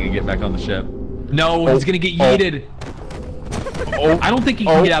fucking thing and get back on the ship. No, he's gonna get yeeted. I don't think he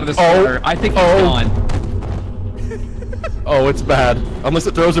can get out of this corner. I think he's gone. Oh, it's bad. Unless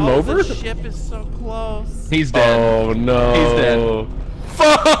it throws him over? The ship is so close. He's dead. Oh, no. He's dead.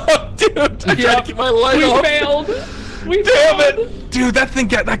 Fuck, dude! I tried to keep my light off. We failed. We Damn failed. it! Dude, that thing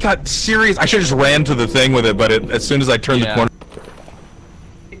got serious. I should have just ran to the thing with it, but as soon as I turned the corner.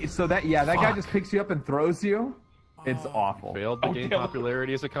 So that guy just picks you up and throws you. It's awful. Failed to gain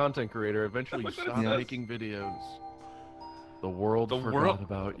popularity as a content creator. Eventually, you stopped making videos. The world forgot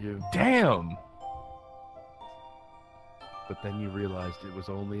about you. Damn. But then you realized it was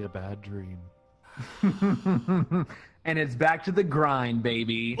only a bad dream. And it's back to the grind,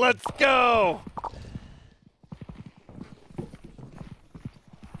 baby. Let's go.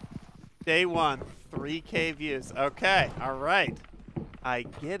 Day 1, 3K views. Okay, all right. I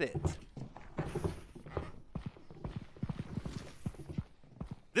get it.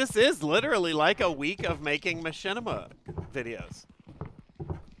 This is literally like a week of making machinima videos.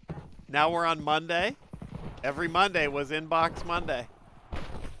 Now we're on Monday. Every Monday was Inbox Monday.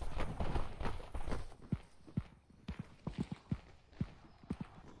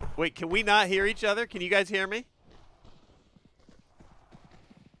 Wait, can we not hear each other? Can you guys hear me?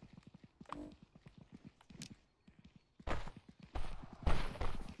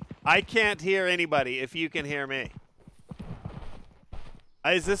 I can't hear anybody if you can hear me.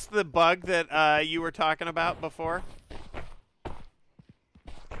 Is this the bug that you were talking about before?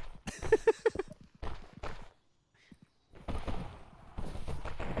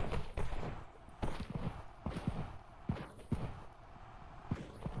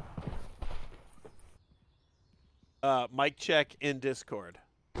 Mic check in Discord.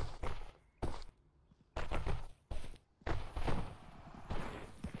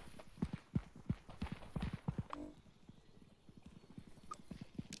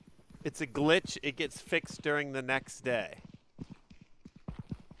 It's a glitch. It gets fixed during the next day.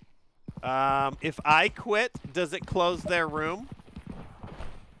 If I quit, does it close their room?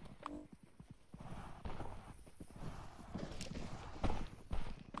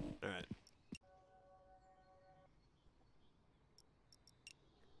 All right.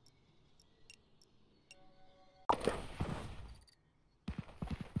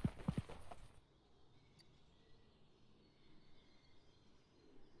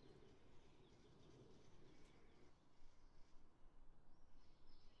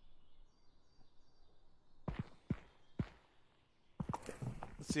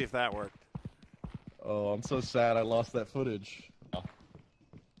 Let's see if that worked. Oh, I'm so sad I lost that footage.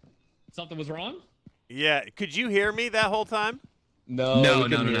 Something was wrong? Yeah. Could you hear me that whole time? No, No.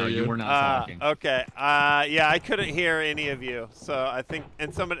 You were not talking. Okay. Yeah, I couldn't hear any of you. So I think,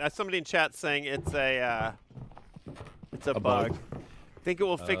 and somebody in chat saying it's a bug. I think it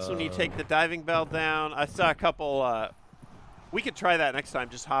will fix when you take the diving bell down. I saw a couple. We could try that next time.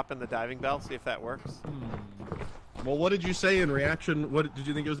 Just hop in the diving bell, see if that works. Well, what did you say in reaction? What did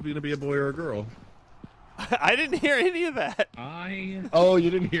you think it was going to be, a boy or a girl? I didn't hear any of that. Oh, you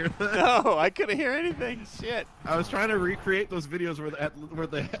didn't hear that? No, I couldn't hear anything. Shit. I was trying to recreate those videos where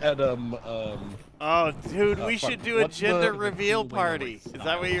they had Oh, dude, we fuck. should do a What's gender the- reveal party. Is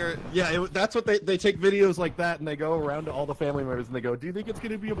that what you're? Yeah, that's what they take videos like that, and they go around to all the family members and they go, "Do you think it's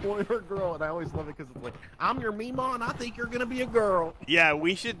gonna be a boy or a girl?" And I always love it because it's like, "I'm your Mima, and I think you're gonna be a girl." Yeah,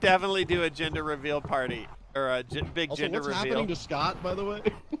 we should definitely do a gender reveal party or a big Also, gender what's reveal. happening to Scott, by the way?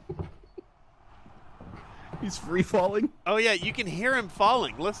 He's free falling. Oh yeah, you can hear him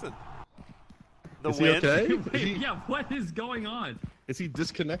falling. Listen. The Is he wind. okay? Wait, yeah, what is going on? Is he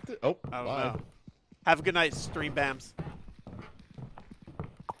disconnected? Oh, I don't bye. know. Have a good night, Stream Bams.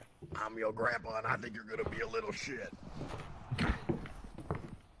 I'm your grandpa, and I think you're gonna be a little shit.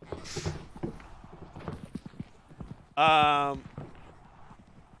 All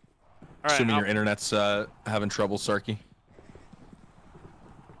right, Assuming your internet's having trouble, Sarky.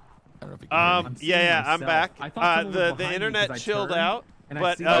 I don't know if you can hear me. Yeah, I'm back. I thought someone was The behind me internet 'cause I chilled turned, out, and I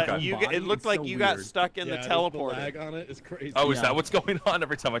but see my you body. it looked It's like so you got weird. stuck in the teleporter. lag on it is crazy. Oh, is that what's going on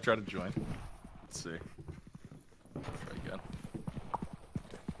every time I try to join? Let's see. Try again.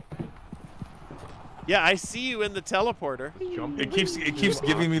 Yeah, I see you in the teleporter. It keeps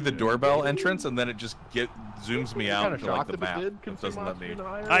giving me the doorbell entrance, and then it just zooms me out to like the map. It doesn't let me.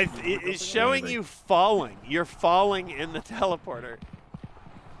 It's showing you falling. You're falling in the teleporter.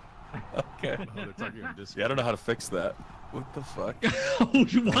 Okay. Yeah, I don't know how to fix that. What the fuck?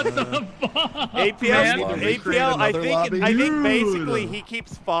 What the fuck? APL, I think basically he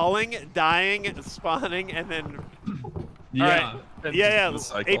keeps falling, dying, spawning, and then. Yeah. Right. Yeah. The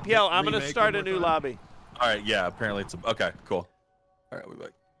cycle. APL, I'm gonna start a new lobby. All right. Yeah. Apparently it's okay. Cool. All right. We're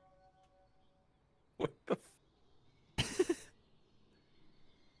back. What the?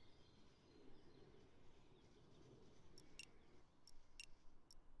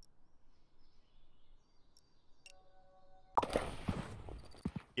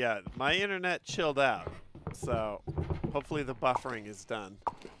 Yeah, my internet chilled out, so hopefully the buffering is done.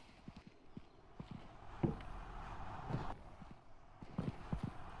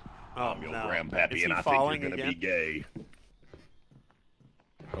 I'm your no. grandpappy, Is and he I think you're falling gonna again? be gay.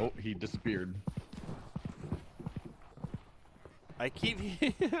 Oh, he disappeared. I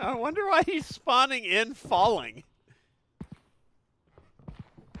wonder why he's spawning in falling.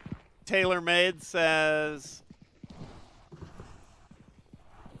 TaylorMade says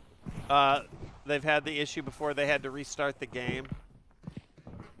they've had the issue before. They had to restart the game.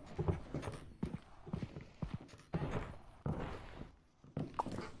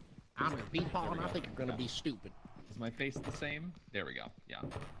 I'm gonna be falling. I think you're gonna be stupid. Is my face the same? There we go. Yeah.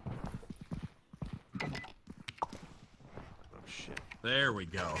 Oh shit. There we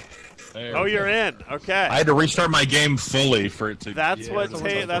go. Oh, you're in. Okay. I had to restart my game fully for it to. That's yeah, what what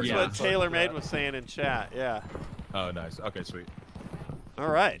TaylorMade was saying in chat. Yeah. Oh, nice. Okay, sweet. All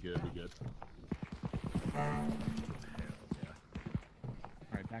right. Good. We good. All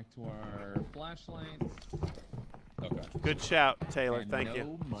right, back to our flashlights. Okay. Good shout, Taylor. And Thank no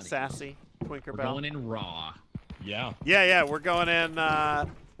you. money. Sassy. Twinkerbell. We're going in raw. Yeah. Yeah, we're going in. Let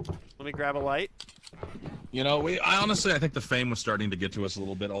me grab a light. You know, I think the fame was starting to get to us a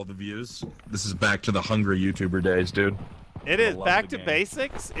little bit. All the views. This is back to the hungry YouTuber days, dude. It is back to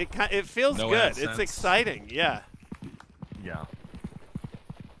basics. It feels No good. AdSense. It's exciting. Yeah. Yeah.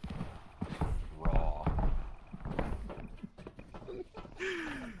 Raw.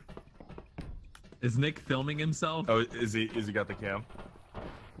 Is Nick filming himself? Oh, is he got the cam?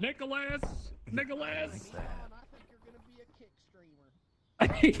 Nicholas!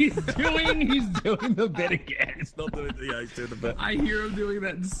 He's doing the bit again. He's still doing the bit. I hear him doing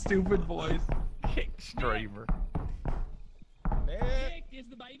that stupid voice. Kick streamer. Nick, is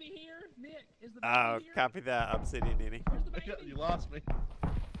the baby here? Nick, is the baby here? Copy that, Obsidian Nini. Where's the baby? You lost me.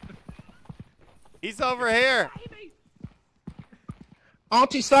 He's over here.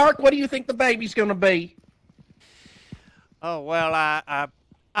 Auntie Sark, what do you think the baby's gonna be? Oh well, I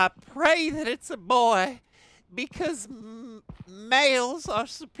pray that it's a boy, because males are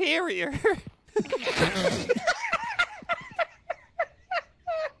superior.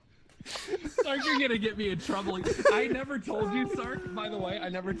 Sark, you're gonna get me in trouble. I never told you, Sark, by the way. I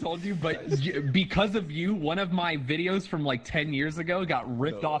never told you, but because of you, one of my videos from like 10 years ago got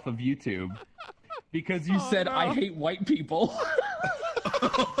ripped off of YouTube. Because you said, no. I hate white people.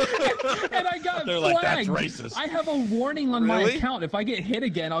 And I got They're flagged. like, that's racist. I have a warning on my Really? account. If I get hit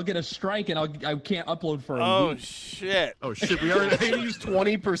again, I'll get a strike and I can't upload for a Oh week. shit. Oh shit, we already used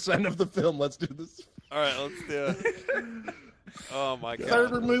 20% of the film. Let's do this. All right, let's do it. Oh my god.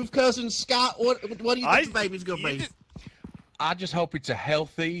 Third remove cousin Scott, what do you think the baby's gonna be? I just hope it's a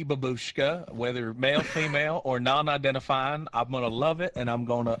healthy babushka, whether male, female, or non-identifying. I'm gonna love it, and I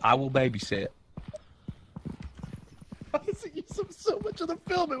will babysit. Honestly, you used so much of the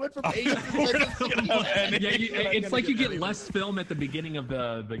film. It went from 80 to It's like you get less film at the beginning of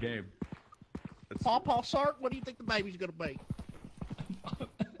the game. Pawpaw Sark, what do you think the baby's gonna be?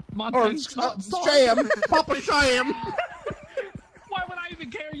 Montana Sham, Papa Sham. Why would I even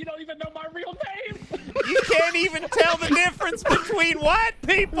care? You don't even know my real name. You can't even tell the difference between white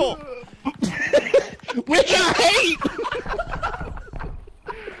people. Which I hate.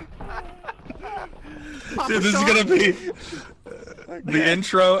 Dude, this is gonna be the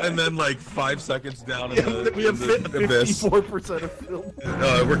intro, and then like 5 seconds down in the We have abyss. 54% of film.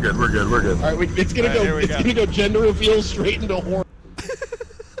 We're good. All right, it's gonna go. It's gonna go gender reveal straight into horror.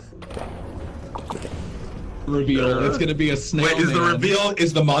 Reveal. It's gonna be a snail. Wait, is the man. reveal?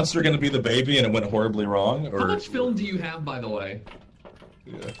 Is the monster gonna be the baby and it went horribly wrong? Or How much film do you have, by the way?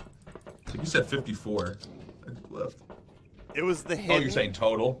 Yeah. I think you said 54 left. It was the hidden. Oh, you're saying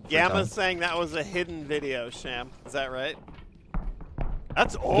total? Gamma's saying that was a hidden video, Sham. Is that right?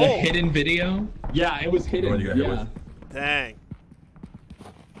 That's old. The hidden video? Yeah, it was hidden. Yeah. Dang.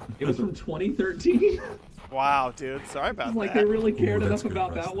 It was from 2013. Wow, dude. Sorry about Like that. they really cared enough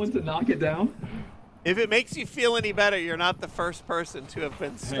about that one to knock it down. If it makes you feel any better, you're not the first person to have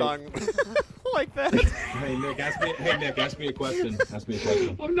been stung like that. Hey Nick, ask me a question. Ask me a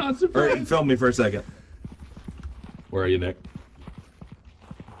question. I'm not surprised. Film me for a second. Where are you, Nick?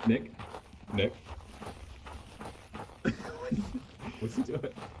 Nick? What's he doing?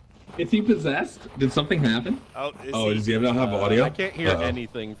 Is he possessed? Did something happen? Oh, Does he not have audio? I can't hear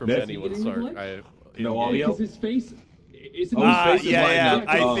anything from Nick? anyone, Sark. No audio? Because his face. His face is yeah. lighting up.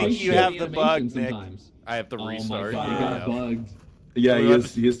 I His think face you shows have the bug, animation Nick. sometimes. I have to restart. Oh my God, you got bugged. Yeah,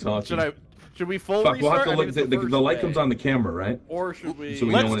 he is talking. Should we full Fuck, restart? we'll have to look. The light comes on the camera, right? Or should we? So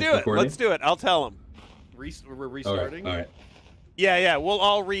we know Let's when do it's it. recording? Let's do it. I'll tell him. We're restarting. All right. Yeah. We'll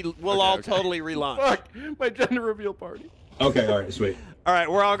all totally relaunch. Fuck, my gender reveal party. Okay, all right, sweet. All right,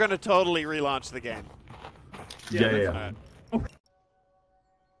 we're all gonna totally relaunch the game. Yeah.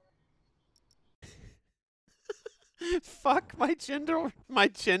 Fuck my gender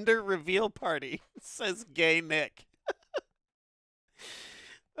reveal party, says Gay Nick.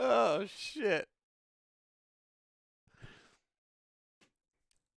 Oh shit.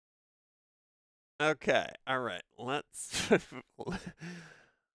 Okay, all right. Let's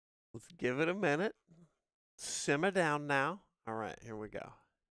give it a minute. Simmer down now. All right, here we go.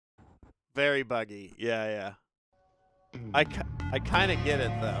 Very buggy. Yeah. I kind of get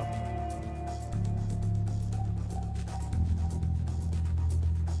it though.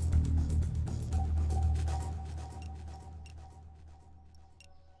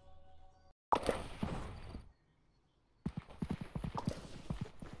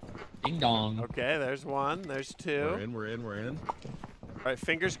 Ding dong. Okay, there's one. There's two. We're in. All right,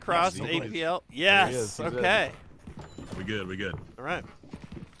 fingers crossed. Yes, APL. Yes. Okay. We good. All right.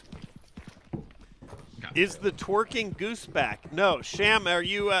 Is the twerking goose back? No, Sham. Are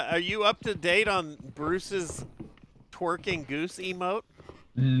you up to date on Bruce's twerking goose emote?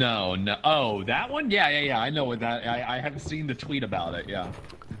 No. Oh, that one? Yeah. I know what that. I have seen the tweet about it. Yeah.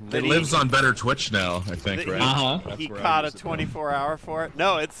 It lives on Better Twitch now, I think, right? He caught a 24-hour for it.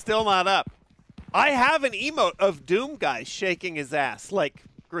 No, it's still not up. I have an emote of Doom guy shaking his ass, like,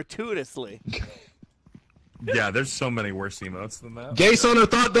 gratuitously. Yeah, there's so many worse emotes than that. Gay son or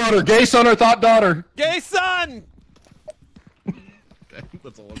thought daughter. Gay son or thought daughter. Gay son!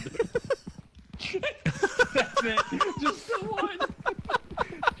 That's all I'm doing. That's it. Just the one.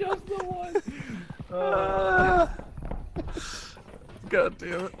 Just the one. God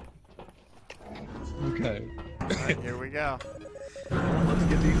damn it. Okay. All right, here we go. Let's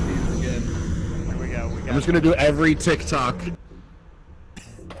get these views again. Here we go. I'm just gonna do every TikTok.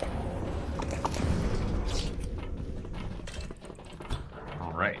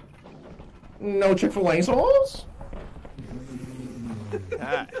 All right. No Chick-fil-A sauce.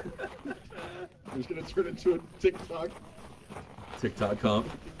 Ah. I'm just gonna turn into a TikTok. TikTok comp.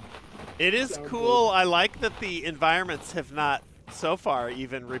 It is cool. I like that the environments have not, so far,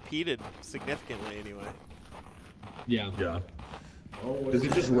 even repeated significantly anyway. Yeah. Does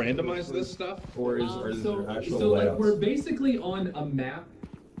it just randomize this stuff, or is there actual So like layouts? we're basically on a map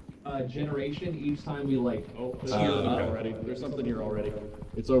generation each time we like. Already. There's something here already.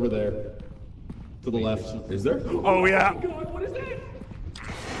 It's over there. To the left. Is there? Oh yeah. God, what is that?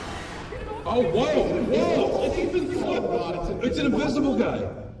 Oh, whoa! It's an invisible guy.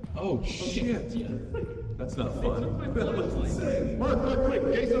 Oh shit! That's not fun. Mark, quick.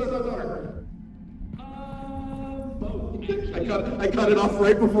 Gay son or thought daughter. I cut it off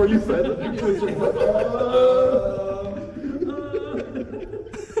right before you said it. It was just like,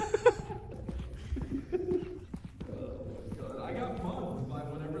 I got bumped by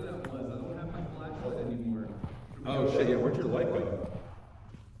whatever that was. I don't have my flashlight anymore. Oh shit! Yeah, where'd your light go?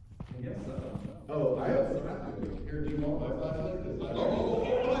 I guess so. oh, I have some. Here, do you want my flashlight?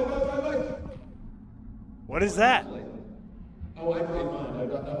 What is that? Oh, I paid mine. I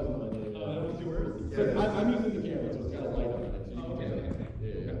got that was mine. That was yours? I'm using the camera, so it's got a light on it. So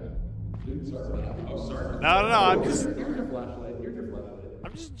you can No, I'm just Here's your flashlight.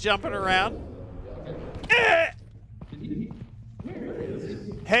 I'm just jumping around.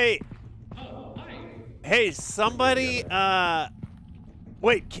 Hey, somebody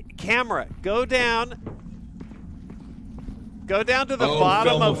wait, camera, go down to the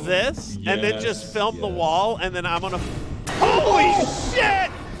bottom of this and then just film the wall, and then I'm gonna holy shit!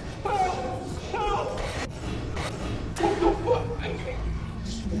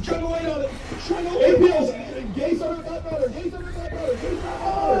 Shine a light on it! Shine a light on it! Gay son or thought daughter! Gay son or thought daughter! Gay son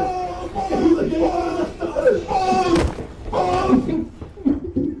or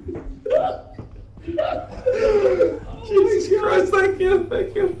Jesus Christ! Thank you.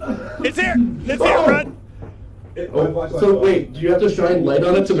 It's here, run! So wait, do you have to shine light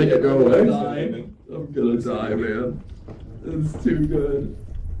on it to make it go away? I'm gonna die, man. It's too good.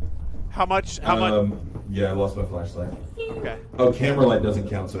 How much? Yeah, I lost my flashlight. Okay. Oh, camera light doesn't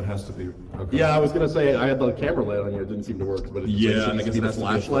count, so it has to be. Okay. Yeah, I was gonna say I had the camera light on you. It didn't seem to work, but it Yeah, I guess the it has to be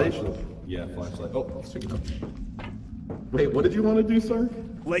a flashlight. Yeah, flashlight. Oh, I'll stick it up. Wait, what did you want to do, Sark?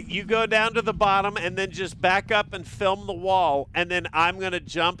 Like, you go down to the bottom and then just back up and film the wall, and then I'm gonna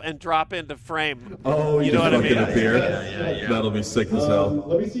jump and drop into frame. Oh, you know what I mean? Appear. Yeah. That'll be sick as hell.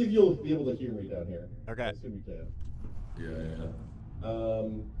 Let me see if you'll be able to hear me down here. Okay. I assume you can. Yeah.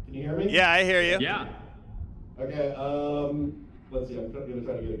 Can you hear me? Yeah, I hear you. Yeah. Okay, let's see, I'm gonna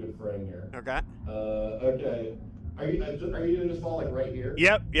try to get a good frame here. Okay. Okay. Are you gonna just fall like right here?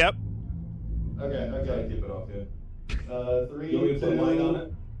 Yep. Okay. Keep it off, yeah. 3, You want me to put a light on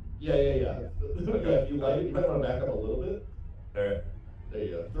it? Yeah. Okay, if you light it, you might want to back up a little bit. Alright. There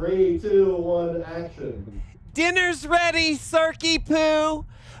you go. 3, 2, 1, action. Dinner's ready, Sarky Poo.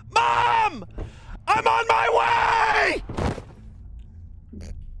 Mom! I'm on my way!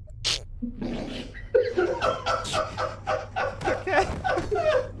 Okay.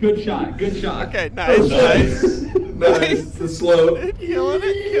 Good shot. Okay, nice. Nice. The slow. Killing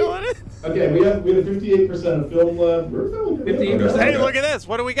it. Okay, we have 58% of film left. We're filming 58%. Hey, look at this.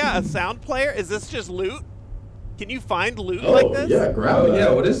 What do we got? A sound player? Is this just loot? Can you find loot like this? Yeah, grab it.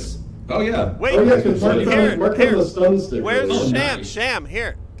 Yeah, what is? Oh yeah. Wait, mark here. the stun stick. Where's Sham? nice. Sham,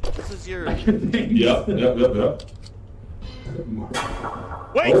 here. This is your... Yep.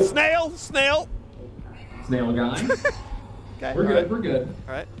 Wait, Oh. snail. Snail guy. Okay, We're good.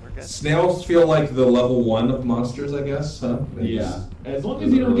 All right, we're good. Snails feel like the level 1 of monsters, I guess. Huh? Yeah. As long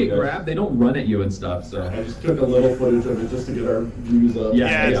as you don't get grabbed, they don't run at you and stuff. So. I just took a little footage of it just to get our views up.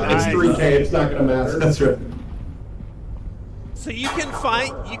 Yeah, It's nice. 3K. It's not gonna matter. That's right. So you can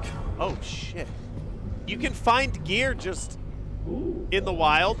find... Oh, shit. You can find gear just in the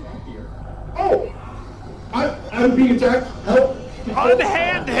wild. Oh! I'm being attacked. Help!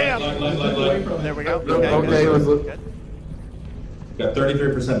 Unhand him! Light. There we go. Okay, Good. Got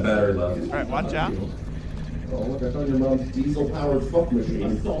 33% battery left. All right, watch out. Oh, look, I found your mom's diesel-powered fuck machine.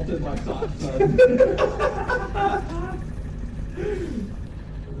 Assaulted my son.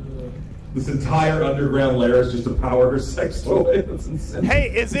 This entire underground lair is just to power her sex toy. That's insane. Hey,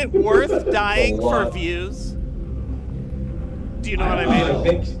 is it worth dying a for lot. views? Do you know what I mean? I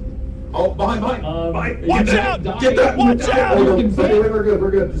think. Oh, behind. Watch out! Get that! Watch out!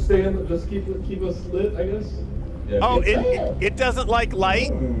 We're good. Just stay in. Just keep us lit, I guess. Yeah, Oh, it doesn't like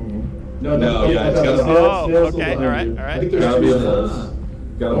light? No, yeah, it's gotta be. Oh, okay, all right. I think there's Gotta be two a snails.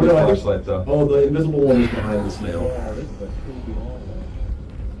 Gotta be a flashlight though. Oh, the invisible one is behind the snail.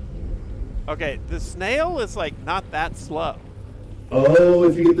 Okay, the snail is like not that slow. Oh,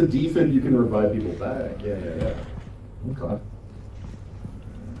 if you get the defib, you can revive people back. Yeah. Okay.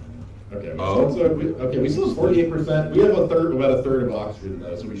 Okay. We still have 48%. We have about a third of oxygen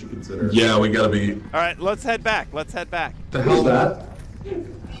though, so we should consider. Yeah, we gotta be. All right, let's head back. The hell's that?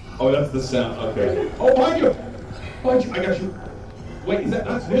 Oh, that's the sound. Okay. Oh, behind you! I got you. Wait,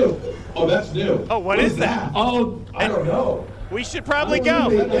 that's new. Oh, that's new. Oh, what is that? Oh, I don't know. We should probably go.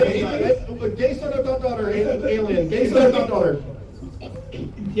 Gay son of daughter, alien. Gay son of daughter.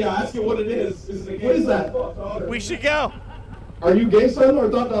 Yeah, ask it what it is. What is that? We should go. Are you gay son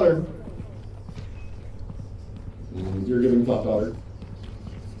or thought daughter? You're giving thought daughter.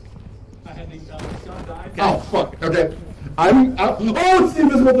 Oh fuck. Okay. I'm out. Oh, it's the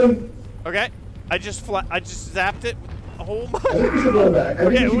invisible thing. Okay. I just zapped it. Oh my. I think we should run back.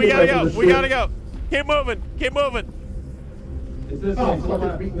 Okay, we gotta go. We gotta go. Keep moving. Is this fuck,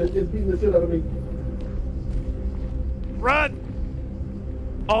 it's beating the shit out of me. Run!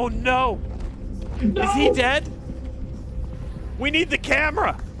 Oh no! Is he dead? We need the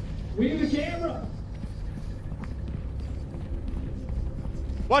camera!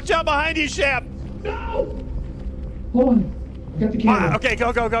 Watch out behind you, Shep! No! Hold on. I got the camera. Okay,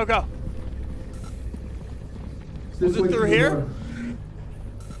 go. Was it through here?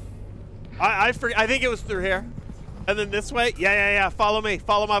 I think it was through here. And then this way? Yeah. Follow me.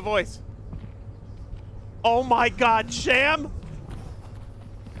 Follow my voice. Oh my God, Sham!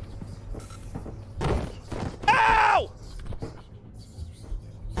 Ow!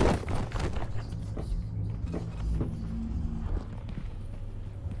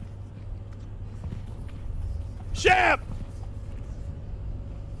 Sham!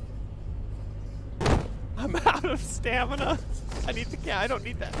 I'm out of stamina. I don't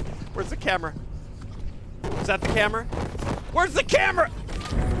need that. Where's the camera? Is that the camera? Where's the camera?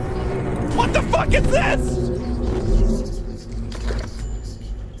 What the fuck is this?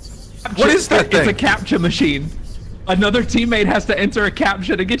 What is that thing? It's a captcha machine. Another teammate has to enter a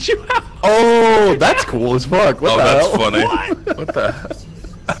captcha to get you out. Oh, that's cool as fuck. What the that's hell? funny. What the hell?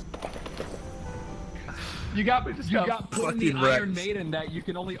 You got put in the fucking Iron wrecked. Maiden that you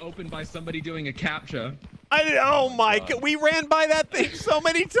can only open by somebody doing a captcha. Oh my God, we ran by that thing so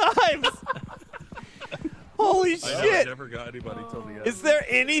many times. Holy I know, I shit. never got anybody till the end. Is there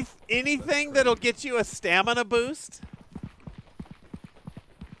anything that'll get you a stamina boost?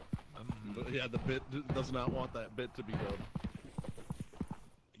 Yeah, the bit does not want that bit to be done.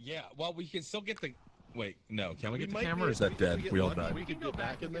 Yeah, well, we can still get the... Wait, no. Can we get the might camera be or is that if we dead? get We all lucky, died. We could get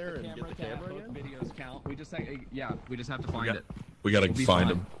back in there and get the camera again. Videos count. We just have to find it. We gotta We'll be find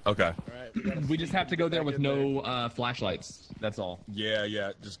fine. him. Okay. Alright, We just have to go there with no flashlights. That's all. Yeah,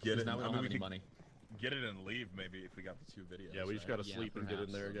 yeah. Just get it. Now we don't have we any could money. Get it and leave maybe if we got the 2 videos. Yeah, we just gotta sleep and get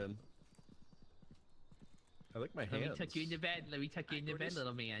in there again. I like my hands. Let me tuck you in the bed. Let me tuck you in the bed,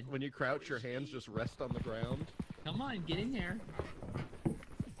 little man. When you crouch, your hands just rest on the ground. Come on, get in there.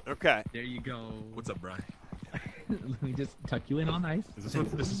 Okay. There you go. What's up, Brian? Let me just tuck you in all nice. Is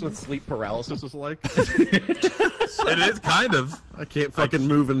this what sleep paralysis is like? It is kind of. I can't fucking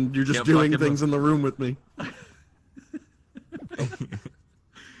move, and you're just Can't doing fucking things in the room with me.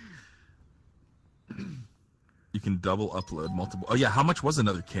 You can double upload multiple. Oh yeah, how much was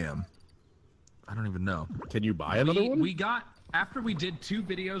another cam? I don't even know. Can you buy another one? We got, after we did 2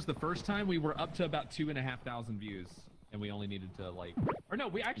 videos the first time, we were up to about 2,500 views, and we only needed to like, or no,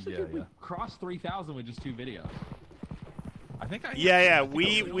 we actually we crossed 3,000 with just 2 videos. I think I. Yeah,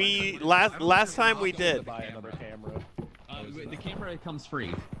 we last time we did. Buy another camera. The camera comes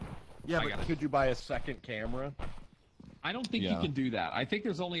free. Yeah, but could you buy a second camera? I don't think you can do that. I think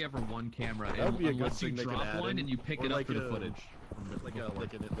there's only ever one camera, That would be a good unless you thing they could drop add one in. and you pick Or it up like for the a- footage. Like a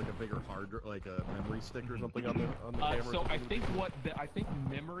bigger like a memory stick or something on the camera. So I think I think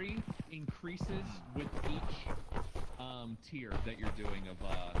memory increases with each tier that you're doing of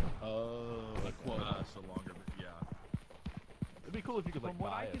the quota. So longer, yeah. It'd be cool if you could like From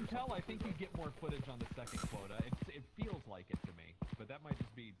what buy I it can or tell, I think you get more footage on the second quota. It feels like it to me, but that might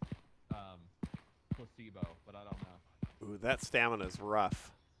just be placebo. But I don't know. Ooh, that stamina's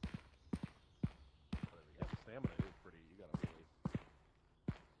rough. Yeah, stamina is pretty. You gotta really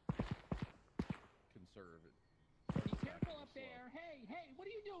conserve it. Be careful up there! Hey, what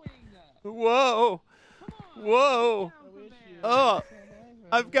are you doing? Whoa! Whoa! Oh,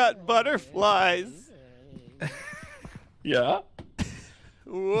 I've got butterflies. Yeah.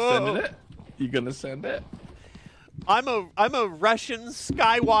 Whoa! Sending it? You gonna send it? I'm a Russian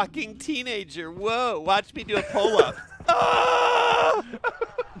skywalking teenager. Whoa! Watch me do a pull-up. Ah!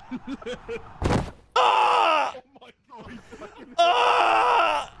 Ah!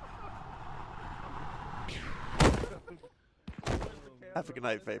 Ah! Have a good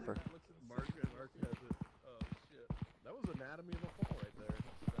night, Vapor. Mark has it. Oh shit! That was Anatomy of a Fall right there.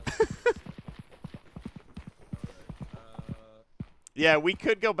 Yeah, we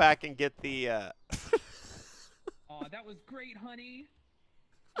could go back and get the. Oh, that was great, honey.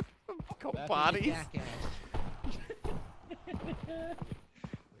 Bodies.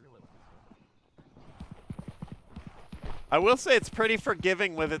 I will say it's pretty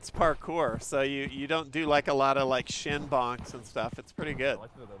forgiving with its parkour, so you don't do like a lot of like shin bonks and stuff. It's pretty good.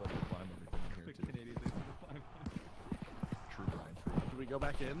 Should we go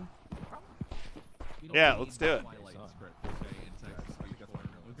back in? Yeah, let's do it. Okay,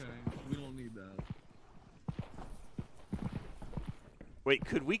 we don't need that. Wait,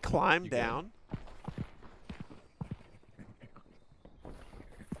 could we climb down?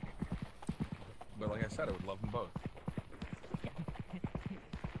 But like I said, I would love them both.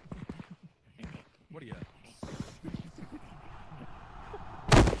 What are you?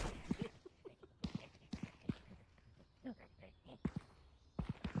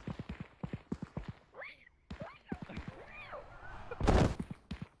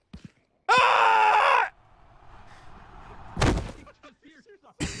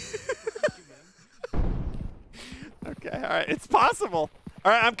 Okay, all right, it's possible.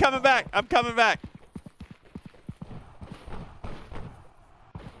 All right, I'm coming back. I'm coming back.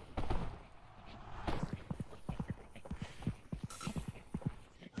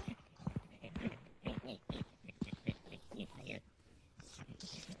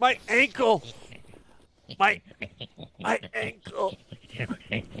 My ankle. My ankle.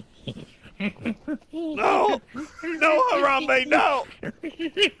 No! No, Harambe, no!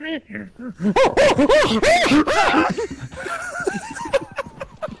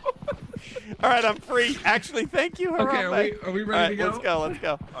 All right, I'm free. Actually, thank you, Harambe. Okay, are we ready to go? Let's go. Let's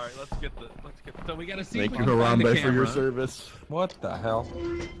go. All right, let's get the. So we gotta see. Thank if you, we can find the Harambe, for your camera. service. What the hell? All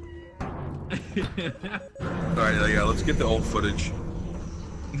right, yeah, let's get the old footage.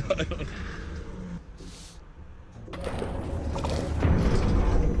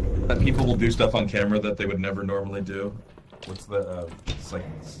 That people will do stuff on camera that they would never normally do. What's the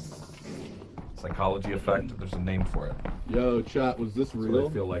psychology effect? There's a name for it. Yo, chat, was this That's real?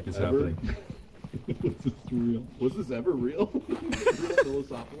 what I feel like is Ever? happening. Was this real? Was this ever real? Real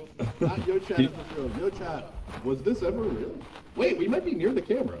philosophical? Not yo chat, is this real? Yo chat, was this ever real? Wait, we might be near the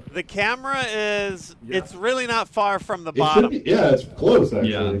camera. The camera is, it's really not far from the It bottom. should be, yeah, it's close,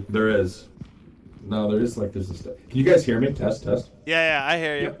 actually. Yeah, there is. No, there is like there's a step. Can you guys hear me? Test. Yeah, I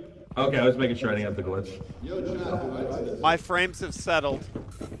hear you. Okay, I was making sure I didn't have the glitch. Yo chat, My frames have settled.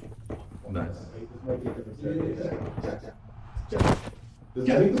 Nice. This might be a different staircase. I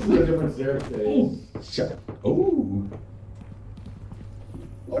think this is a different staircase. Oh.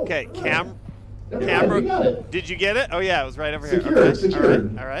 Okay, camera. You got it. Did you get it? Oh yeah, it was right over here. Secured, Okay.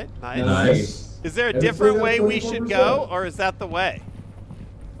 secured. All right. Nice. Nice. Is there a And it's different like way a we should 24%. go, or is that the way?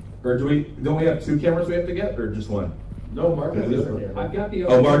 Or don't we have 2 cameras we have to get, or just 1? No, Mark has this one. I've got the.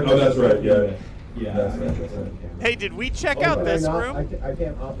 Oh, Mark. Oh, that's right. Yeah. Yeah, That's right. Hey, did we check out this room? I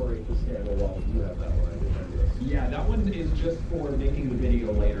can't operate this camera while you have that one. I remember this. Yeah, that one is just for making the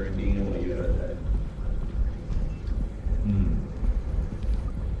video later and being able to use it.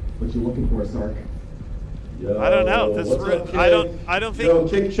 What you looking for, Sark? Yo, I don't know. This what's room. up, I don't think. Yo,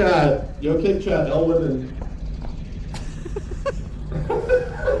 kick chat. Yo, kick chat. Elwin and.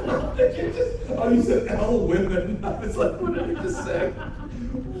 Oh, you said L women. I was like, what did you just say?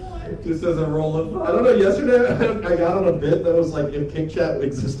 Just as a roll of. I don't know. Yesterday, I got on a bit that was like, if kick chat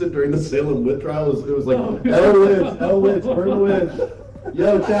existed during the Salem witch trial, it was like, L witch, burn the witch.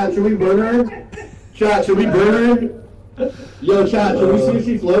 Yo, chat, should we burn her? Chat, should we burn her? Yo, chat, should we see if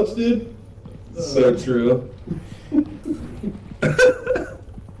she floats, dude? So true.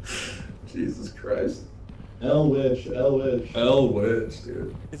 Jesus Christ. L witch,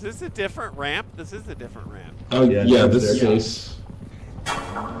 dude. Is this a different ramp? This is a different ramp. Oh yeah, this is.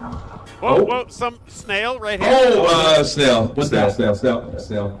 Whoa, whoa! Some snail right here. Oh, snail.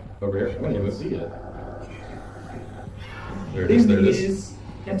 Snail. Over here. I don't even see it. There it is.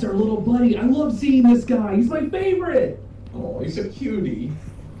 That's our little buddy. I love seeing this guy. He's my favorite. Oh, he's a cutie.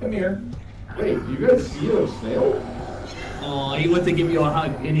 Come here. Wait, you guys see a snail? Oh, he went to give you a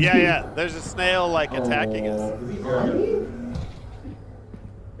hug. And he Yeah. There's a snail like attacking us. Is he on me?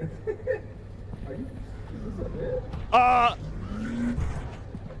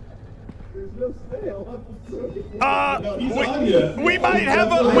 There's no snail. We might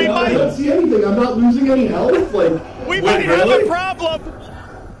have a. I don't see anything. I'm not losing any health. Like We might have a problem.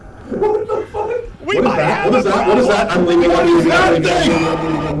 What the fuck? We might have a problem. What is that? I'm leaving. I'm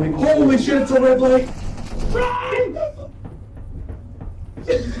leaving. Holy shit! It's a red light.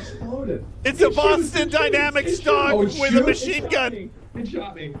 It exploded. It's a Boston Dynamics dog with a machine gun. It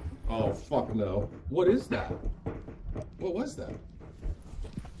shot me. Oh fuck no! What is that? What was that?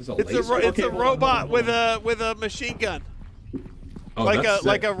 It's a robot with a machine gun. Oh,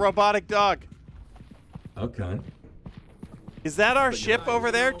 like a robotic dog. Okay. Is that our ship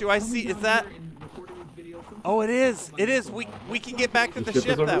over there? Do I see? Is that? Oh, it is. It is. We can get back to the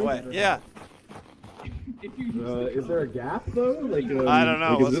ship that way. Yeah. Is there a gap though? Like I don't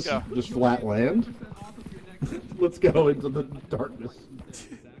know. Like, is this just flat land? Let's go into the darkness. That's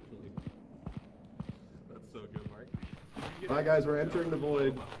so good, Mark. Bye guys, we're entering the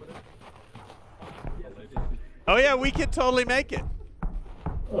void. Oh yeah, we can totally make it.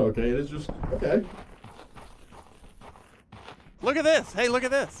 Oh, okay, it is just okay. Look at this. Hey, look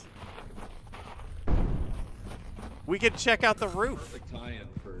at this. We can check out the roof. Perfect tie-in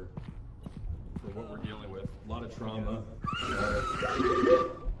for what we're dealing with. A lot of trauma.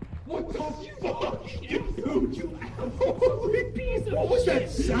 What the fuck? What was that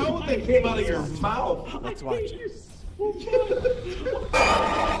sound that came out of your mouth? Let's watch it.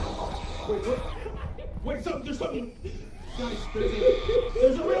 Wait, there's something. Guys,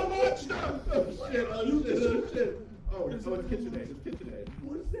 there's a real monster! Oh shit, oh shit. Oh, it's KitchenAid. It's KitchenAid.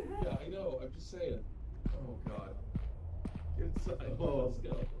 What is that? Yeah, I know. I'm just saying. Oh god. Inside. Oh, let's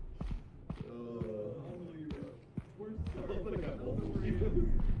go.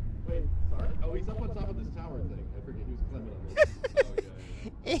 Wait, Sark? Oh, he's up on top of this tower thing. I forget he was climbing on this.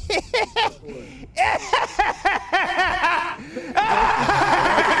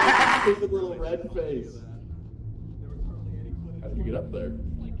 Stupid little red face. How did you get up there?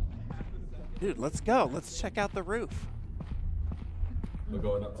 Dude, let's go. Let's check out the roof. We're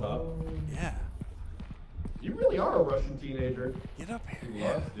going up top. Yeah. You really are a Russian teenager. Get up here. He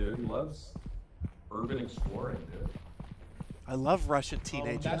loves, dude. He loves urban exploring, dude. I love Russian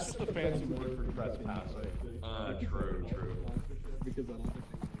teenagers. That's just a fancy word for trespassing. True. Because I don't think they want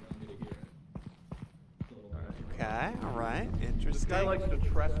me to hear it. Okay, all right. Interesting. This guy likes to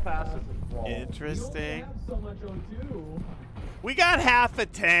trespass and crawl. Interesting. So much O2. We got half a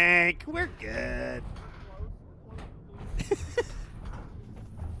tank. We're good.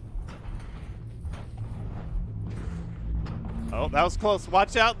 Oh, that was close.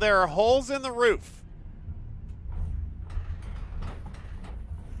 Watch out. There are holes in the roof.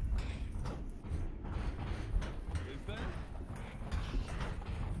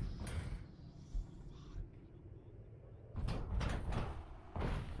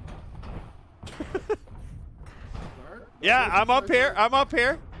 Yeah, I'm up here. I'm up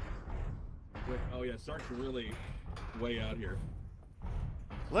here. Wait, oh yeah, Sark's really way out here.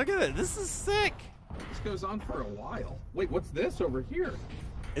 Look at it. This is sick. This goes on for a while. Wait, what's this over here?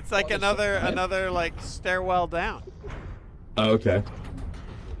 It's like another like stairwell down. Oh, okay.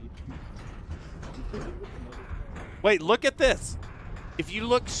 Wait, look at this. If you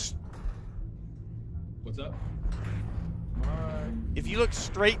look, What's up? if you look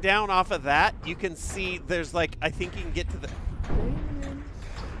straight down off of that, you can see there's like I think you can get to the.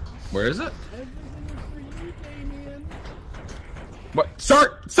 Where is it? What?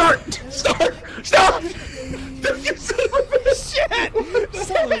 Sark! Stop! Stop! You son of a shit!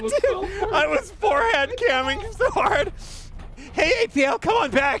 I was forehand camming so hard. Hey, APL, come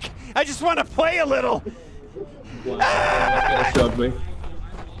on back. I just want to play a little. Wow, shoved me.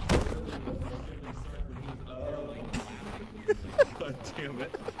 God damn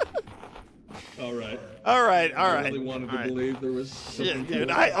it. All right. I really wanted to believe there was something. Shit,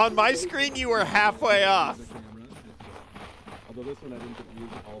 dude. On my screen, you were halfway off. Although this one I didn't get to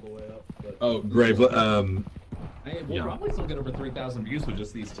use it all the way up. But Oh, great. Hey, we'll probably still get over 3,000 views with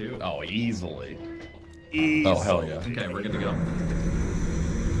just these two. Oh, easily. Oh, hell yeah. Okay, we're good to go.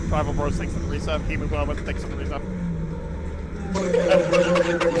 Rival Bros, thanks for the resub. Keep it well, but thanks for the resub. Thanks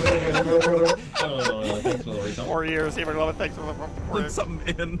for the resub. 4 years, Keep it well, but thanks for the 4 Put years.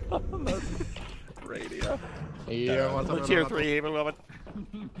 something in on the radio. Tier 3, Keep it well, but.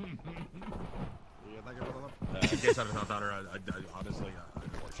 In case I don't daughter, honestly,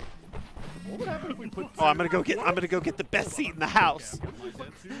 What would happen if we put? Oh, I'm gonna go get the best seat in the house.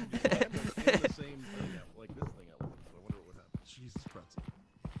 Jesus Christ.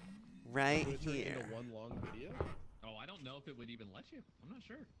 Right here. One long video. Oh, I don't know if it would even let you. I'm not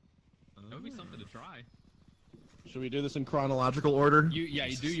sure. That would be something to try. Should we do this in chronological order? Yeah,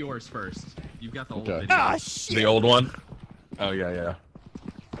 you do yours first. You've got the whole Okay. video. Ah, shit. The old one? Oh, yeah.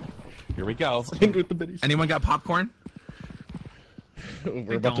 Here we go. Anyone got popcorn?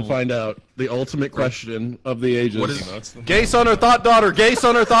 We're about to find out the ultimate question of the ages. What is Gay son or thought daughter? Gay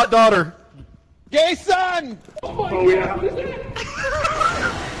son or thought daughter? Gay son! Oh, yeah.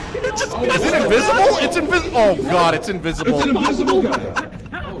 Is it invisible? It's invisible. Oh god, it's invisible. It's an invisible guy.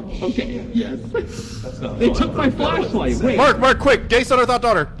 Oh, okay, yes. They took my flashlight. Wait. Mark, quick. Gay son or thought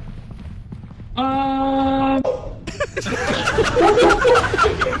daughter?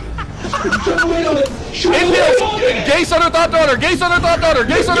 Gay son or thought daughter? Gay son or thought daughter?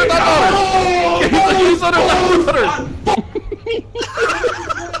 Gay son or thought daughter? Gay son or thought daughter?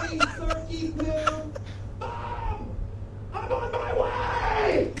 I'm on my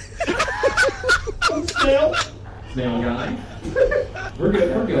way! Snail guy. We're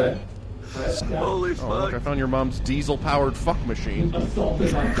good. Holy fuck. Oh, look, I found your mom's diesel-powered fuck machine. Oh,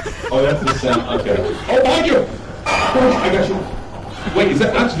 that's the sound. Okay. Oh, behind you! Oh, I got you. Wait,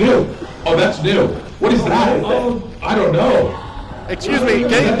 that's new? Oh, that's new. What is that? I don't know. Excuse me,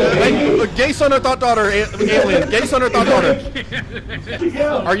 gay son or thought daughter, alien? Gay son or thought daughter?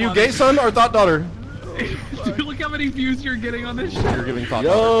 Are you gay son or thought daughter? Dude, look how many views you're getting on this shit. You're giving thought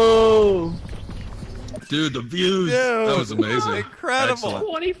daughter. Dude, the views. Dude, that was amazing. Incredible.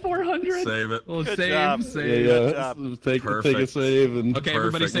 2,400. Save it. Well, Good save. job. Yeah. Take a save and. Okay,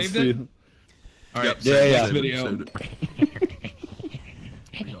 everybody saved it? All right. Yeah. Next video.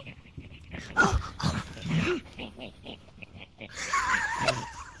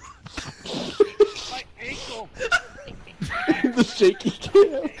 My ankle. The shaky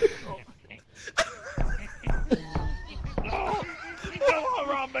cam. No,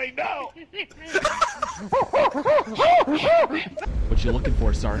 Harambe, no. What you looking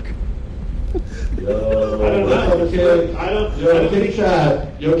for, Sark? Yo, King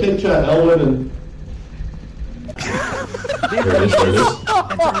Chat, Elwin and... That's our little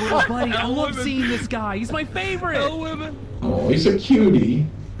buddy. I love seeing this guy. He's my favorite. Oh, he's a cutie.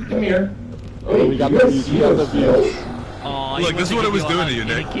 Come here. Oh, we got the views. Oh, Look, this is what it was doing to you,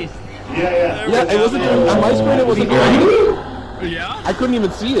 Nick. Yeah, it wasn't on my screen. It wasn't. Yeah? I couldn't even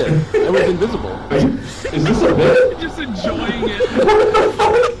see it. It was invisible. Is this a bit? Just enjoying it.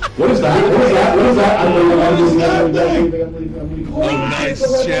 What is that? I'm leaving. Oh, nice,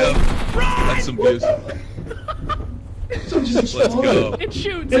 Jeff. That's some views. Let's go. It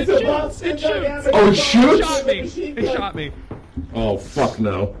shoots. It's It a shoots. It shoots. Oh, it shoots? Shot me. It shot me. Oh, fuck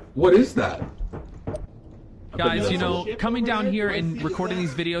no. What is that? Guys, you know, coming down here and recording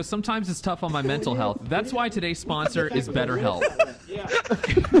these videos, sometimes it's tough on my mental health. That's why today's sponsor is BetterHelp.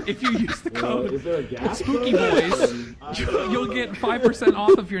 If you use the code SpookyBoys, you'll get 5%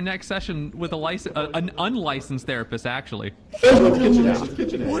 off of your next session with an unlicensed therapist, actually.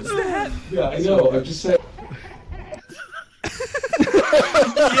 What's that? Yeah, I know. I'm just saying.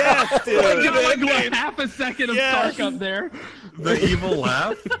 Yes, dude. Like half a second of Sark up there. The evil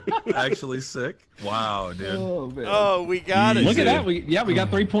laugh. Actually sick. Wow, dude. Oh, man. Oh, we got it. Look at that. We got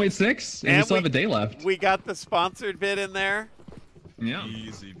 3.6, and we still have a day left. We got the sponsored bit in there. Yeah.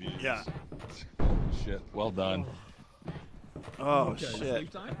 Easy beats. Yeah. Shit. Well done. Oh Okay, shit.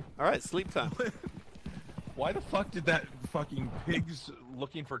 sleep time? All right, sleep time. Why the fuck did that fucking pigs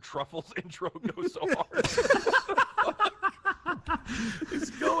looking for truffles intro go so hard? What's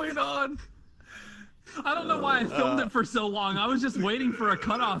going on? I don't know why I filmed it for so long. I was just waiting for a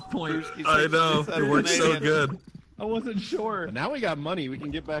cutoff point. I know. It worked so good. I wasn't sure. But now we got money. We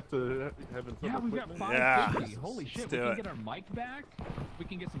can get back to having fun. Yeah, we've got equipment. 550. Holy shit. We can get our mic back. We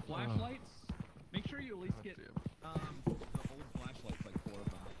can get some flashlights. Make sure you at least get the old flashlights, like 4 of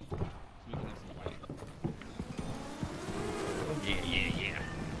them. So we can have some light. Yeah.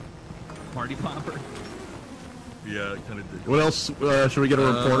 Party popper. Yeah, it kind of did. What else? Should we get a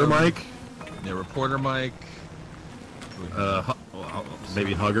reporter mic? Yeah, reporter mic.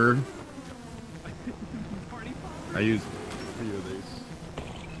 Maybe hugger. I use a few of these.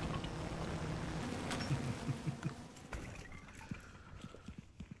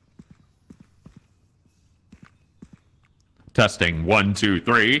 Testing 1, 2,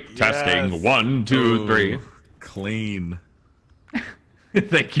 3. Testing 1, 2, 3. Clean.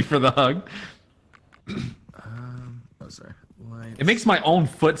 Thank you for the hug. Oh, sorry. Lights. It makes my own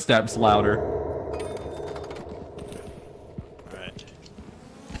footsteps louder. Alright.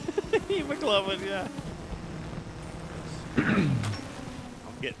 Hemoglobin, yeah.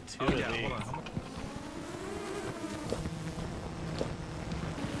 I'll get 2 of these. Hold on.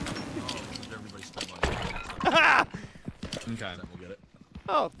 Everybody spend money. Okay. We'll get it.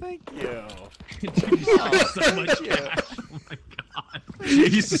 Oh, thank you. Dude, you spent so much cash. Oh my god.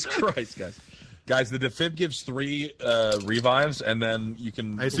 Jesus Christ, guys. Guys, the defib gives 3 revives, and then you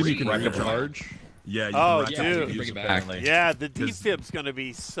can. I assume you can rack up recharge. Yeah. You Oh, can rack up dude. use, Bring it back. apparently. Yeah, the defib's gonna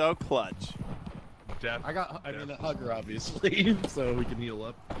be so clutch. I mean, a hugger, obviously, so we can heal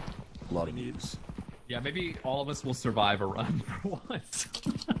up. A lot of use. Yeah, maybe all of us will survive a run for once.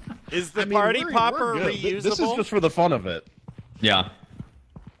 Is the I mean, party we're popper good. reusable? This is just for the fun of it. Yeah.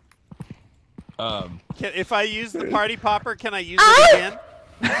 If I use the party popper, can I use it again?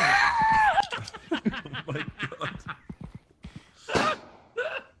 Oh my god.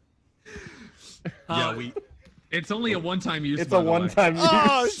 Yeah, we. It's only a one-time use. It's a one-time use.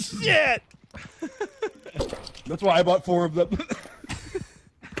 Oh shit! That's why I bought 4 of them.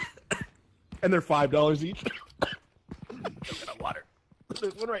 And they're $5 each. Water.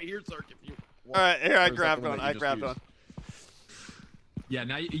 There's one right here, Sark. If you want. All right, here I Or is that grabbed the one. that you I just grabbed used? one. Yeah,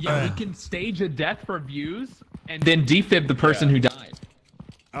 now we can stage a death for views and then defib the person who died.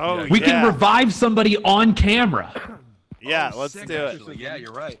 Oh, We can revive somebody on camera. Yeah, Oh, let's sick, do it. actually. Yeah,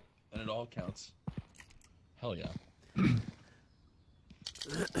 you're right. And it all counts. Hell yeah.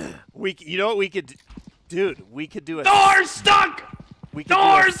 You know what we could, dude? We could do a Door stuck. We could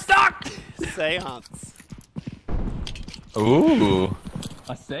Door do a stuck. seance. Ooh.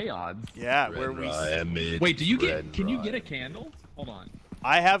 A seance. Yeah, where we. Wait, do you get? Can you get a candle? Hold on.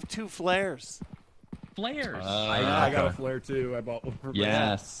 I have 2 flares. Flares. I got a flare too. I bought one for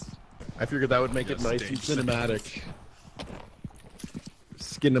Yes. I figured that would make it nice and cinematic.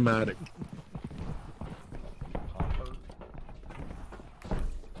 Skinematic.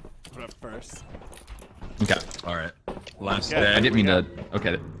 Put up first. Okay. All right. Last Okay. day. I didn't mean to.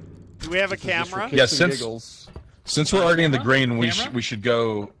 Okay. Do we have a camera? Yeah, since we're already in the green, we should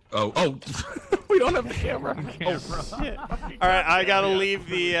go. Oh. We don't have the camera. Oh shit! All right, I gotta leave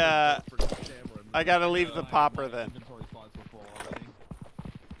the. I gotta leave the popper then.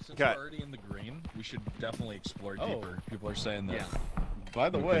 Since Okay. we're already in the green, we should definitely explore deeper. People are saying that. By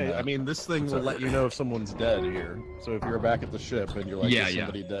the way, I mean, this thing will let you know if someone's dead here. So if you're back at the ship and you're like, is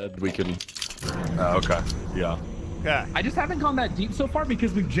somebody dead, we can... okay. Yeah. Okay. I just haven't gone that deep so far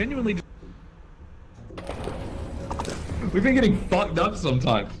because we've genuinely... We've been getting fucked up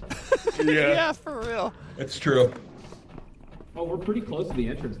sometimes. Yeah, for real. It's true. Oh, we're pretty close to the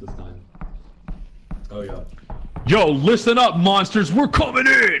entrance this time. Oh, yeah. Yo, listen up, monsters. We're coming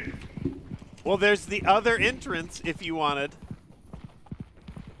in. Well, there's the other entrance if you wanted.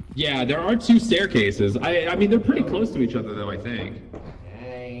 Yeah, there are 2 staircases. I mean, they're pretty close to each other, though, I think.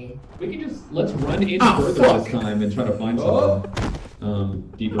 We can just... Let's run in further this time and try to find something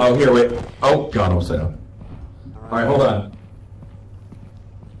deeper. Oh, here, wait. Oh, God, I'll sit down. All right, hold on.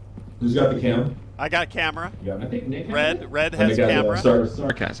 Who's got the cam? I got camera. You got I think Nick has Red. it. Red Let me has get, camera.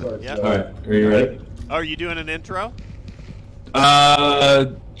 Sark has it. Yeah. All right, are you ready? Oh, are you doing an intro?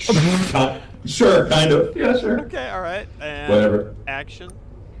 Sure, kind of. Yeah, sure. Okay, all right. And Whatever. Action.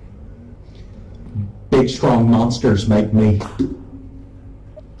 big, strong monsters make me.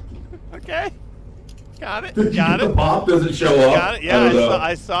 Okay. Got it. Did you Got get it. the pop? Does it show up? Got it. Yeah,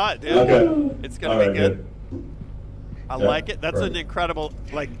 I saw it, dude. Okay. It's gonna be good. I Yeah, like it. That's an perfect. incredible.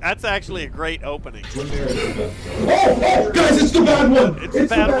 Like, that's actually a great opening. Oh, guys, it's the bad one. It's the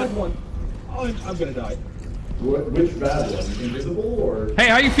bad one. Oh, I'm gonna die. Which bad one? Invisible or? Hey,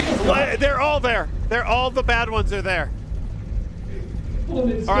 how you feel? They're all there. They're all the bad ones are there. All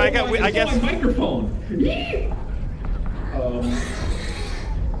right, I guess. My microphone.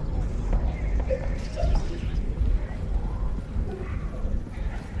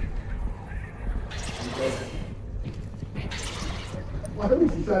 Why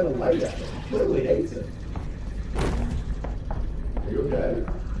was he trying to light at it? He clearly hates it. Are you okay?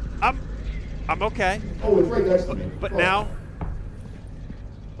 I'm okay. Oh, it's right next to me. But now,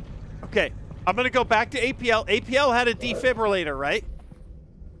 okay, I'm gonna go back to APL. APL had a defibrillator, right?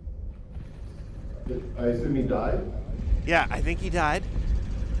 I assume he died? Yeah, I think he died.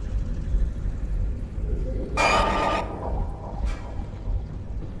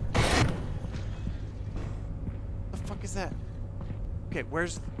 The fuck is that? Okay,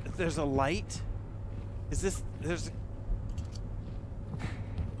 there's a light? Is this,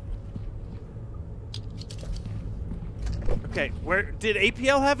 okay, did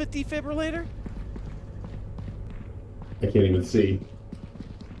APL have a defibrillator? I can't even see.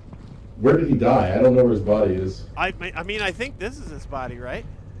 Where did he die? I don't know where his body is. I mean, I think this is his body, right?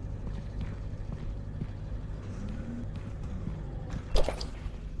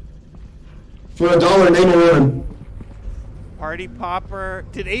 For $1, name a woman. Party popper.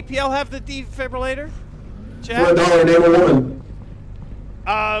 Did APL have the defibrillator? For Chad? $1, name a woman.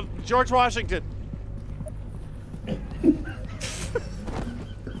 George Washington.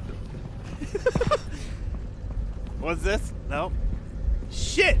 Was this? No.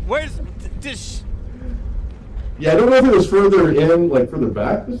 Shit. Where's this? Yeah, I don't know if it was further in, like further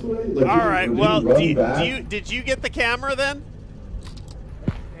back this way. Like, All right. did Well, you run did you get the camera then?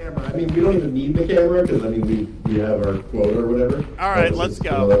 Camera. I mean, we don't even need the camera because I mean we have our quote or whatever. All right, Oh, let's this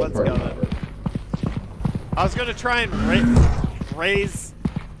is- go. no, that's Let's part go. of it. I was gonna try and raise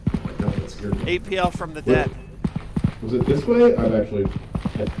APL from the dead. Was it this way? I'm actually.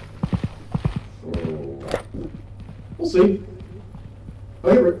 Oh. We'll see.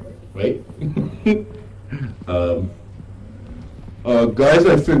 Okay, wait. Guys,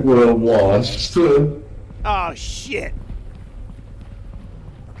 I think we're lost. Oh shit.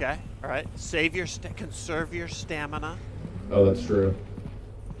 Okay. All right. Save your conserve your stamina. Oh, that's true.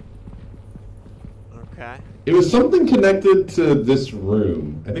 Okay. It was something connected to this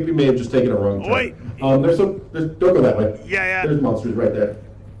room. I think we may have just taken a wrong turn. Wait. Don't go that way. Yeah. There's monsters right there.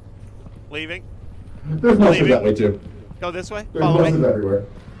 Leaving. There's monsters that way too. Go this way. There's Follow monsters me. everywhere.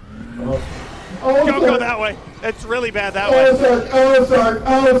 Go that way. It's really bad that Oh, way. Sark! Oh, Sark!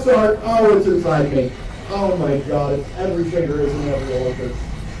 Oh, Sark! Oh, it's inside me. Oh my God! It's every finger is in every orifice.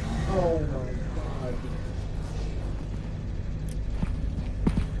 Oh my God!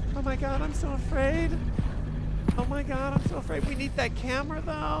 Oh my God! I'm so afraid. Oh my God! I'm so afraid. We need that camera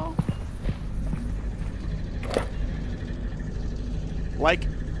though. Like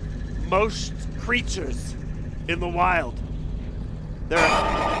most creatures in the wild,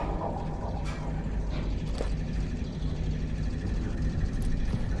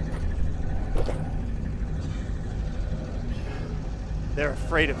 they're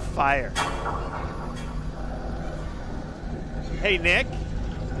afraid of fire. Hey, Nick.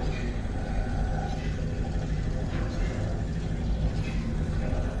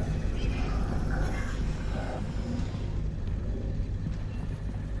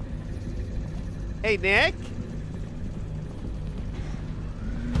 Hey, Nick.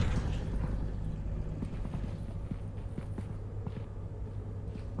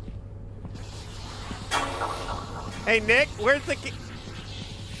 Hey, Nick, where's the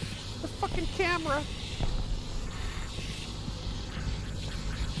fucking camera?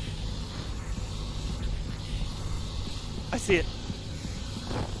 I see it.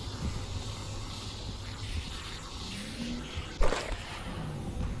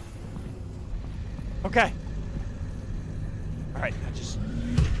 Okay. All right, now just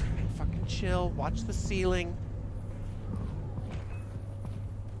fucking chill, watch the ceiling.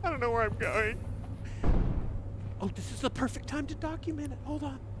 I don't know where I'm going. Oh, this is the perfect time to document it. Hold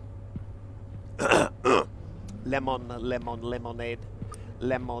on. Lemonade.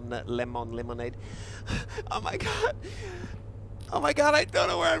 Lemon, lemonade. Oh my God. Oh my God, I don't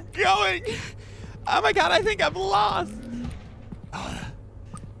know where I'm going. Oh my God, I think I'm lost. Oh,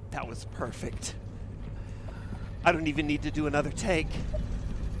 that was perfect. I don't even need to do another take.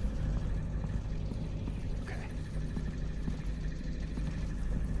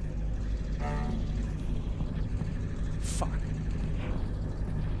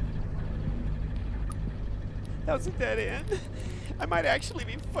 That was a dead end. I might actually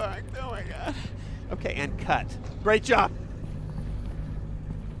be fucked. Oh my god. Okay, and cut. Great job.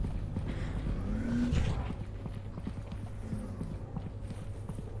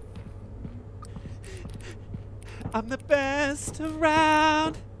 I'm the best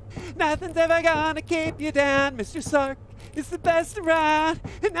around. Nothing's ever gonna keep you down. Mr. Sark is the best around.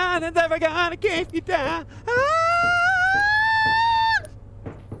 And nothing's ever gonna keep you down.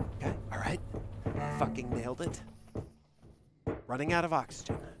 Okay, alright. Fucking nailed it. Running out of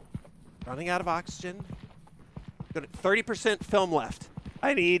oxygen. Running out of oxygen. Got 30% film left.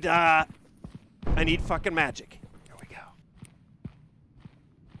 I need fucking magic. Here we go.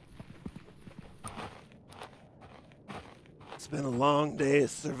 It's been a long day of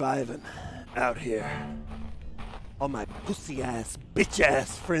surviving out here. All my pussy-ass,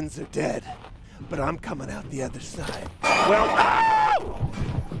 bitch-ass friends are dead. But I'm coming out the other side. Well, ow!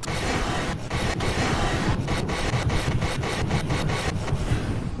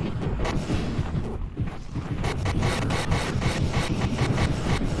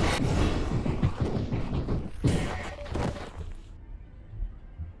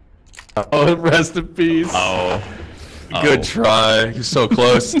 Oh, rest in peace. Oh. Good try. You're so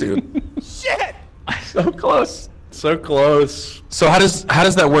close, dude. Shit! So close. So close. So how does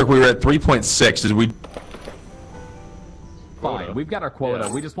that work? We were at 3.6. Did we? Fine. We've got our quota.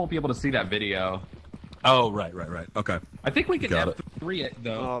 Yeah. We just won't be able to see that video. Oh, right. Okay. I think we can F3 it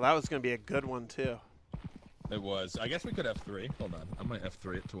though. Oh, that was gonna be a good one too. It was. I guess we could F3. Hold on. I might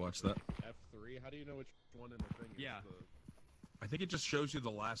F3 it to watch that. F3? How do you know which one in the thing is I think it just shows you the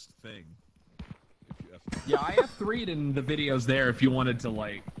last thing. If you F3. Yeah, I F3'd in the videos there if you wanted to,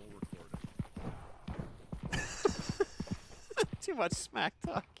 like... Too much smack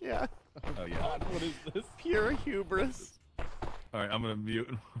talk, yeah. Oh, yeah. God, what is this? Pure hubris. Alright, I'm gonna mute.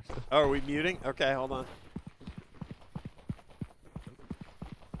 Oh, are we muting? Okay, hold on.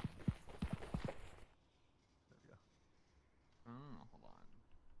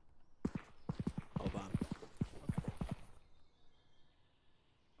 Hold on.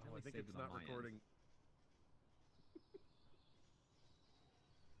 Oh, I think it's not recording.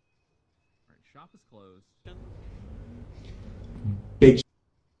 Alright, shop is closed. Big.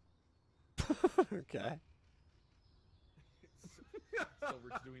 Okay. So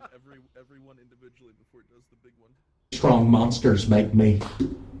we're doing everyone individually before it does the big one. Strong monsters make me.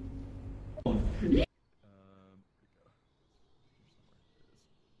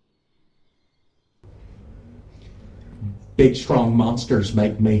 Big strong monsters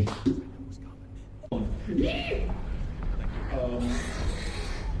make me.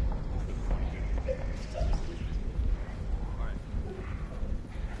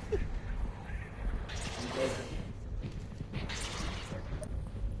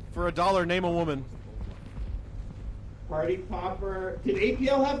 For $1, name a woman. Party popper. Did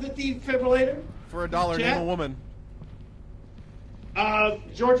APL have the defibrillator? For $1, name a woman.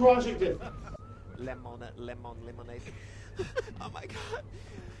 George Washington. Lemonade. Oh my god.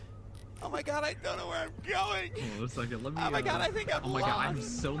 Oh my god, I don't know where I'm going. Oh, a second. Let me, oh my god, I think I'm Oh my lost. god, I have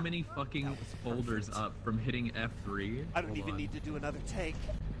so many fucking folders up from hitting F3. I don't even need to do another take.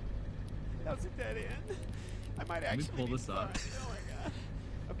 That was a dead end. I might actually. Let me pull this up. Oh my god.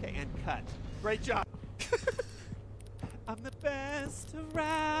 Okay, and cut. Great job. I'm the best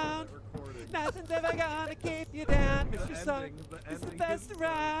around. Nothing's ever gonna keep you down. Mr. Sark is the best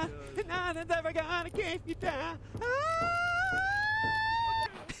around. And nothing's ever gonna keep you down.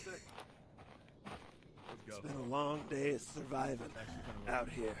 It's been a long day of surviving out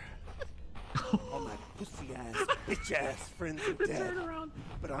here. All my pussy ass, bitch ass friends are dead.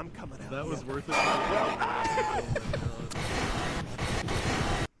 But I'm coming out. That was worth it.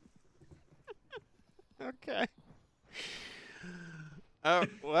 Okay. Oh,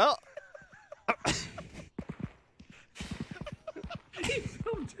 well. He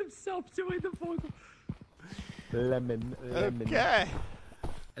filmed himself doing the vocal. Lemon. Okay.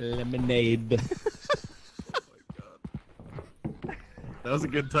 Lemonade. That was a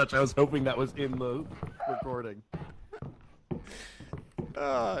good touch. I was hoping that was in the recording.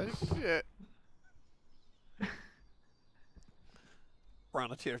 Oh, shit.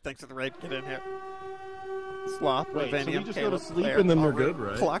 Bronateer, thanks for the raid. Get in here. Sloth, Wait, so we Ravanium, just go to Caleb, sleep Claire, and then we're Oliver, good,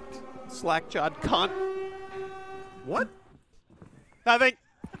 right? Clucked, slack-jawed cunt. What? Nothing.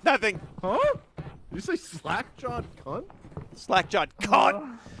 Nothing. Huh? Did you say slack-jawed cunt? Slack-jawed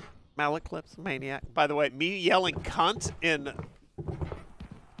cunt. Malaclips, maniac. By the way, me yelling cunt in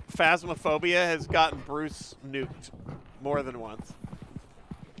Phasmophobia has gotten Bruce nuked more than once.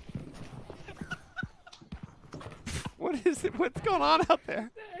 What is it? What's going on out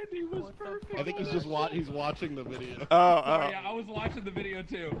there? landing was perfect. I think he's just he's watching the video. Oh, Sorry, I was watching the video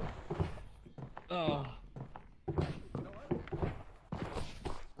too. Oh.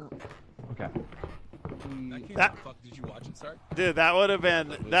 Okay. Fuck, did you watch it, Sark? Dude, that would have been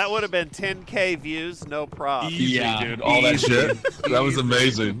 10K views, no problem. Easy, dude. All that shit. That was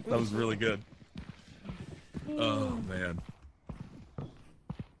amazing. That was really good. Oh man.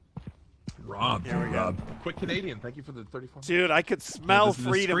 Rob, Quick Canadian, thank you for the 34. Dude, I could smell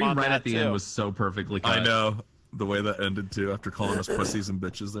freedom screen on right that at the end was so perfectly cut. I know. The way that ended too, after calling us pussies and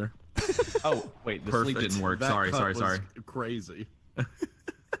bitches there. Oh, wait, the sleep didn't work. That Sorry. Crazy.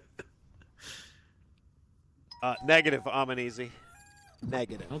 Negative, easy.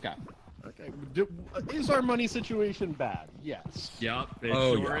 Negative. Okay. Okay. Is our money situation bad? Yes. Yep, it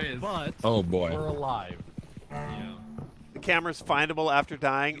Oh, sure yeah. is. But oh boy, we're alive. Yeah. The camera's findable after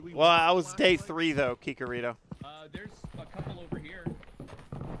dying. Well, I was day 3 though, Kikarito. There's a couple over here.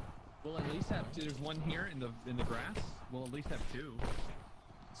 We'll at least have two. There's one here in the grass. We'll at least have 2.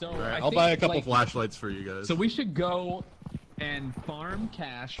 So All right, I I'll think, buy a couple like, flashlights for you guys. So we should go and farm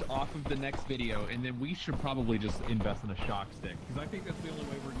cash off of the next video, and then we should probably just invest in a shock stick, because I think that's the only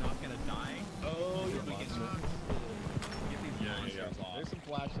way we're not gonna die. Oh, you're we can get these monsters off. There's some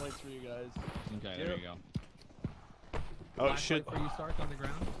flashlights for you guys. Okay, there you go. Oh, Flashlight shit. for you, Sark, on the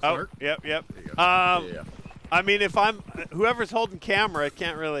ground? Oh, Sark? yep. There you go. Yeah. I mean, if I'm whoever's holding camera, it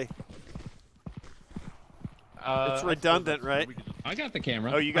can't really. It's redundant, right? I got the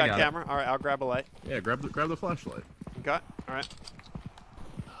camera. Oh, you got camera? All right, I'll grab a light. Yeah, grab the flashlight. Got? All right.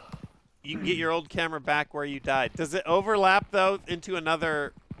 You can get your old camera back where you died. Does it overlap though into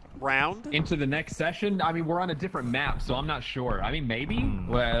another round? Into the next session? I mean, we're on a different map, so I'm not sure. I mean, maybe.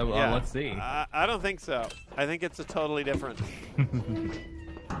 Well, Yeah. let's see. I don't think so. I think it's a totally different.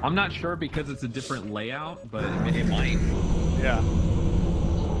 I'm not sure because it's a different layout, but it might. Yeah.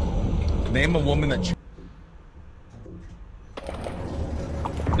 Name a woman that.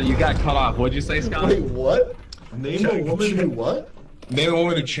 So you got cut off. What'd you say, Scott? Wait, what? Name a woman who what? Name a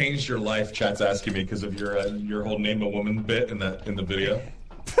woman who changed your life. Chat's asking me because of your whole name a woman bit in the video.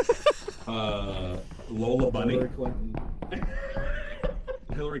 Lola Bunny. Hillary Clinton.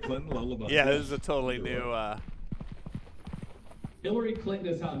 Hillary Clinton, Lola Bunny. Yeah, this is a totally new. Hillary Clinton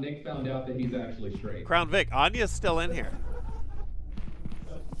is how Nick found out that he's actually straight. Crown Vic, Anya's still in here.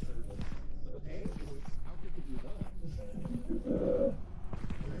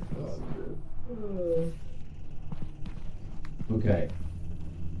 Okay.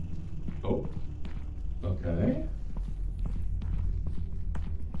 Oh. Okay.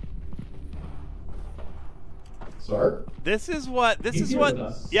 Sark? This is what. He's here with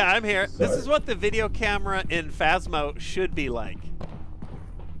us. Yeah, I'm here. This Sorry. is what the video camera in Phasmo should be like.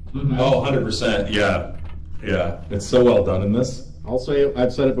 Oh, 100%. Yeah. Yeah. It's so well done in this. I'll say it,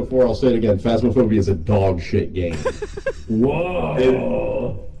 I've said it before, I'll say it again. Phasmophobia is a dog shit game.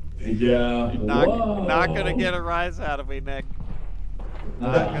 Whoa. Yeah. Not gonna get a rise out of me, Nick.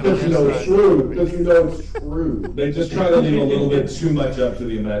 Because you know it's true. Because you know it's true. They just try to leave a little bit too much up to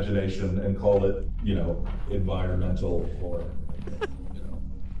the imagination and call it, environmental or,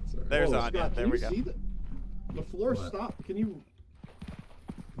 There's Oh, Anya. Scott, There can we you go. see the floor stopped? Can you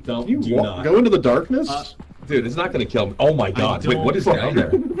Don't do not. go into the darkness? Dude, it's not gonna kill me. Oh my god. Wait, what is down there?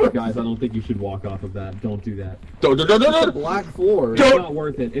 Guys, I don't think you should walk off of that. Don't do that. Don't. It's a black floor. It's not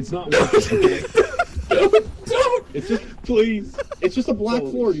worth it. It's not worth it. Okay? It's just please. It's just a black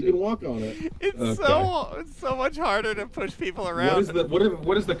floor. You can walk on it. It's so much harder to push people around.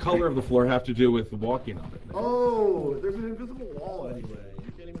 What does the color of the floor have to do with walking on it? Oh, there's an invisible wall anyway.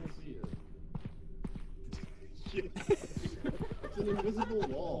 You can't even see it. It's an invisible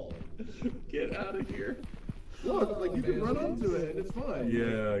wall. Get out of here. Look, like you can run onto it and it's fine.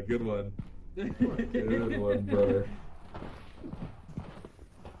 Yeah, good one. Good one, brother.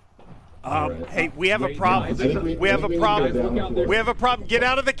 Hey, we have a problem. guys, We have a problem. look out there. We have a problem. Get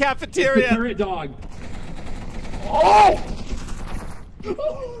out of the cafeteria. Turret dog. Oh!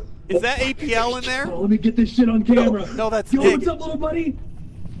 Is that APL in there? Oh, let me get this shit on camera. No, that's Yo, Nick. what's up, little buddy?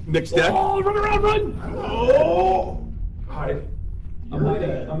 Nick's dead. Oh, run around, run! Oh! Hide. I'm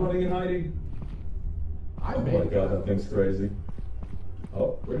hiding. I'm running and hiding. Oh my god, that thing's crazy.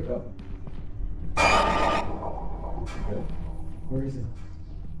 Oh, wake up. Okay. Where is it?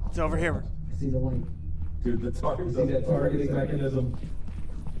 It's over here. I see the light. Dude, the target. I see that targeting mechanism.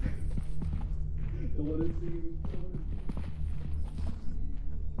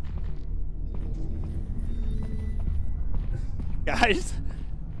 Guys.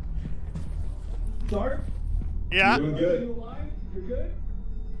 Sark? Yeah. Doing good. You alive? You're good?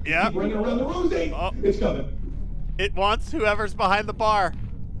 Yeah. Bring it around the rosy. Oh. It's coming. It wants whoever's behind the bar.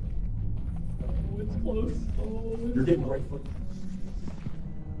 it's close. Oh, You're getting right foot.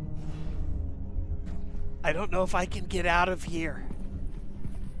 I don't know if I can get out of here.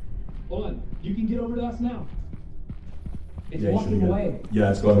 Hold on. You can get over to us now. It's Yeah, you walking should away. Yeah,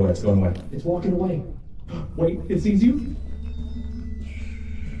 it's going away. It's going away. It's walking away. Wait, it sees you?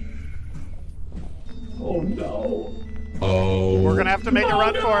 Oh no. Oh. We're gonna have to make a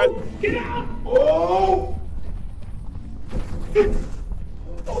run for it. Get out! Oh!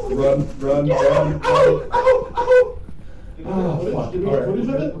 Run, run, run. Ow! Ow! Ow! Oh, fuck. Did we get footage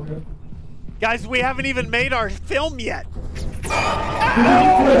of it? Guys, we haven't even made our film yet. I've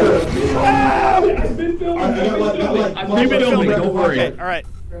been filming. You've been filming. Don't worry. Okay, all right.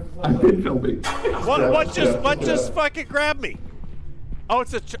 I've been filming. What just fucking grabbed me? Oh,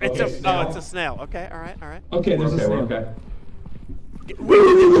 it's a snail. Okay, all right. Okay, there's a snail. Okay.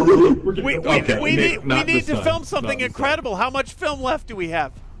 We Nick, not need this to time. film something Not this incredible. How much film left do we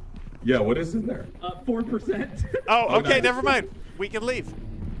have? Yeah, what is in there? 4%. Oh, okay, nice. never mind. We can leave.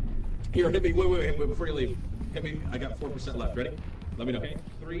 Here, hit me. Wait, before you leave. Hit me. I got 4% left. Ready? Let me know. Okay,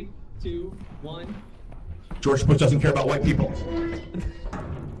 3, 2, 1. George Bush doesn't care about white people.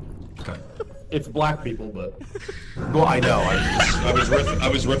 Okay. It's black people, but. Well, I know. I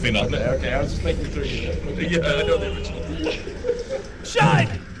was riffing on that. Okay, I was just making sure you did. Yeah, I know the original.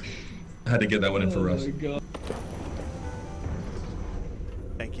 Shine! I had to get that one in for Russ.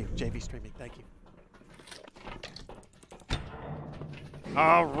 Thank you, JV Streaming. Thank you.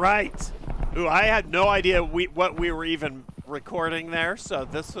 All right. Ooh, I had no idea what we were even recording there, so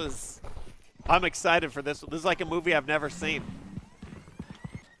this was. I'm excited for this. This is like a movie I've never seen.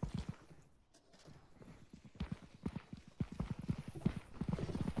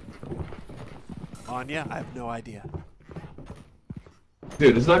 Anya, I have no idea.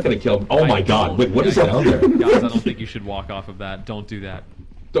 Dude, it's not gonna kill him. Oh my god. Wait, what is that on there? Guys, I don't think you should walk off of that. Don't do that.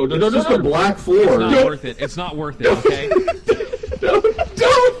 It's just a black floor. It's not worth it. It's not worth it, okay?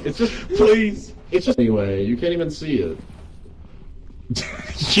 Don't! It's just, please. It's just anyway. You can't even see it.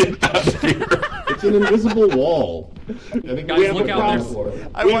 Get out of here. It's an invisible wall. I think Guys, we have look a out problem. there.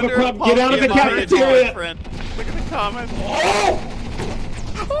 I We have a wonder problem. if Get out of the Paul can cafeteria. friend. Look at the comments.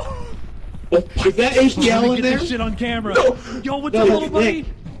 Is that HDL in there? This shit on camera. No. Yo, what's No, up, little Nick. buddy?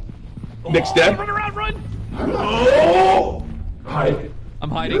 Nick's dead. Run around, run! Oh! Hide. I'm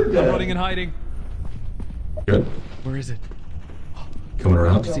hiding. I'm running and hiding. Good. Where is it? Coming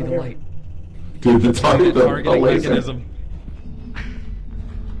around. See the light. Dude, the target, the Targeting laser. mechanism.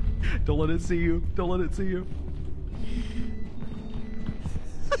 Don't let it see you. Don't let it see you.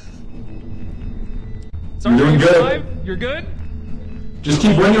 Sorry, You're doing you good. alive? You're good? Just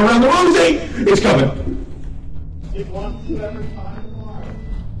keep running around the rosy. It's coming.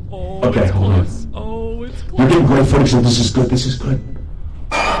 Oh, Okay, it's hold on. close. Oh, it's You're close. getting great footage, so this is good. This is good.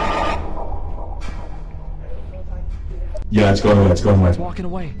 Yeah, it's going away. It's going away. It's walking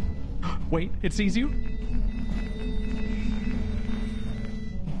away. Wait, it sees you?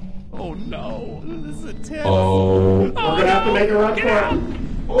 Oh no. This is intense. Oh. We're gonna have to make a run for it.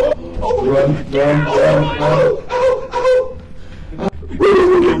 Run.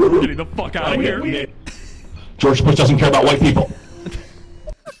 We're getting the fuck out of here. George Bush doesn't care about white people.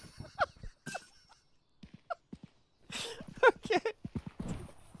 Okay.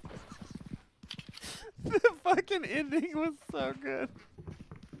 The fucking ending was so good.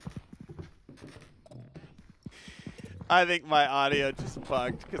 I think my audio just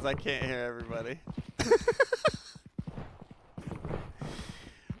bugged because I can't hear everybody.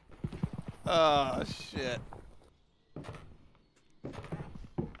 Oh, shit.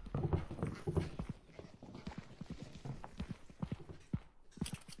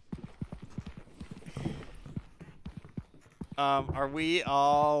 Are we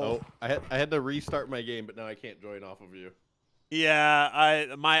all? Oh, I had to restart my game, but now I can't join off of you. Yeah,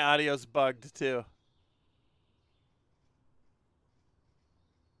 my audio's bugged too.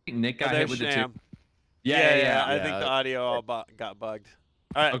 Nick got Oh, hit there's with the two. Sham. Yeah. I think the audio all got bugged.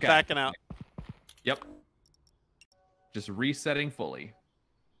 All right, Okay. backing out. Yep. Just resetting fully.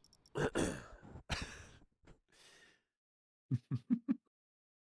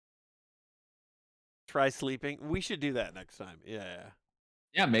 Try sleeping. We should do that next time. Yeah.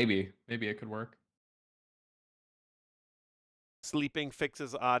 Yeah, maybe. Maybe it could work. Sleeping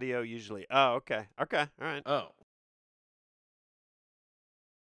fixes audio usually. Oh, okay. Okay. All right. Oh.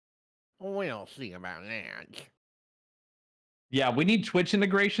 We'll see about that. Yeah, we need Twitch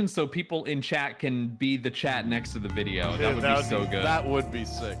integration so people in chat can be the chat next to the video. That would be so good. That would be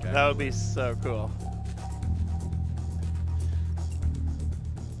sick. Actually. That would be so cool.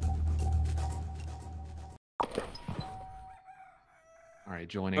 All right,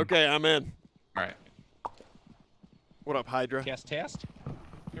 joining. Okay, I'm in. All right. What up, Hydra? Test.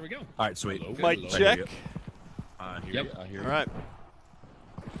 Here we go. All right, sweet. Mic check. Yep. All right.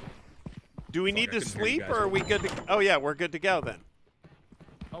 Do we need to sleep, or are we good to? Oh yeah, we're good to go then.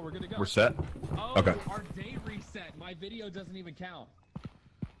 Oh, we're good to go. We're set. Oh, Okay. Our day reset. My video doesn't even count.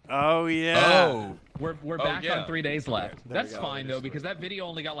 Oh yeah. We're back yeah. on 3 days left. There we That's go. fine though, because that video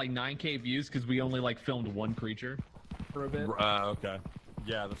only got like 9K views because we only like filmed one creature for a bit. Okay.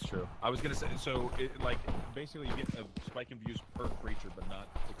 Yeah, that's true. I was gonna say, so it, like basically you get a spike in views per creature, but not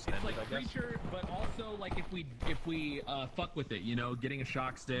extended. It's like I guess. creature, but also like if we fuck with it, you know, getting a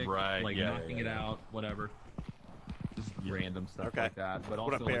shock stick, Right, like yeah, knocking yeah, it yeah. out, whatever. Just random stuff Okay. like that. But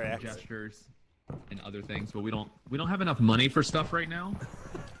What also up, Barry like X? gestures and other things. But we don't have enough money for stuff right now.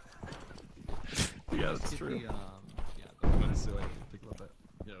 Yeah, that's Get true. the, I'm gonna say, like, think about that.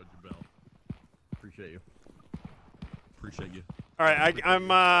 Yo, Jabel. Appreciate you. Appreciate you. All right,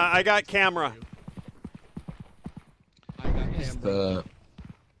 I got camera. I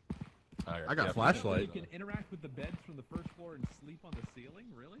got flashlight. You can interact with the beds from the first floor and sleep on the ceiling.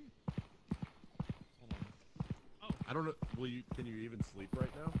 Really? Hold on. Oh, I don't know. Can you even sleep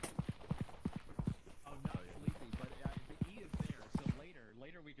right now? Oh, not sleepy, but the E is there, so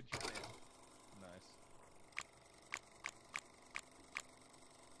later we could try it. Nice.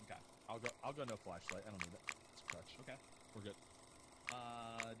 Okay. I'll go no flashlight. I don't need it. It's a crutch. Okay. We're good.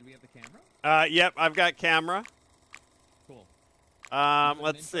 Do we have the camera? Yep, I've got camera. Cool.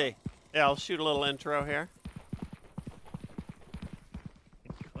 Let's see. Yeah, I'll shoot a little intro here.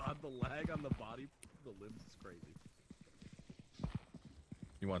 God, the lag on the body, the limbs is crazy.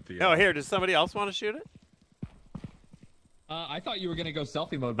 You want the? Oh, here. Does somebody else want to shoot it? I thought you were gonna go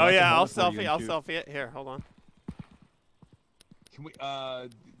selfie mode. Oh but I can yeah, I'll hold it for you selfie. and I'll shoot. selfie it. Here, hold on. Can we?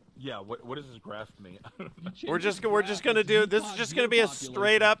 Yeah. What does this graph mean? We're just gonna do. This is just gonna be a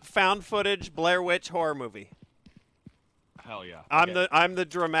straight up found footage Blair Witch horror movie. Hell yeah. I'm the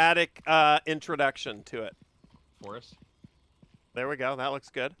dramatic introduction to it. Forrest. There we go. That looks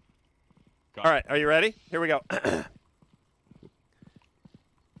good. Got All right, are you ready? Here we go.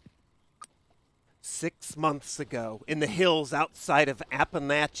 6 months ago, in the hills outside of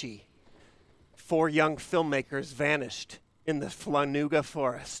Aplfisher, 4 young filmmakers vanished in the Flanuga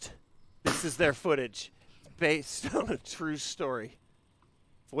forest. This is their footage, based on a true story.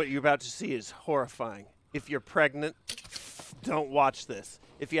 What you're about to see is horrifying. If you're pregnant, don't watch this.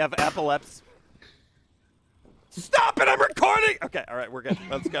 If you have epilepsy, stop it! I'm recording. Okay, all right, we're good.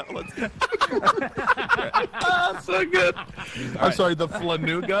 Let's go. Let's go. So good. I'm right. sorry, the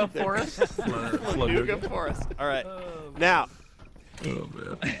Flanuga forest. Flanuga forest. All right. Now. Oh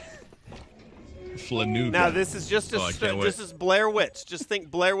man. Flanuga. Now this is just this is Blair Witch. Just think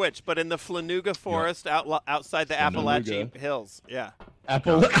Blair Witch, but in the Flanuga forest outside the Appalachian Hills. Yeah.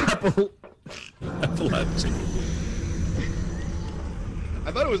 Appalachia.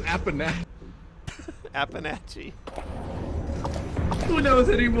 I thought it was Appanach. Appalachia. Who knows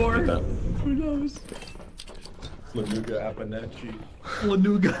anymore? Who knows? Flanuga, Appanachi.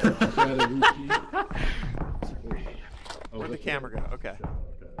 Flanuga. Where'd the camera go? Okay.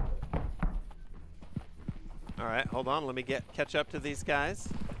 All right, hold on. Let me catch up to these guys.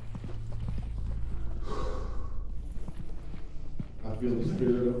 I feel the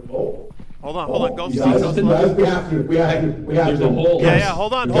spirit of. Oh. Hold on. Go Guys, slow. we have to. There's a hole. Yeah,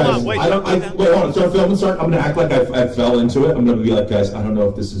 hold on. Wait. Wait, hold on. Start filming. I'm gonna act like I fell into it. I'm gonna be like, guys, I don't know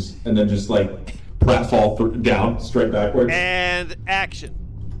if this is, and then just like fall down straight backwards. And action.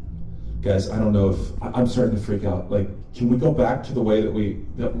 Guys, I don't know if I'm starting to freak out. Like, can we go back to the way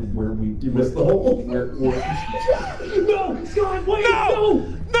that where we missed the hole? No, Scott, wait,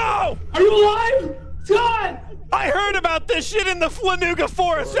 No! Are you alive? Scott! I heard about this shit in the Flanuga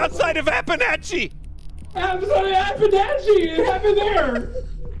forest outside of Appalachia. I'm sorry, Appanachi. It happened there.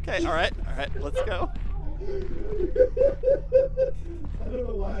 Okay, all right, let's go. I don't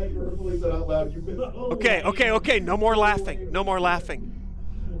know why I verbally said out loud. You missed the hole. Okay. No more laughing.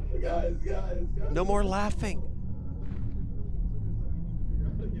 Guys. No more laughing.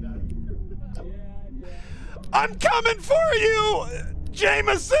 I'm coming for you,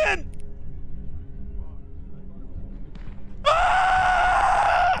 Jameson!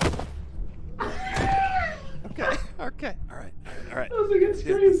 Ah! Okay. All right. That was a good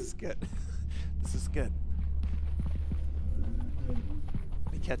scream. This is good.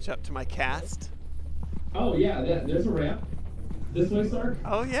 Let me catch up to my cast. Oh, yeah, there's a ramp. This way, Sark?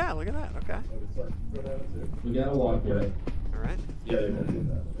 Oh, yeah, look at that. Okay. We gotta walk with it. All right. Yeah, they mentioned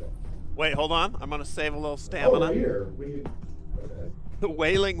that. Wait, hold on. I'm going to save a little stamina. Oh, here. The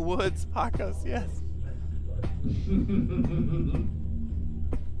Wailing Woods, Pacos, yes.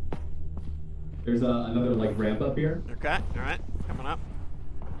 There's another like ramp up here. Okay, all right, coming up.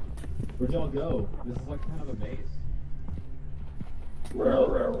 Where'd y'all go? This is like kind of a maze.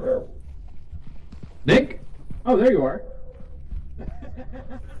 Nick? Oh, there you are.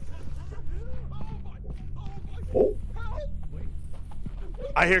 Oh.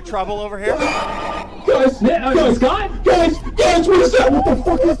 I hear trouble over here. Guys, Scott? Guys, what is that? What the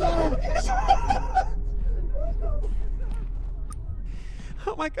fuck is that?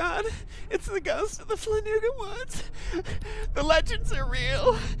 Oh my god, it's the ghost of the Flanuga Woods. The legends are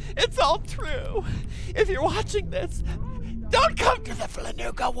real. It's all true. If you're watching this, don't come to the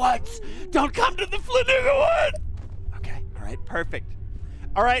Flanuga Woods. Don't come to the Flanuga Woods. Okay, all right, perfect.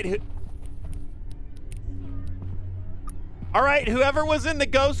 All right. All right, whoever was in the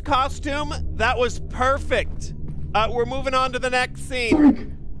ghost costume, that was perfect. We're moving on to the next scene. Sark,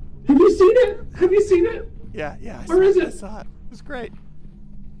 have you seen it? Have you seen it? Yeah. Where is it? I saw it. It was great.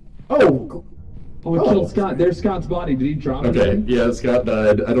 Oh, it killed Scott. There's Scott's body. Did he drop it? Okay, yeah, Scott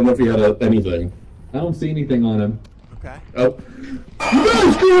died. I don't know if he had anything. I don't see anything on him. Okay. Oh. You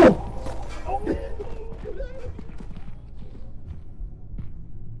guys, go!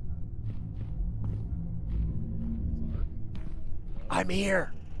 I'm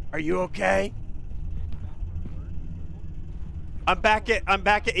here. Are you okay? I'm back at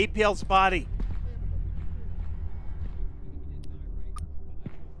APL's body.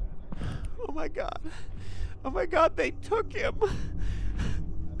 Oh my god. Oh my god, they took him.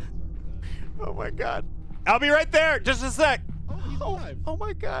 Oh my god. I'll be right there. Just a sec. Oh, he's alive. Oh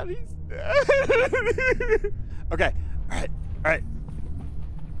my god, he's dead. Okay. All right.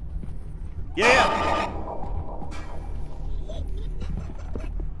 Yeah. Oh,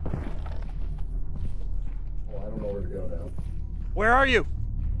 I don't know where to go now. Where are you?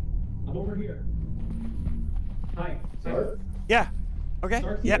 I'm over here. Hi. Sark? Yeah. Okay.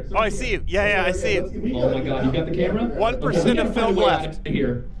 Yeah. Oh, I see you. Yeah, I see you. Oh my god, you got the camera? 1% of film left.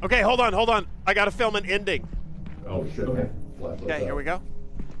 Here. Okay, hold on. I gotta film an ending. Oh shit. Okay. Okay, here we go.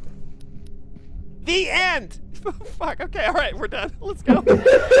 The end! Fuck, okay, alright, we're done. Let's go.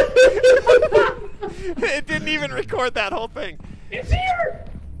 It didn't even record that whole thing. It's here!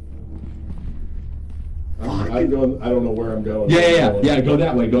 I don't know where I'm going. Yeah, go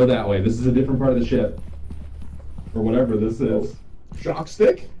that way, This is a different part of the ship. Or whatever this is. Shock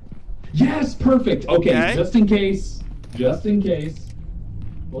stick? Yes, perfect! Okay, just in case. Let's see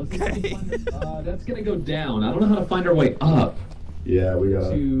Okay. that's gonna go down. I don't know how to find our way up. Yeah, we gotta...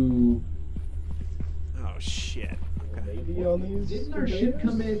 To... Oh, shit. Okay. Maybe on these... Didn't our ship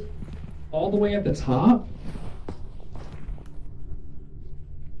come in all the way at the top?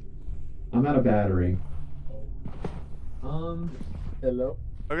 I'm out of battery. Hello?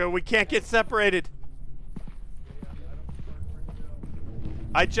 Okay, we can't get separated.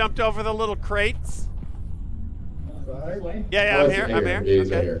 I jumped over the little crates. Yeah, I'm here. Yeah, Okay. he's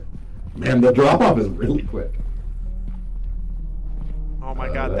here. Man, the drop-off is really quick. Oh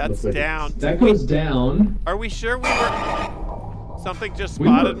my god, that's down. That goes down. Are we sure we were... Something just We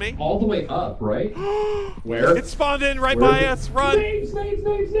spotted were me? all the way up, right? Where? It spawned in right by us. Run! Snakes!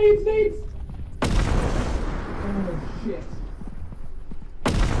 Oh, shit.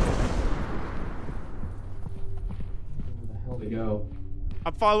 Where the hell to go?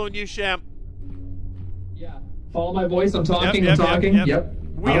 I'm following you, Sham. Yeah. Follow my voice. I'm talking. Yep.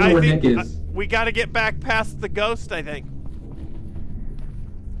 I don't know where Nick is. We gotta get back past the ghost, I think.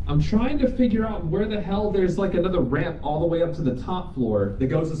 I'm trying to figure out where the hell there's like another ramp all the way up to the top floor. The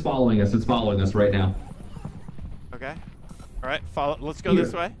ghost is following us. It's following us right now. Okay. All right, follow. Let's go Here.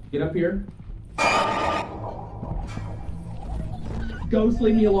 this way. Get up here. Ghost,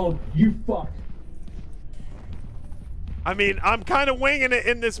 leave me alone. You fuck. I mean, I'm kind of winging it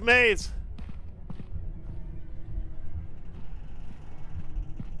in this maze.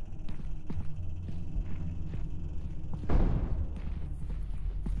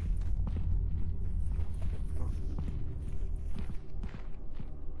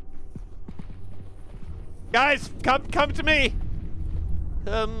 Guys, come to me.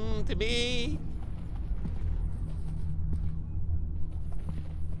 Come to me.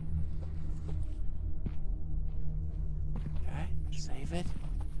 Okay, save it.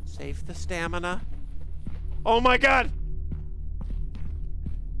 Save the stamina. Oh my god.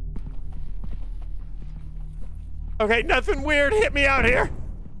 Okay, nothing weird hit me out here.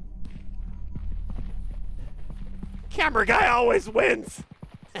 Camera guy always wins.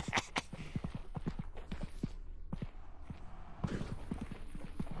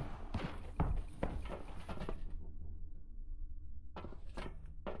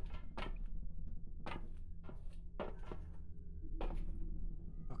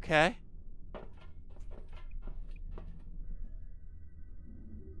 Okay.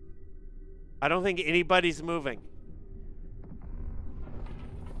 I don't think anybody's moving.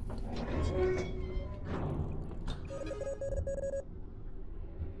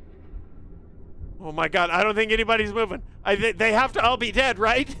 Oh my god, I don't think anybody's moving. They have to all be dead,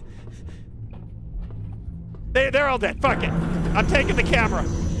 right? They're all dead. Fuck it. I'm taking the camera.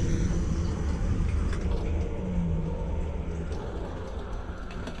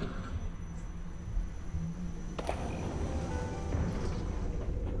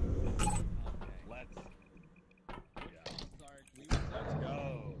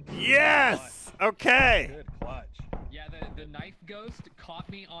 Yes! Okay. Good clutch. Yeah, the knife ghost caught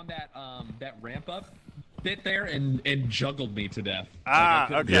me on that that ramp up bit there and juggled me to death.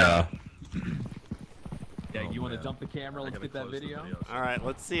 Ah, okay. Yeah. Yeah, you want to dump the camera? Let's get that video. All right,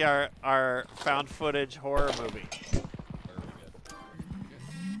 let's see our found footage horror movie.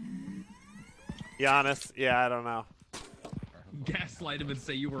 Giannis, yeah, I don't know. Gaslight him and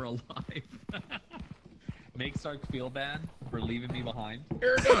say you were alive. Make Sark feel bad for leaving me behind.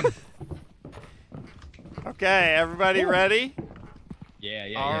 Okay, everybody ready?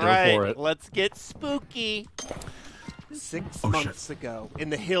 Yeah. All right, let's get spooky. 6 months ago, in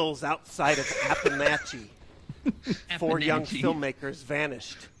the hills outside of Appalachia, 4 young filmmakers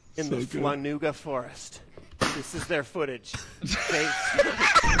vanished in the Flanuga forest. This is their footage. Story.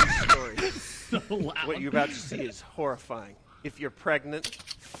 So loud. What you're about to see is horrifying. If you're pregnant,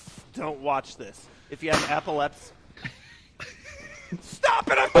 don't watch this. If you have epilepsy, stop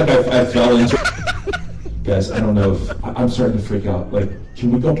it! I fell into. Guys, I don't know if I'm starting to freak out. Like,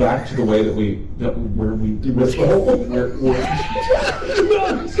 can we go back to the way that where we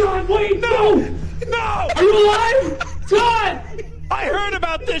Scott, wait, no! Are you alive? Scott! I heard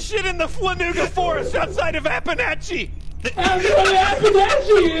about this shit in the Flanuga forest outside of Appalachia.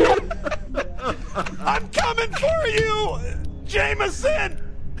 I'm coming for you, Jameson.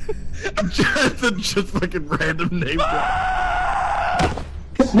 Just fucking random name. Scott!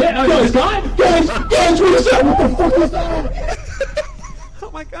 Guys, what is that? What the fuck is that? Oh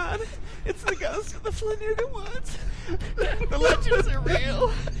my god, it's the ghost of the Flanuga Woods. The legends are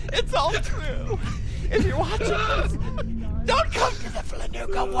real. It's all true. If you're watching this, don't come to the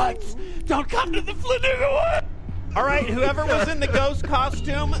Flanuga Woods. Don't come to the Flanuga Woods. All right, whoever was in the ghost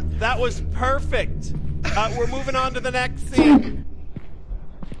costume, that was perfect. We're moving on to the next scene.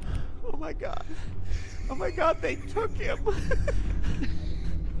 Oh my god. Oh my god, they took him.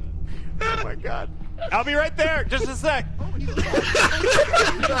 Oh my god. I'll be right there. Just a sec. I'm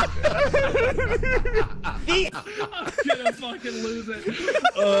gonna fucking lose it.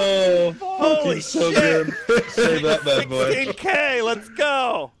 Oh, holy so shit. good. Say that, bad boy. 16K, let's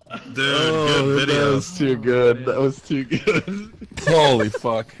go. Dude, good video. That was too good. That was too good. Holy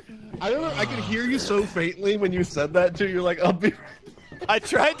fuck. I don't know. I could hear you so faintly when you said that too. You're like, I'll be. I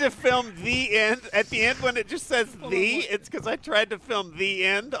tried to film the end. At the end, when it just says the, it's because I tried to film the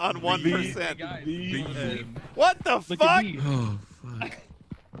end on 1%. The end. What the Look fuck? at me. Oh, fuck.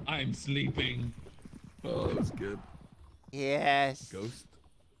 I'm sleeping. Oh, that was good. Yes. Ghost.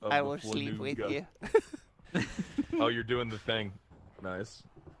 I will sleep with you. Oh, you're doing the thing. Nice.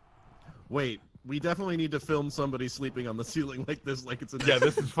 Wait, we definitely need to film somebody sleeping on the ceiling like this, like it's a. Yeah,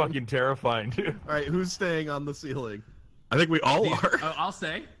 this is fucking terrifying, dude. All right, who's staying on the ceiling? I think we all are. I'll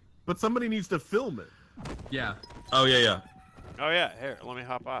stay. But somebody needs to film it. Yeah. Oh, yeah. Oh yeah, here, let me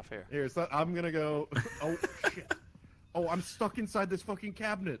hop off here. Here, so I'm gonna go. Oh shit! Oh, I'm stuck inside this fucking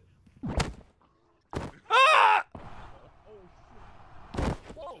cabinet. Ah!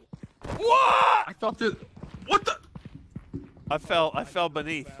 What? I thought that. What the? I fell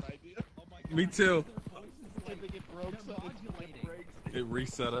beneath. Me too. It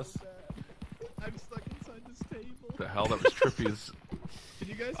reset us. I'm stuck inside this table. The hell, that was trippy as. Can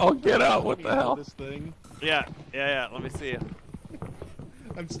you guys? Oh, get out! What the hell? This thing. Yeah. Let me see you.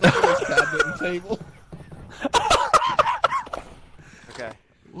 I'm stuck in this cabinet and table. Okay.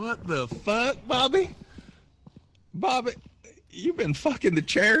 What the fuck, Bobby? Bobby, you've been fucking the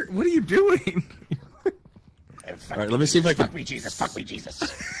chair. What are you doing? All right, let me see if I can. Fuck me, Jesus. Fuck me, Jesus.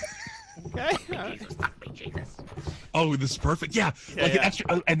 Okay. Fuck me, Jesus. Oh, this is perfect. Yeah, like an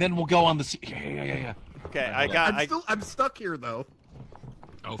extra, and then we'll go on the. Yeah. Okay, I'm stuck here though.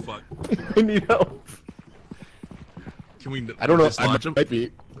 Oh fuck. I need help. Can we? I don't know. I dislodge him? might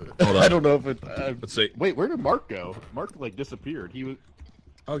be. Hold on. I don't know if it. Let's see. Wait, where did Mark go? Mark like disappeared. He was.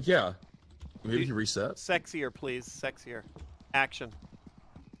 Oh yeah. Maybe he reset. Sexier, please. Sexier. Action.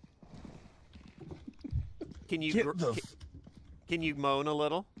 Can you can you moan a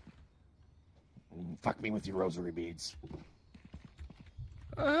little? Fuck me with your rosary beads.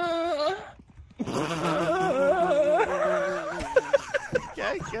 Okay,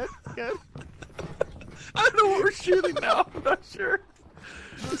 good. I don't know what we're shooting now. I'm not sure.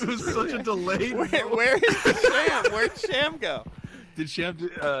 It was such a delay. Where is Sham? Where'd Sham go? Did Sham?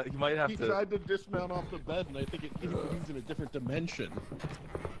 He might have He to. tried to dismount off the bed, and I think he's in a different dimension.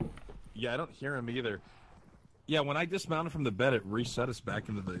 Yeah, I don't hear him either. Yeah, when I dismounted from the bed, it reset us back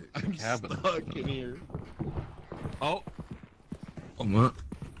into the cabin. Stuck in here. Oh. Oh,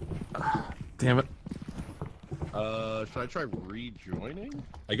 damn it. Should I try rejoining?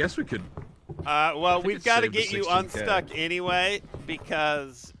 I guess we could. Well, we've got to saved the get you 16K. unstuck anyway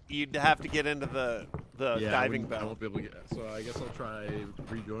because you'd have to get into the diving I bell. won't be able to get. So I guess I'll try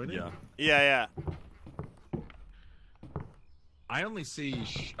rejoining. Yeah. Yeah. I only see.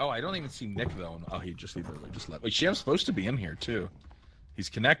 Oh, I don't even see Nick though. Oh, he literally just left. Wait, Sham's supposed to be in here too. He's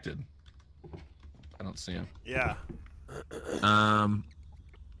connected. I don't see him. Yeah.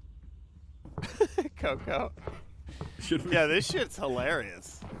 Coco. Yeah, this shit's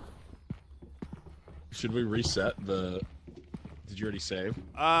hilarious. Should we reset the? Did you already save?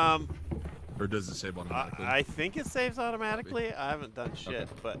 Or does it save automatically? I think it saves automatically. I haven't done shit,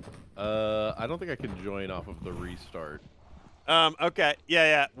 but. I don't think I can join off of the restart. Okay.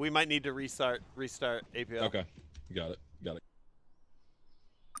 Yeah. We might need to restart APL. Okay. Got it.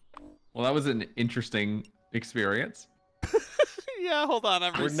 Well, that was an interesting experience. Yeah, hold on.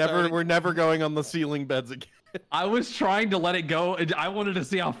 We're never going on the ceiling beds again. I was trying to let it go. I wanted to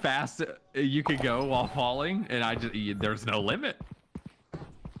see how fast you could go while falling, and there's no limit.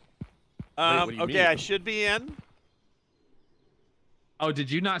 Okay, I should be in. Oh,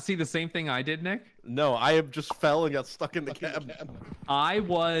 did you not see the same thing I did, Nick? No, I just fell and got stuck in the cabin. I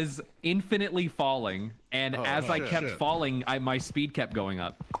was infinitely falling, and as I kept falling, my speed kept going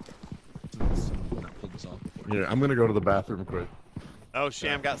up. Yeah, I'm gonna go to the bathroom quick. Oh,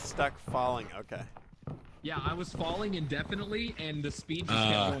 Sham got stuck falling. Okay. Yeah, I was falling indefinitely, and the speed just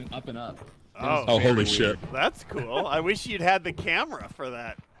kept going up and up. Oh, holy weird. shit. That's cool. I wish you'd had the camera for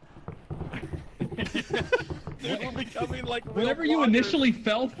that. We're becoming like whenever you initially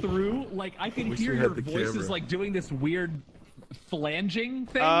fell through, like I could hear your voices camera. like doing this weird flanging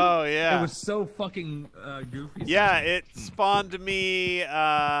thing. Oh yeah. It was so fucking goofy. Yeah, it spawned me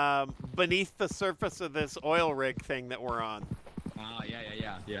beneath the surface of this oil rig thing that we're on. Ah,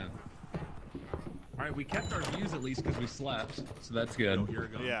 yeah. All right, we kept our views at least because we slept, so that's good. No, here we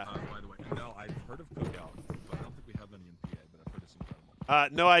go. Yeah. By the way, no, I've heard of Cookout, but I don't think we have any in PA. But I've heard it's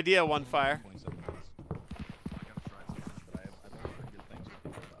incredible. No idea. One fire. 27 minutes. I gotta try something, but I've only heard good things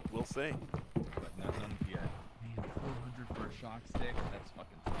about it. We'll see. But none in PA. Man, 400 for a shock stick. That's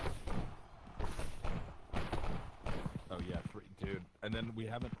fucking tough. Oh yeah, dude. And then we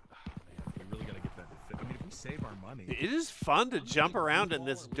haven't. Man, we really gotta get that. I mean, if we save our money. It is fun to jump around in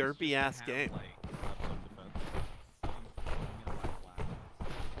this derpy ass game.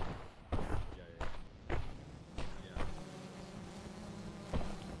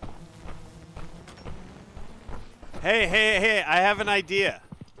 Hey, I have an idea.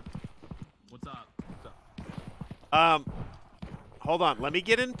 What's up? Hold on. Let me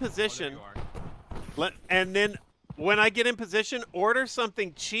get in position. And then when I get in position, order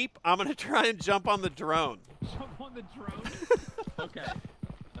something cheap. I'm going to try and jump on the drone. Jump on the drone? Okay.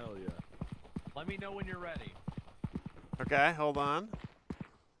 Hell yeah. Let me know when you're ready. Okay, hold on.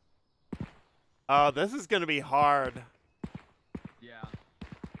 Oh, this is going to be hard.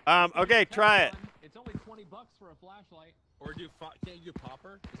 Yeah. Okay, try it. It's only $20 for a flashlight. Or can't you do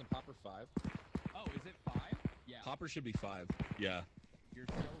Popper? Isn't Popper 5? Oh, is it 5? Yeah. Popper should be 5. Yeah. You're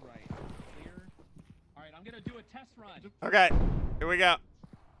so right. Clear. All right, I'm gonna do a test run. Okay, here we go.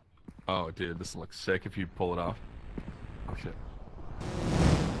 Oh, dude, this looks sick if you pull it off. Oh shit.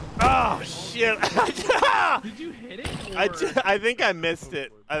 Oh shit! Did you hit it? I think I missed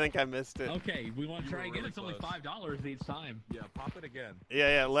it. Okay, we want to try again. It's only $5 each time. Yeah, pop it again.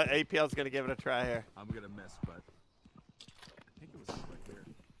 Yeah. APL's gonna give it a try here. I'm gonna miss, but I think it was right there.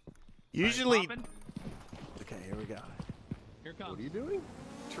 Usually. Okay, here we go. Here it comes. What are you doing?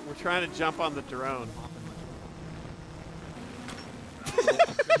 We're trying to jump on the drone.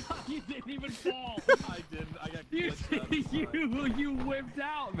 You didn't even fall. I didn't. I got glitched you whipped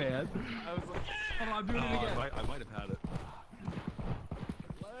out, man. I was like, hold on, I'm doing it again. I might have had it.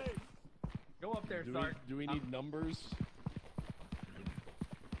 Go up there, Sark. Do we need numbers?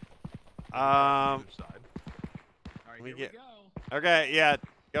 All right, we here get. we go. Okay, yeah,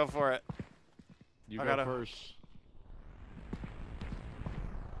 go for it. You go first.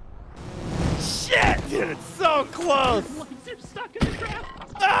 Shit, dude, it's so close. You're stuck in the ground.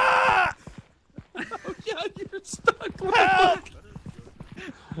 Ah! Oh yeah, you're stuck. Help!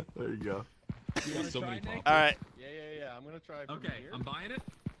 There you go. You want to try, Nick? All right. Yeah. I'm gonna try. Okay, I'm buying it.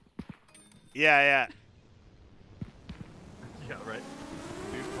 Yeah.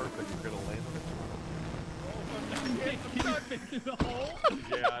 fit through the hole?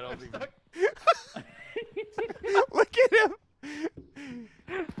 Yeah, I don't think. Look at him.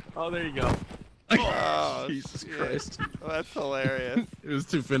 Oh, there you go. Oh, Jesus shit. Christ. Oh, that's hilarious. It was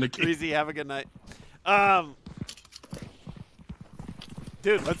too finicky. Breezy, have a good night.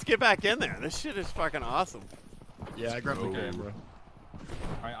 Dude, let's get back in there. This shit is fucking awesome. Yeah, I grabbed the camera.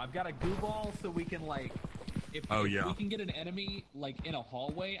 Alright, I've got a goo ball so we can, like, if we can get an enemy, like, in a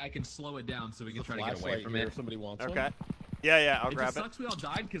hallway, I can slow it down so we can try to get away from it. If somebody wants Okay. one. Yeah, I'll It grab just it. sucks we all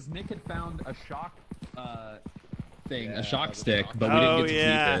died because Nick had found a shock thing, Yeah, a shock the stick, shock. but we didn't get to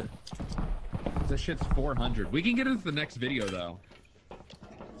yeah. keep it. This shit's 400. We can get into the next video, though.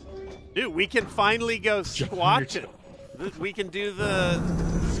 Dude, we can finally go squatching. We can do the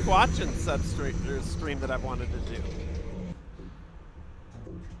squatching stream that I've wanted to do.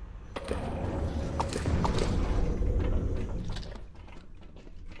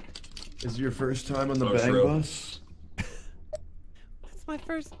 Is your first time on the Oh, bang true. bus? It's my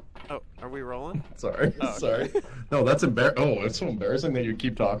first. Oh, are we rolling? Sorry, Oh, okay. sorry. No, that's embarrassing. Oh, it's so embarrassing that you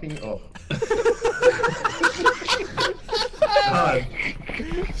keep talking. Oh. God.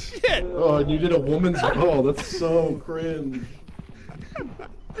 Shit. Oh, and you did a woman's. Oh, that's so cringe.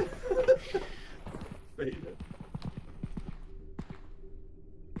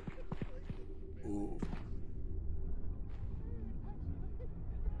 Ooh.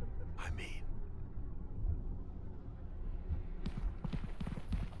 I mean.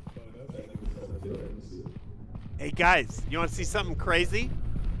 Hey guys, you want to see something crazy?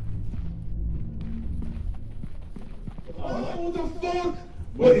 What the fuck?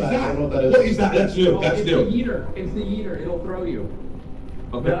 What is that? What is that? That's new. That's It's new. the eater. It's the eater. It'll throw you.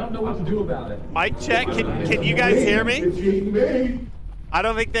 Okay. But I don't know what to do about it. Mic check. Can you guys hear me? It's eating me. I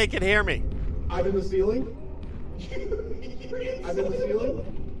don't think they can hear me. I'm in the ceiling. I'm in the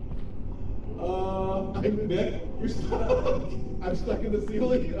ceiling. I'm Nick. You're stuck. I'm stuck in the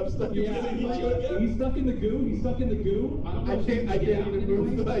ceiling. I'm stuck in the ceiling. He's stuck in the goo. He's stuck in the goo. I can't even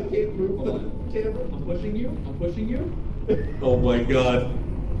move. I can't move the camera. I'm pushing you. I'm pushing you. Oh my god.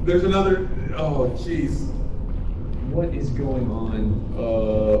 There's another. Oh jeez. What is going on?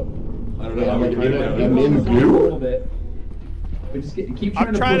 I don't know how we can do that. I'm in A goo. little bit. We just keep trying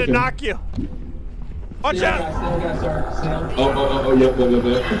I'm to trying push to him. knock you. Watch Snail out! guy, snail guy, Sark, snail. Oh, yep.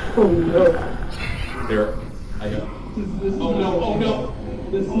 Oh no. Here. I got. Oh no.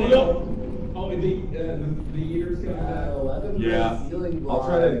 The snail. Oh, the eater's gonna. 11 Yeah. ceiling I'll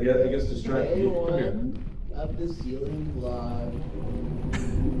try to get. I guess distract you. Come here. Of the ceiling block.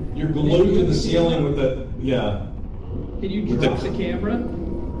 You're glued to the ceiling with the. Yeah. Can you With drop the- the camera?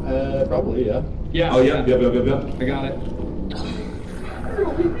 Probably, yeah. Yeah. Oh yeah. Yep. I got it.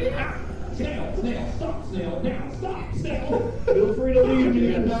 Snail, stop, snail, now, stop, snail. Feel free to leave me.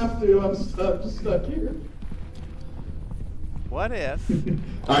 You don't have to. I'm stuck here. What if?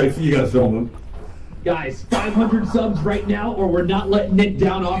 Alright, so you gotta film them. Guys, 500 subs right now, or we're not letting Nick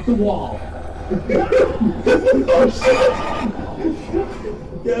down off the wall. Oh shit!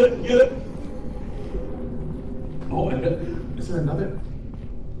 Get it. Oh, and is there another?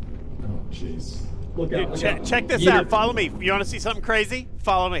 Oh, jeez. Look out. Dude, check this out. Follow me. You want to see something crazy?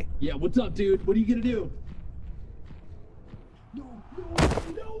 Follow me. Yeah, what's up, dude? What are you gonna do? No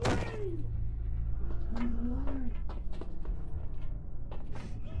way!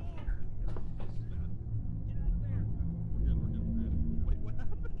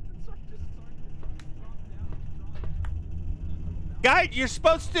 Guy, you're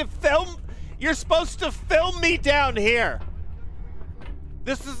supposed to film. You're supposed to film me down here.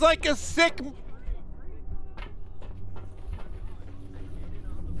 This is like a sick.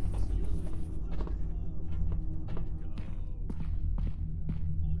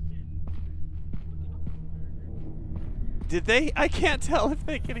 Did they? I can't tell if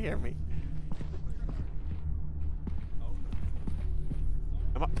they can hear me.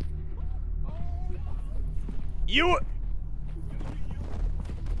 Am I... You.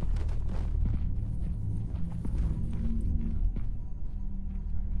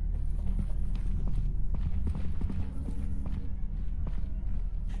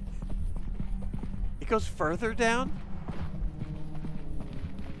 It goes further down?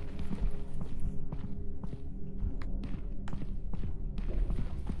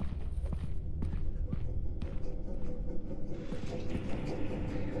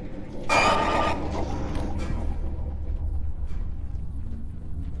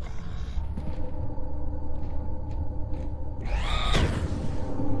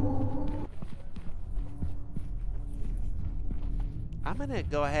 I'm gonna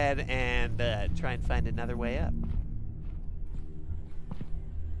go ahead and try and find another way up.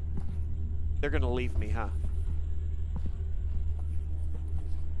 They're gonna leave me, huh?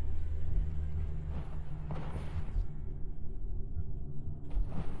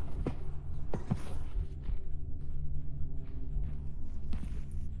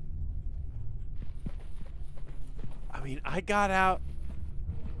 mean, I got out.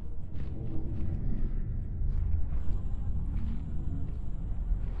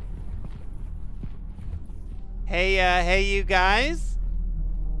 Hey, you guys.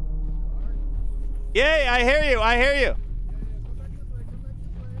 Yay, I hear you. I hear you.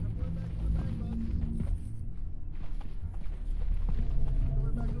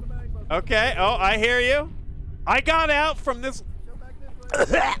 Okay. Oh, I hear you. I got out from this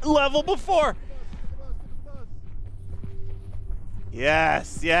level before.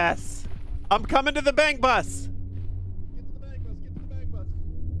 Yes, yes. I'm coming to the bank bus.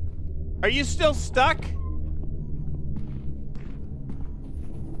 Are you still stuck?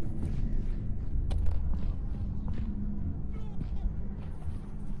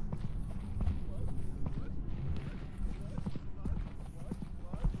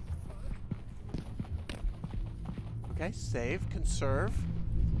 Okay, save, conserve.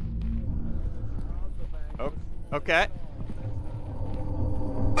 Oh, okay.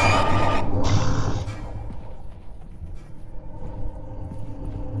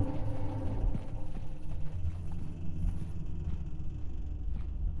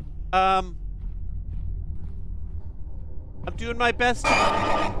 I'm doing my best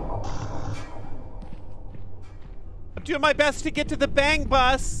to get to the bang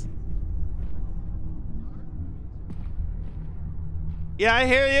bus. Yeah, I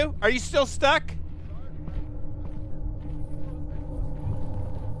hear you. Are you still stuck?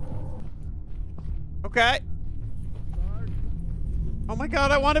 Okay. Oh my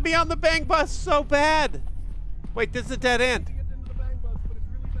god, I want to be on the bang bus so bad. Wait, this is a dead end.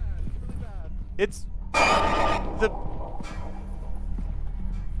 It's the...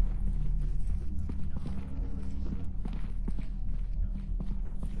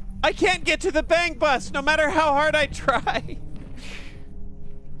 I can't get to the bang bus no matter how hard I try.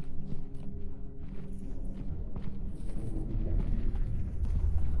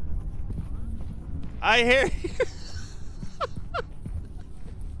 I hear you.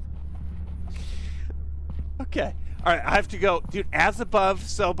 Okay. All right, I have to go. Dude, as above,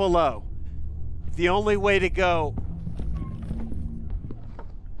 so below. The only way to go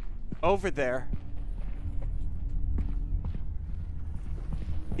over there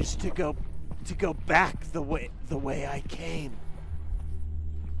is to go back the way I came.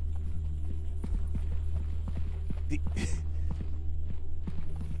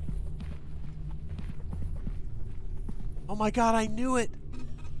 Oh my god, I knew it.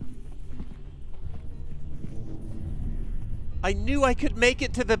 I knew I could make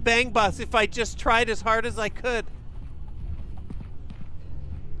it to the bang bus if I just tried as hard as I could.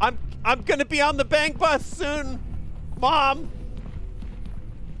 I'm gonna be on the bang bus soon, Mom.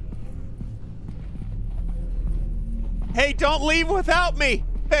 Hey, don't leave without me,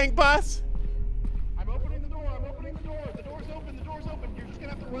 bang bus. I'm opening the door. I'm opening the door. The door's open. The door's open. You're just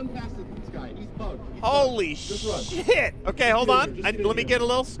gonna have to run past this guy. He's bugged. Holy shit. Okay, hold on. Let me get a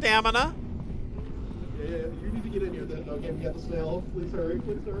little stamina. Yeah, you need to get in here then. Okay, we got the snail. Please hurry.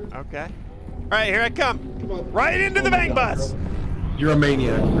 Please hurry. Okay. All right, here I come. Come on. Right into the bang bus. You're a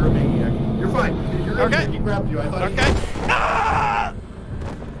maniac. You're a maniac. You're fine. You're okay. He grabbed you. I thought. Okay. Ah!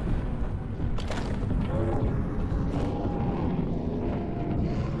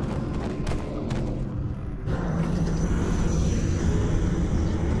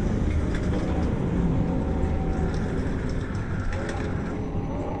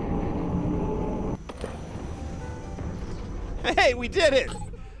 Hey, we did it!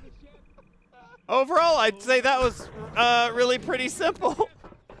 Overall, I'd say that was really pretty simple.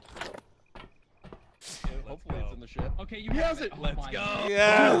 Hopefully it's in the ship. Okay, you have it. Let's go.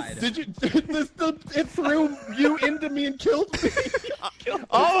 Yes. Did you? It threw you into me and killed me.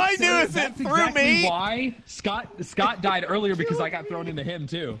 All I knew is it threw exactly me. Why Scott died earlier because I got thrown into him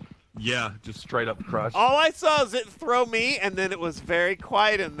too. Yeah, just straight up crushed. All I saw is it throw me, and then it was very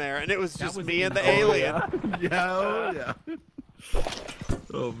quiet in there, and it was just me and the alien. Yeah.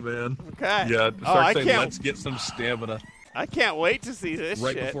 Oh man. Okay. Yeah. I Sark saying, can't. let's get some stamina. I can't wait to see this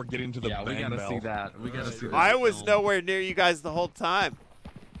Right shit. before getting to the bang we gotta bell. see that. We gotta see that. I was nowhere near you guys the whole time.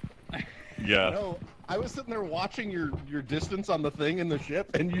 Yeah. No, I was sitting there watching your distance on the thing in the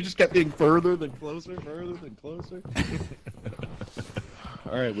ship, and you just kept getting further than closer, further than closer.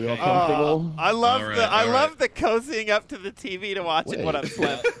 All right, we all comfortable? I love the cozying up to the TV to watch it when I'm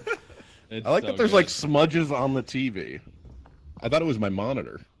asleep. I like that there's like smudges on the TV. I thought it was my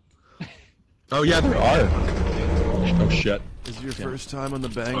monitor. Oh yeah, there are. Oh shit. Is your first time on the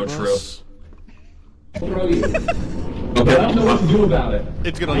bang Oh, bus? Throw you. Okay. I don't know what to do about it.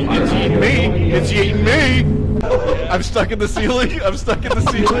 It's eating me. It's eating me. I'm stuck in the ceiling. I'm stuck in the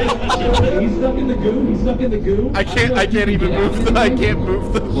ceiling. He's stuck in the goo. He's stuck in the goo. I can't even move the. I can't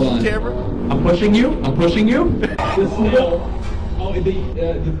move the camera. I'm pushing you. I'm pushing you.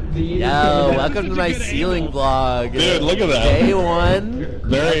 Yo, welcome to my ceiling vlog. Dude, look at that. Day one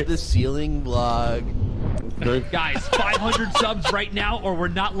Very of the ceiling vlog. Guys, 500 subs right now, or we're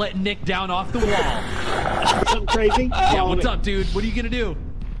not letting Nick down off the wall. Something crazy? Yeah, what's up, dude? What are you gonna do?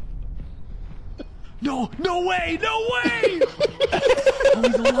 No way! No way! Oh,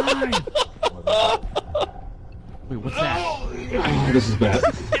 he's alive! Wait, what's that? Oh, this is bad.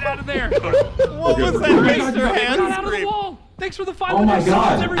 Get out of there! What was that, Mr. Hand Got out of the scream? wall! Thanks for the 500 Oh my subs,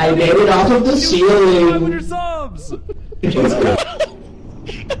 God! everybody! I made it off of the ceiling. 500 subs!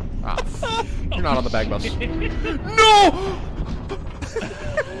 You're not on the bag bus. No!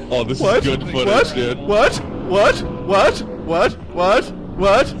 Oh, this is good footage, dude. What?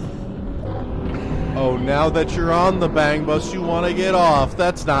 Oh, now that you're on the bang bus, you want to get off.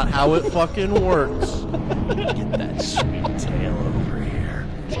 That's not how it fucking works. Get that sweet tail over here.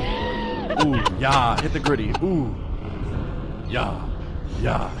 Ooh, yeah, hit the gritty. Ooh. Yeah.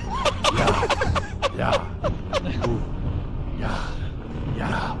 Ooh.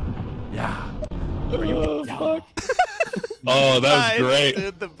 Yeah. Fuck. Oh, that was great.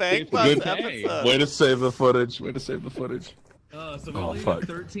 Dude, the bank bus episode. Way to save the footage. Way to save the footage. So we only have a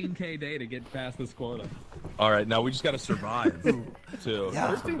 13K day to get past this quota. All right, now we just got to survive, too.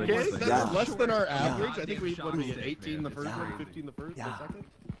 Yeah. 13K? That's less than our average. I think we get 18 the first one, 15 the first, the second.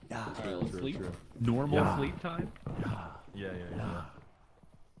 Yeah. All right, let's sleep. Normal sleep time? Yeah.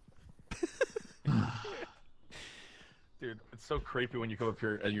 Dude, it's so creepy when you come up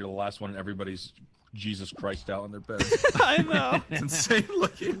here and you're the last one and everybody's Jesus Christ out in their bed. I know. It's insane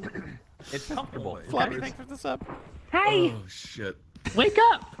looking. It's comfortable. Floppy, thanks for the sub. Hey! Oh, shit. Wake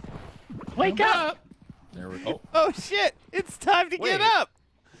up! Wake up! There we go. Oh, shit. It's time to get up.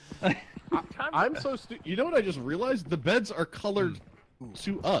 I'm so stupid. You know what I just realized? The beds are colored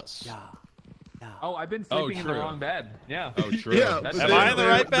to us. Yeah. Oh, I've been sleeping in the wrong bed. Yeah. Oh, true. Yeah. Am I in the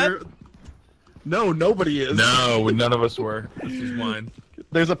right bed? No, nobody is. No, none of us were. This is mine.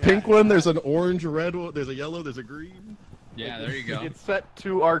 There's a pink one, there's an orange, a red one, there's a yellow, there's a green. Yeah, there you go. It's set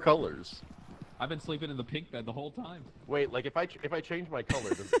to our colors. I've been sleeping in the pink bed the whole time. Wait, like if I change my color,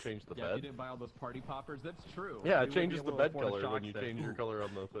 does it change the Yeah, bed? you didn't buy all those party poppers. That's true. Yeah, You it would be changes the able to bed afford a color shock when you then. change your color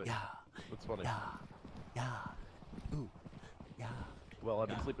on the thing. Yeah. That's funny. Yeah. Ooh. Yeah. Well, I've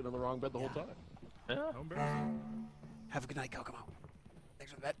been sleeping in the wrong bed the whole time. Yeah. Have a good night, Kokomo.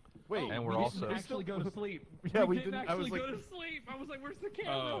 Thanks for the bed. Wait, And we're we also didn't actually go to sleep. Yeah, we didn't didn't. I actually was like, go to sleep. I was like, "Where's the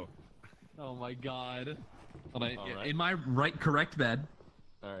camera?" Oh. Oh my god. Hold on, All right. in my correct bed.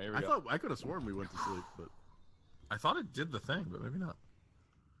 All right, here we I go. thought I could have sworn we went to sleep, but I thought it did the thing, but maybe not.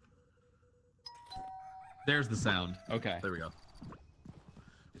 There's the sound. Okay. There we go.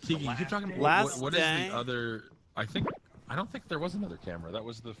 Keegan, you keep talking about Last what is day. the other? I don't think there was another camera. That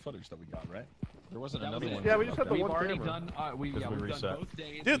was the footage that we got, right? There wasn't another one. yeah, we just had the We've one already camera. done. We've done reset. both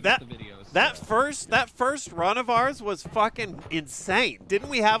days. Dude, we got the videos, that so. first run of ours was fucking insane. Didn't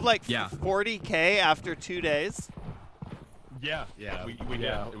we have like Yeah. 40K after 2 days? Yeah, Yeah, we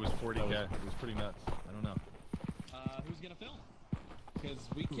yeah. did. It was 40K. It was pretty nuts. I don't know. Who's gonna film? Because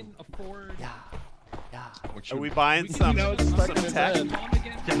we can afford. Yeah. Yeah. What Are you- we buying can some, use it's stuck some in his tech?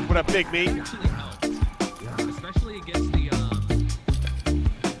 head. What up, Big Meat? Actually helps. Especially against the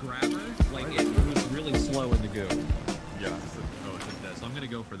grabber. Like it was really slow in the goo. Yeah. Oh, it's like this. So I'm gonna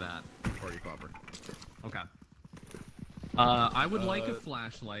go for that. Party popper. Okay. I would like a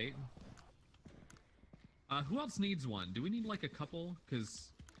flashlight. Who else needs one? Do we need like a couple? Cause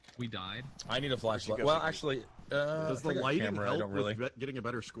we died. I need a flashlight. go. Well, actually, does the I got a lighting camera, I help don't really. with getting a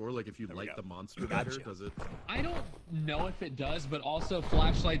better score? Like if you light the monster better, does it? I don't know if it does, but also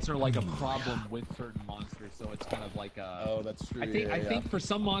flashlights are like a problem with certain monsters, so it's kind of like a. Oh, that's true. I think for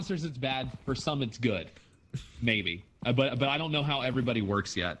some monsters it's bad, for some it's good, maybe. But I don't know how everybody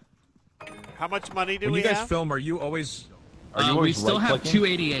works yet. How much money do When we you guys have? film, are you always? We still have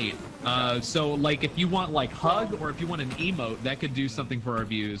right-clicking? 288. So like if you want like hug or if you want an emote, that could do something for our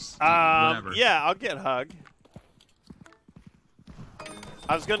views. Whatever. Yeah, I'll get hug.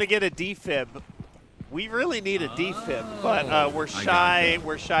 I was gonna get a defib. We really need a defib, but we're shy.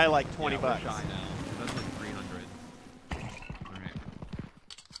 We're shy like 20 bucks. We're shy now. That's like 300. All right.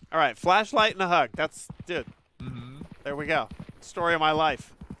 All right, flashlight and a hug. That's dude. There we go. Story of my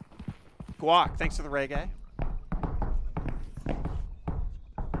life. Guac, thanks for the reggae.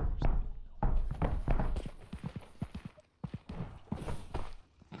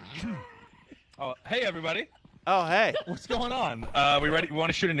 Oh, hey everybody! Oh, hey. What's going on? We ready? We want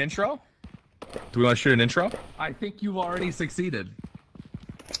to shoot an intro? Do we want to shoot an intro? I think you've already succeeded.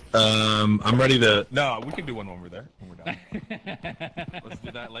 I'm ready to. No, we can do one when we're there. When we're done. Let's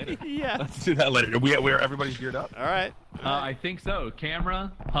do that later. Yeah. Let's do that later. We're everybody's geared up. All right. I think so.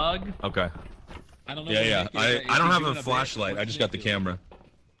 Camera, hug. Okay. I don't know. Yeah. I don't have a flashlight. I just got the camera.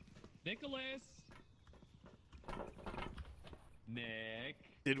 Nicholas. Nick.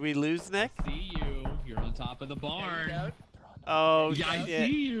 Did we lose Nick? I see you. You're on top of the barn. Oh, yeah, I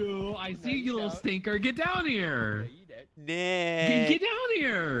see you. I see you, little stinker. Get down here. Nick. Get down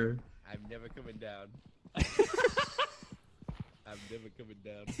here. I'm never coming down. I'm never coming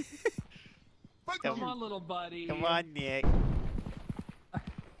down. Come on, little buddy. Come on, Nick.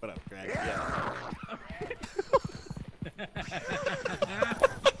 What up, Greg? Yeah.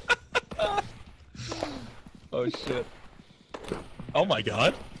 Oh shit. Oh my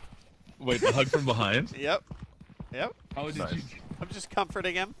god. Wait, the hug from behind? Yep. Oh, did Nice. you? I'm just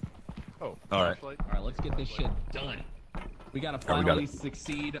comforting him. Oh. All right. All right, let's get this shit done. We gotta finally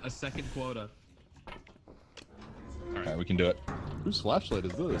succeed a second quota. All right, we can do it. Whose flashlight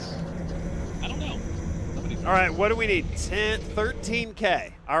is this? I don't know. All right, what do we need?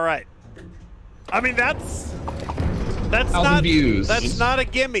 13K. All right. I mean, that's not views. That's not a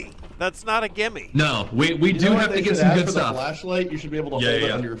gimme. That's not a gimme. No, we You do know what have to they get should some add good for stuff. The flashlight, you should be able to Yeah, hold it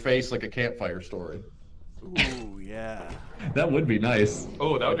yeah. on your face like a campfire story. Ooh, yeah. That would be nice.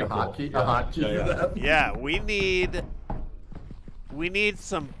 Oh, that would be cool. A hotkey for that. Yeah, we need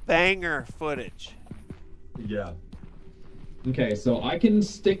some banger footage. Yeah. Okay, so I can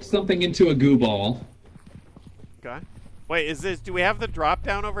stick something into a goo ball. Okay. Wait, do we have the drop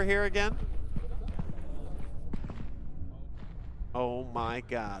down over here again? Oh my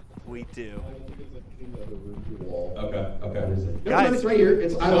god, we do. Okay. Guys, It's right here.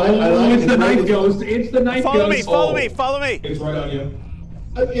 It's It's the knife ghost. It's the knife follow ghost. me, follow me. It's right on you.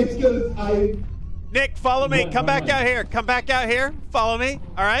 It's good. Nick, follow me. Come back out here. Come back out here. Follow me.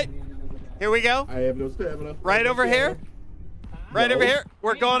 All right. Here we go. I have no stamina. Right over here. Right over here.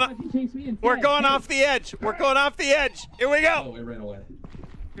 We're going off the edge. We're going off the edge. Here we go. Oh, it ran away.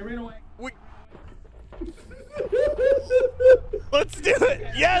 It ran away. Let's do it.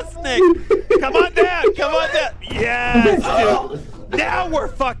 Yes, Nick. Come on down. Come on down. Yes, dude. Now we're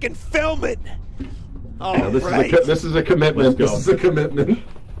fucking filming. All right. This is a commitment. This is a commitment.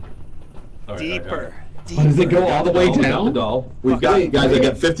 Deeper. Does it go all the way down? We've got guys. I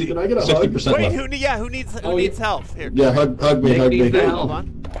got 50. Can I get a 60% Wait, left. who needs help? Here. Yeah, hug me. Hold on.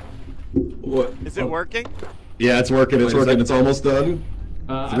 What? Is it working? Yeah, it's working. It's working. It's almost done.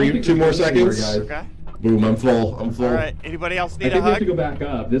 2 more seconds. Okay. Boom! I'm full. I'm full. All right. Anybody else I need think a we have to hug? go back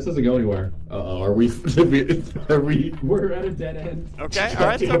up. This doesn't go anywhere. Are we? Are we? We're at a dead end. Okay. All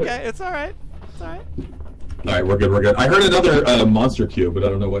right. It's okay. It's all right. It's all right. All right, we're good. We're good. I heard another monster cube, but I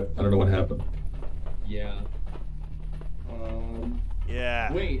don't know what happened. Yeah.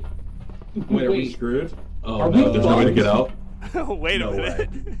 Yeah. Wait. Wait, are we screwed? Oh Are no, we there's no way to get out. Wait a No minute.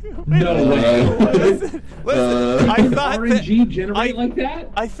 No way. Listen. I thought RNG generate like that?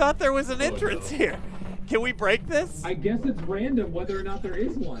 I thought there was an entrance here. Can we break this? I guess it's random whether or not there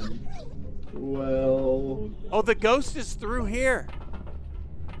is one. Well. Oh, the ghost is through here.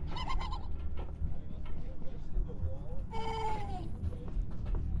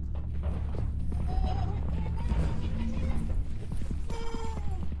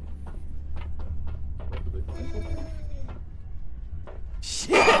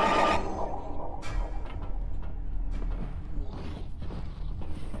 Shit!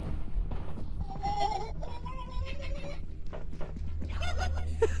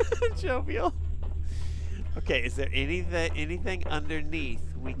 Jovial. Okay, is there anything underneath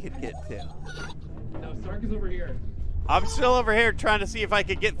we could get to? No, Sark is over here. I'm still over here trying to see if I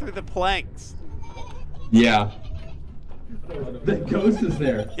could get through the planks. Yeah. The ghost is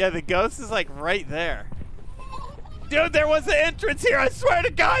there. Yeah, the ghost is like right there. Dude, there was an entrance here. I swear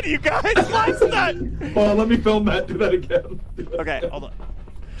to God, you guys. Last time. Hold on, let me film that. Do that again. Okay, hold on.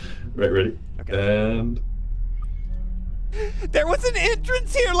 Right, ready? Okay. And There was an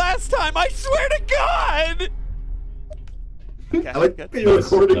entrance here last time. I swear to God. Okay, I like good. the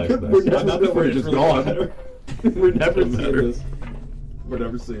recording. Nice. We're never, Not the footage is gone. we're never seeing matter. this. We're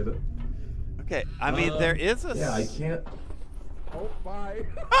never seeing it. Okay, I mean there is a. Yeah, I can't. Oh, bye.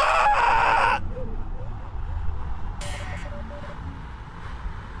 Ah!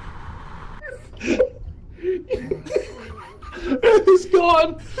 it's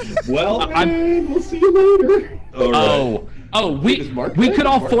gone. Well, We'll see you later. all right. Oh, we could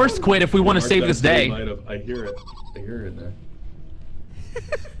all force quit if we want to save this day. I hear it. I hear it in there.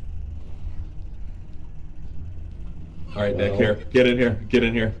 All right, Nick, here. Get in here. Get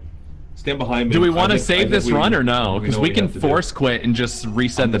in here. Stand behind me. Do we want to save this run or no? Stand behind me. Do we want to save this run or no? Because we can force quit and just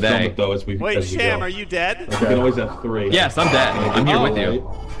reset the day. Wait, Sham, are you dead? We can always have 3. Yes, I'm dead. I'm here with you.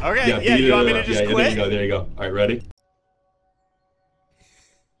 Okay, yeah, you want me to just quit? There you go. All right, ready?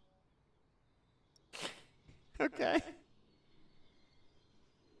 Okay.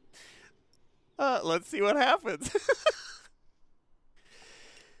 Let's see what happens.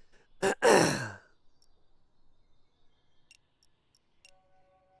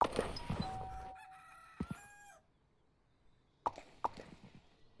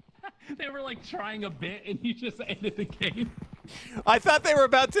 They were like trying a bit and you just ended the game. I thought they were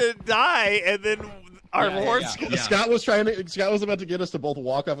about to die and then our horse... Scott was about to get us to both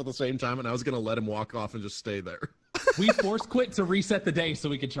walk off at the same time, and I was going to let him walk off and just stay there. We force quit to reset the day so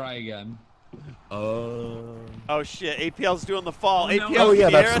we could try again. Oh shit, APL's doing the fall. Oh, no. APL, Oh yeah,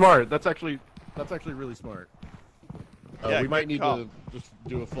 that's Gareth? smart. That's actually really smart. Yeah, we might good need call. to just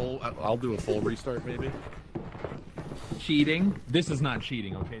do a full. I'll do a full restart maybe. Cheating? This is not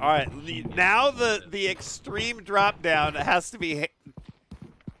cheating, okay? All right, now the extreme drop down has to be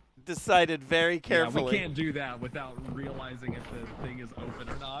decided very carefully. Yeah, we can't do that without realizing if the thing is open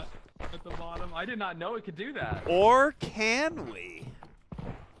or not at the bottom. I did not know it could do that. Or can we?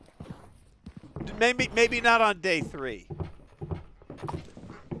 Maybe not on day 3.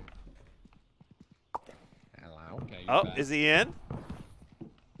 Hello. Okay, Oh, back. is he in?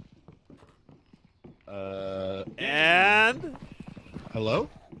 And hello.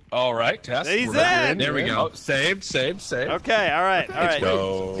 All right, test. He's We're back. in. There we go. Saved. Okay, all right, all right.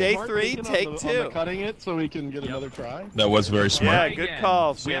 Go. Day Smart 3, thinking take on 2. cutting it so we can get another try. That was very smart. Yeah, good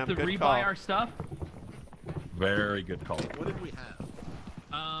call, We Sam. have to Good rebuy call. our stuff. Very good call. What did we have?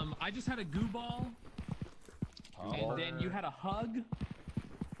 I just had a goo ball. And then you had a hug.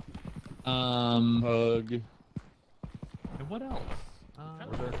 Hug. And what else?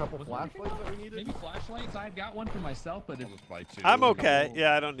 Were there a couple was there anything flashlights that we else? needed? Maybe flashlights. I got one for myself, but it's I'm okay.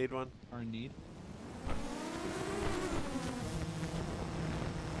 Yeah, I don't need one. are in need.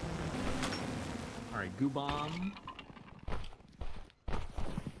 All right, goo bomb.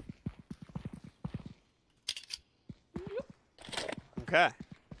 Okay.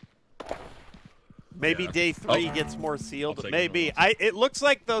 Maybe Yeah. day 3 Oh. gets more sealed. I'll take Maybe. it. It looks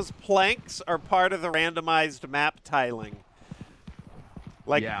like those planks are part of the randomized map tiling.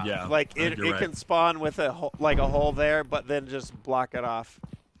 Like, Yeah. like I think it you're right. can spawn with a hole there, but then just block it off.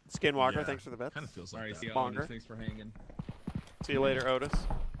 Skinwalker, Yeah. thanks for the bits. Kind of feels All like right, that. see you, Bonger. Otis. Thanks for hanging. See you later, Otis.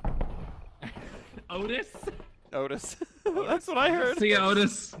 Otis? Otis. That's what I heard. See you,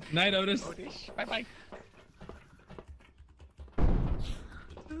 Otis. Night, Otis. Bye-bye.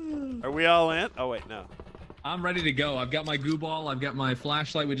 Are we all in? Oh, wait, no. I'm ready to go. I've got my goo ball. I've got my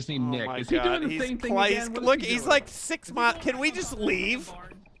flashlight. We just need Nick. Oh my Is he God. doing the He's same thing cli- again? What is Look, he he's doing? like 6 miles. Can we just leave?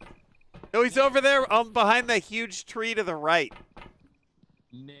 No, he's over there behind that huge tree to the right.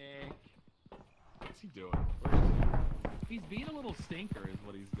 Nick. What's he doing? He's being a little stinker is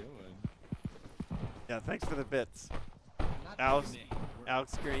what he's doing. Yeah, thanks for the bits. Alex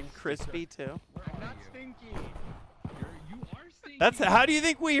Green, crispy too. I'm not stinky. You are stinky. That's how do you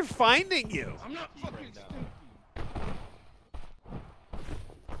think we're finding you? I'm not fucking stinky.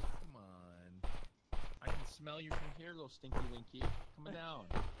 Come on. I can smell you from here, little stinky winky. Come down.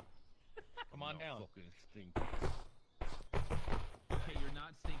 Come on down. Fucking stinky. Okay, you're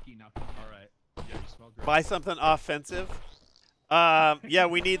not stinky now. Come on. All right. Yeah, you smell great. Buy something offensive. Yeah,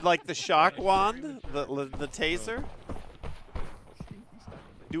 we need like the shock wand, the taser.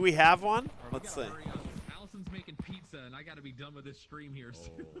 Do we have one? Let's see. Allison's making pizza, and I gotta be done with this stream here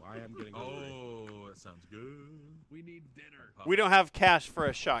soon. Oh, I am getting. Oh, that sounds good. We need dinner. We don't have cash for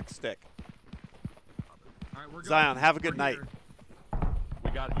a shock stick. All right, we're Zion, have a good We're night. here.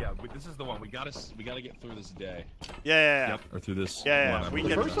 We got this is the one. We gotta get through this day. Yeah. Yep. Or through this. Yeah. one, We I The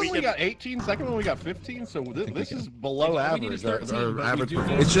can. believe. first one we got 18, second one we got 15, so this is below We need average. to Our, start team, but we average do need-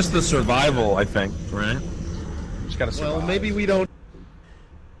 performance. It's just the survival, I think, right? Just gotta survive. Well, maybe we don't.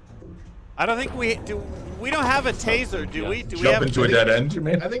 I don't think we do. We don't have a taser, do we? Do we Jump have into a dead end, you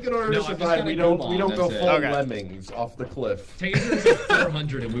mean? I think in order No, to I've just survive, got we a don't goo we don't bomb, go that's full it. Okay. lemmings off the cliff. Taser's at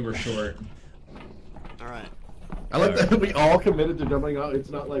 400, and we were short. All right. I like that we all committed to jumping out. It's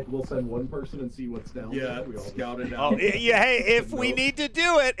not like we'll send one person and see what's down there. We all scout it Oh, out. yeah. Hey, if we need to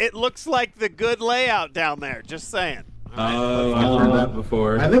do it, it looks like the good layout down there. Just saying. Oh, I've heard that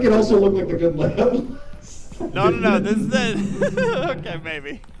before. I think it also looked like a good layout. No. This is the. Okay,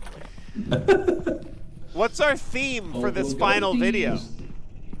 maybe. What's our theme for this final video?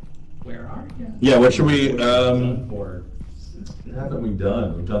 Where are you? Yeah, what should we, what haven't we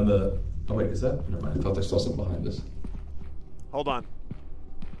done? We've done the, oh wait, is that, never mind, I thought I saw something behind us. Hold on.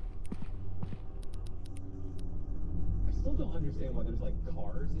 understand why there's like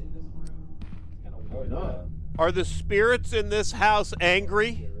cars in this room. It's kind of weird. Are the spirits in this house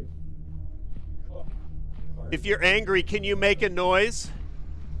angry? If you're angry, can you make a noise?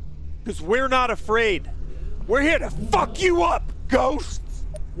 Because we're not afraid. We're here to fuck you up, ghosts!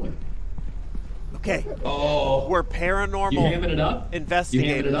 Okay. Oh. We're paranormal You hamming it up?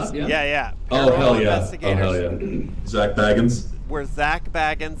 investigators. You hamming it up? Yeah. Oh, Paranormal hell yeah. investigators. Oh, hell yeah. Zach Baggins. We're Zach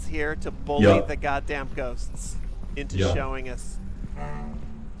Baggins here to bully Yup. the goddamn ghosts into Yup. showing us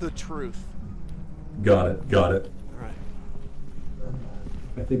the truth. Got it. Got it. All right.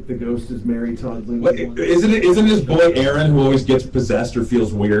 I think the ghost is Mary Toddling. What, isn't his boy Aaron who always gets possessed or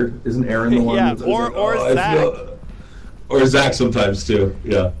feels weird? Isn't Aaron the one? Yeah, that's or like, Zach. Or Zach sometimes too.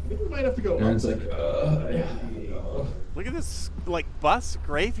 Yeah. We might have to go. Aaron's like, Look at this, like, bus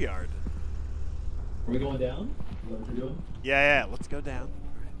graveyard. Are we going down? Is that what you're doing? Yeah, let's go down.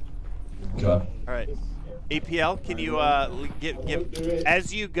 Okay. All right. APL, can you give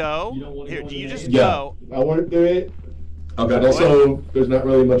as you go? Here, do you just go? I want to do it. Okay. But also, there's not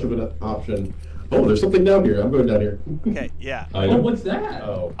really much of an option. Oh, there's something down here. I'm going down here. Okay, yeah. Oh, what's that?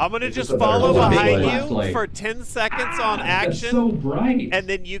 Oh. I'm gonna just a follow better behind flashlight. you for 10 seconds on That's action, so bright. and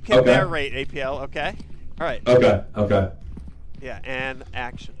then you can Okay. narrate, APL. Okay. All right. Okay. Okay. Yeah, and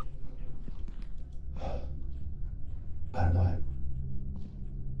action. I don't know.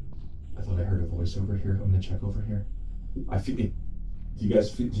 I thought I heard a voice over here. I'm gonna check over here. I feel. Did you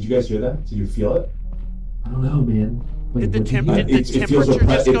guys hear that? Did you feel it? I don't know, man. Did the It temperature feels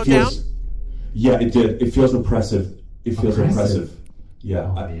just go down? Yeah, it did. It feels oppressive. It feels oppressive.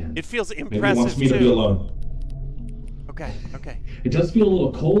 Yeah. It feels Maybe he impressive wants me too. to be alone. Okay. It does feel a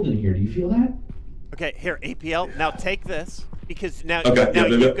little cold in here. Do you feel that? Okay. Here, APL. Now take this because now Okay, now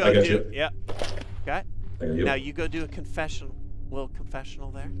yeah, you I go got do you. yeah. Okay. I got you. Now you go do a little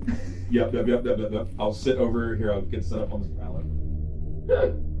confessional there. Yep. I'll sit over here. I'll get set up on this pallet.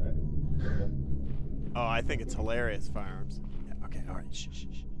 Oh, I think it's hilarious, firearms. Yeah, okay, all right. Shh.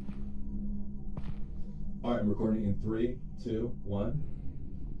 All right, I'm recording in 3, 2, 1.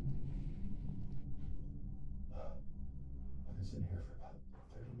 I've been sitting here for about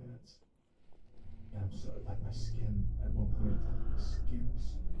 30 minutes. And I'm so, like, my skin, at one point, my skin was...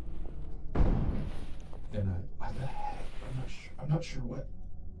 And I've got a headache. I'm not sure what.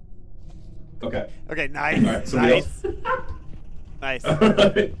 Okay. Okay, nice. All right, somebody nice. Nice. How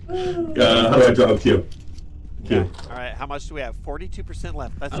do I drop Q? Yeah. All right, how much do we have? 42%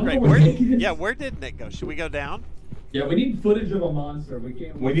 left. That's don't great. know where Nick is. Where did Nick go? Should we go down? Yeah, we need footage of a monster. We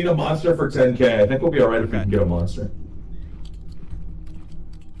can't. We need a monster for 10K. I think we'll be alright if we can get a monster.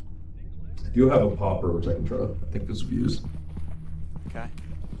 I do have a popper, which I can try to, I think, this views. Okay.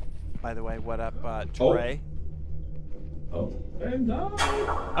 By the way, what up, Trey? Oh.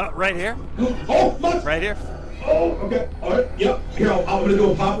 Right here. Oh, monster! Right here. Oh, okay. Alright, yep. Here, I'm going to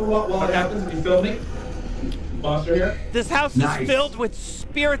do a popper while it happens. Are you filming? Monster here. This house is filled with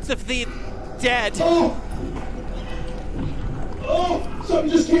spirits of the dead. Oh,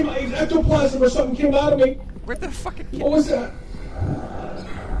 something just came out. Ectoplasm or something came out of me. Where the fucking kid? What was that?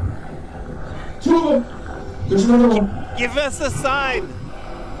 2 of them. There's another one. Give us a sign.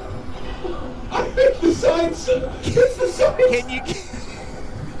 I think the signs. It's the signs. Can you?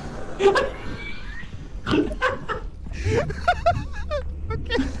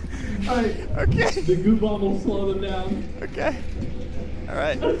 Okay. Okay. The goo bomb will slow them down. Okay. All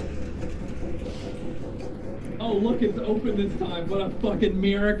right. Oh, look, it's open this time. What a fucking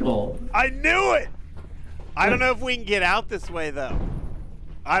miracle. I knew it. I don't know if we can get out this way though.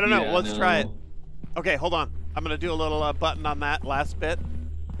 I don't know. Yeah, Let's no. try it. Okay, hold on. I'm gonna do a little button on that last bit.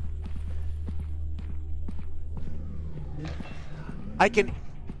 I can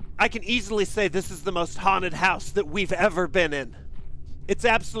easily say this is the most haunted house that we've ever been in. It's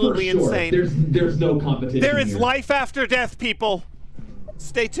absolutely For sure. insane. There's no competition. There is here. life after death, people.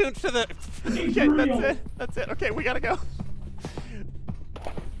 Stay tuned for the. Okay, that's it. That's it. Okay, we gotta go.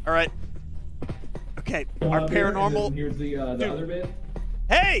 All right. Okay, our paranormal. And here's the other bit.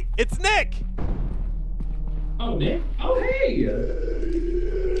 Hey, it's Nick. Oh, Nick. Oh, hey.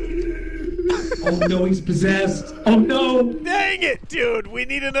 Oh no, he's possessed. Oh no. Dang it, dude. We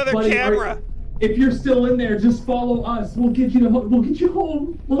need another Buddy, camera. If you're still in there, just follow us. We'll get you to we'll get you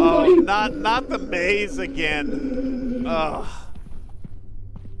home. Oh, not the maze again. Ugh.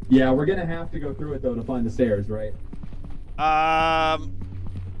 Yeah, we're gonna have to go through it though to find the stairs, right? I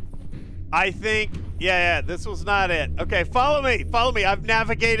think yeah. This was not it. Okay, follow me. Follow me. I've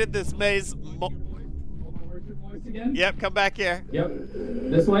navigated this maze. Where's your voice again? Yep, come back here. Yep.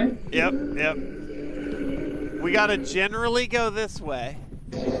 This way? Yep. We gotta generally go this way.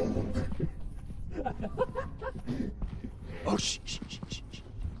 Oh, shh, shh, shh, shh,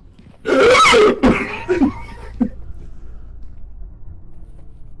 shh.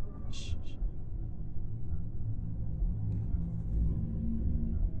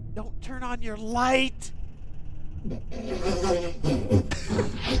 Don't turn on your light.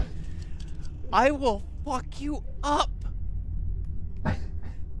 I will fuck you up.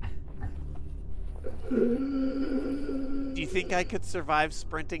 Do you think I could survive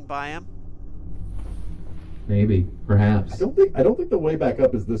sprinting by him? Maybe, perhaps. I don't think the way back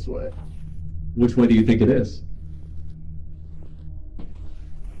up is this way. Which way do you think it is?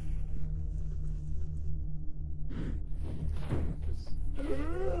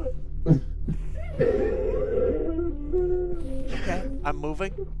 Okay, I'm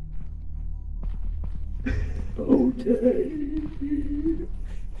moving.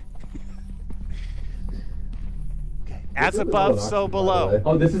 Okay. As above, so below.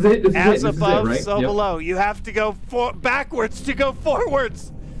 Oh, this is it? This is As it. above, This is it, right? so below. You have to go backwards to go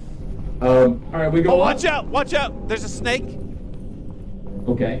forwards. All right, we go Oh, up. watch out! Watch out! There's a snake.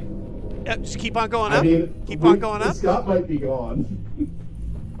 Okay. Yeah, just keep on going up. I mean, keep on going up. Scott might be gone.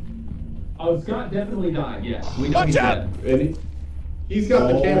 Oh, Scott definitely died. Yes. We know Watch he's out! dead. And he's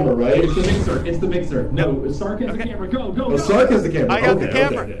got the camera, right? It's the mixer. It's the mixer. No, Sark has the camera. Go, go, Oh, go. Sark has the camera. I got the Okay,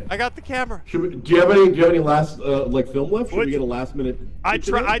 camera. okay. I got the camera. Do you have any last like film left? Should we get a last minute? I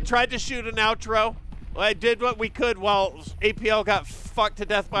tried to shoot an outro. I did what we could while APL got fucked to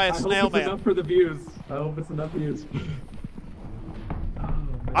death by a snail hope it's man. enough for the views. I hope it's enough views.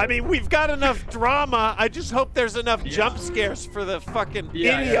 I mean, we've got enough drama. I just hope there's enough jump scares for the fucking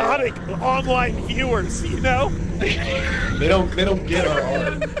idiotic online viewers, you know? They don't get our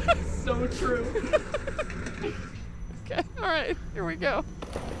art. So true. Okay, all right, here we go.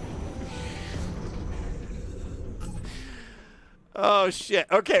 Oh shit.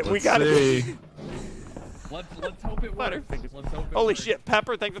 Okay, we got it. Let's hope it works. Let's hope it Holy works. shit,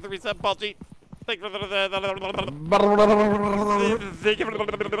 Pepper, thank you for the reset, Paul G. Thank you for the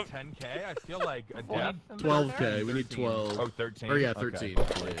 10K? I feel like a death. 12K. We need 12. Oh, 13. Or yeah, Okay. 13.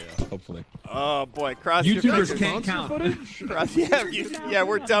 Yeah. Hopefully. Oh boy, cross your YouTubers fingers. can't count. Yeah,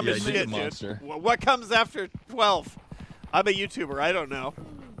 we're dumb Yeah, as you're a shit, dude. monster. What comes after 12? I'm a YouTuber. I don't know.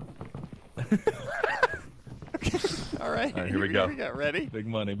 Okay. All right. All right, here we go. Ready? Big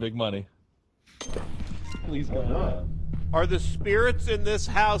money, big money. Please go. Are the spirits in this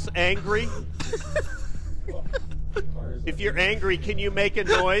house angry? If you're angry, can you make a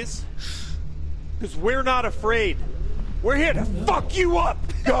noise? Because we're not afraid. We're here to fuck you up,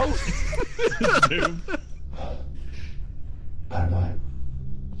 ghost! I don't know.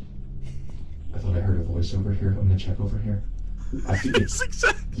 I thought I heard a voice over here. I'm gonna check over here. I think it's,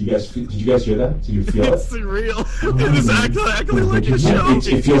 did you guys hear that? Did you feel It's it? real. It is actually like a Yeah, show. it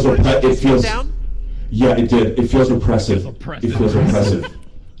feels it feels. Down? Yeah, it did. It feels oppressive. It feels oppressive.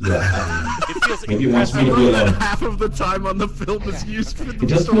 Yeah. It feels Maybe it wants me I to be love that alone. half of the time on the film is used for It the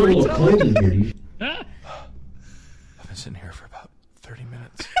does feel a little storytelling. cold in here, dude. I've been sitting here for about 30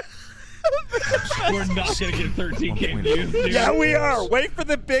 minutes. We're not gonna get 13K views, dude. Yeah, we are. Wait for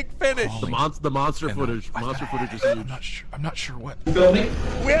the big finish. The monster footage. Monster footage is huge. I'm not sure what. Filming?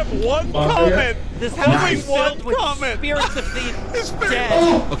 We have one Monster? comment. There's only one comment. Spirits of the dead.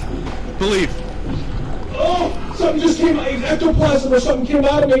 Oh! Believe. Oh! Something just came out. Ectoplasm or something came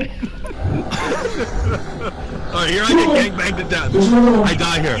out of me. Alright, here I get gangbanged to death. I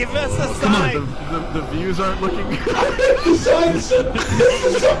die here. Give us a Come on, sign. the views aren't looking good. The signs.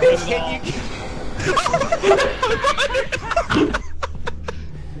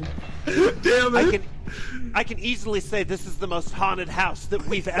 Damn it. I can easily say this is the most haunted house that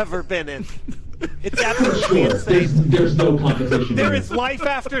we've ever been in. It's absolutely Sure. insane. There's no competition. There here. is life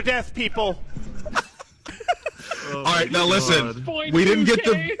after death, people. Oh, All right, now listen. God. We didn't get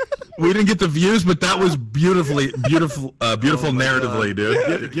the views, but that was beautiful narratively,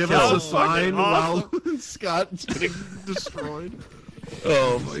 dude. Give us a sign while Scott's getting destroyed.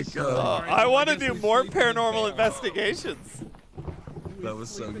 Oh my god. I want to do more paranormal investigations. That was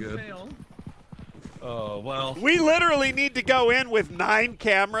so good. Oh well. We literally need to go in with 9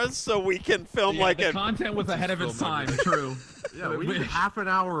 cameras so we can film Yeah, like the a. content was ahead of its time. True. Yeah, we need half an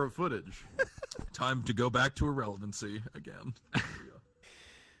hour of footage. Time to go back to irrelevancy again.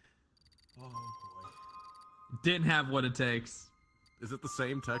 Didn't have what it takes. Is it the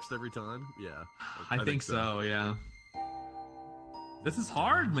same text every time? Yeah. I think so. Yeah. This is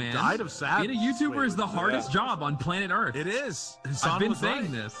hard, man. Died of sadness. Being a YouTuber is the hardest job on planet Earth. It is. I've been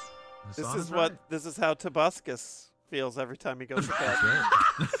saying this. This is how Tobuscus feels every time he goes to bed.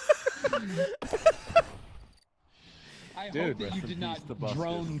 I hope that you did not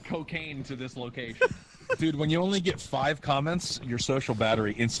drone cocaine to this location. Dude, when you only get 5 comments, your social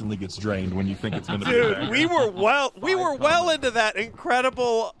battery instantly gets drained when you think it's gonna be Dude, bad. we were well into that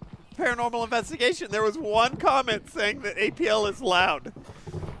incredible paranormal investigation. There was one comment saying that APL is loud.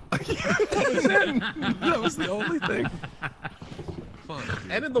 That was the only thing. Fuck,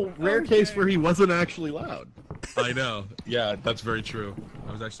 and in the rare case where he wasn't actually loud. I know. Yeah, that's very true.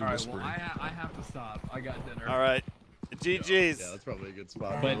 I was actually All right, whispering. well, I have to stop. I got dinner. All right. GG's. Yeah, that's probably a good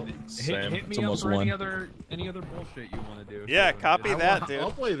spot. But Same. hit It's me up almost for any one. other bullshit you want to do. Yeah, So, copy that, dude. I'll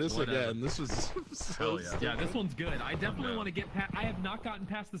play this Whatever. again. This was so Hell yeah. Yeah, this one's good. I definitely want to get past. I have not gotten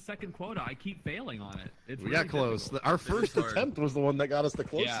past the second quota. I keep failing on it. It's We really got close. difficult. Our first hard. attempt was the one that got us the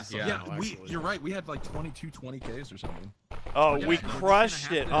closest. Yeah, somehow, actually. you're right. We had like 20Ks or something. Oh, Yeah, we we're just gonna crushed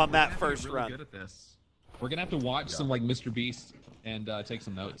have it to- on we're that gonna have to first get really run. Good at this. We're gonna have to watch some like Mr. Beast and take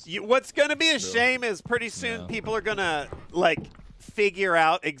some notes. What's going to be a shame is pretty soon people are going to like figure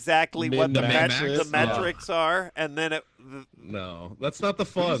out exactly what the metrics are, and then No, that's not the We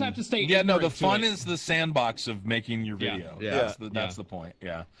fun. just have to stay. Yeah, no, the ignorant to fun it. is the sandbox of making your Yeah. video. Yeah. That's the point.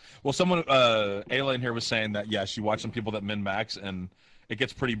 Yeah. Well, someone, Ayla in here was saying that, yeah, she watched some people that min-max, and it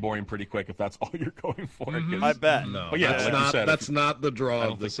gets pretty boring pretty quick if that's all you're going for. Mhm. I bet. No, But yeah, that's like you not said, that's not the I draw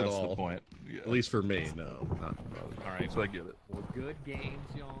don't of think this at that's all. the point. Yeah. At least for me, no. Not, All right, So I get it. well, good games,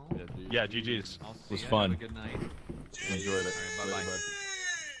 y'all. Yeah, GG's. I'll see It was ya. fun. Have a good night. Enjoyed it. All right,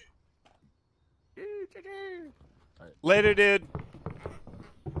 bye-bye. later, dude.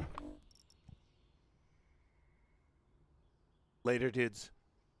 Later, dudes.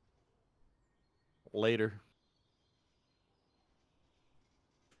 later.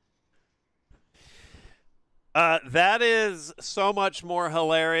 That is so much more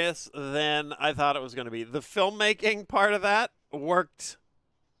hilarious than I thought it was going to be. The filmmaking part of that worked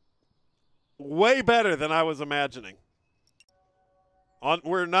way better than I was imagining.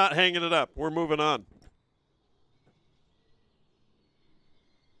 We're not hanging it up. We're moving on.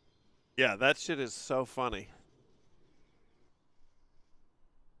 Yeah, that shit is so funny.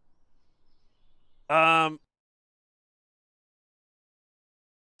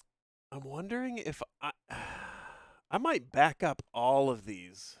 I'm wondering if I might back up all of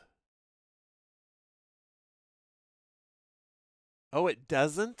these. Oh, it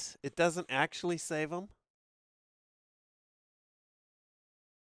doesn't? It doesn't actually save them?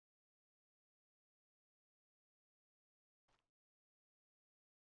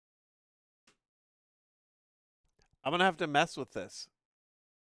 I'm going to have to mess with this.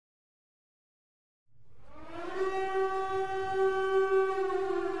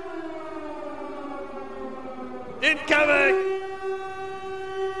 Incoming!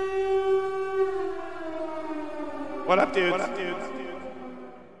 What up, dudes? What up, dudes?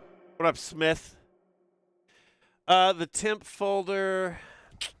 What up, Smith? The temp folder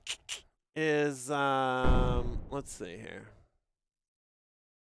is, let's see here.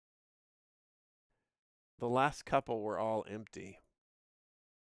 The last couple were all empty.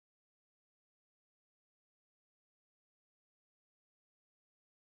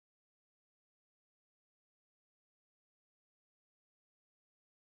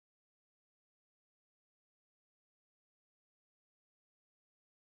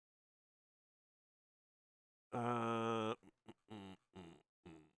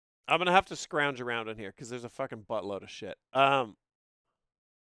 I'm gonna have to scrounge around in here because there's a fucking buttload of shit.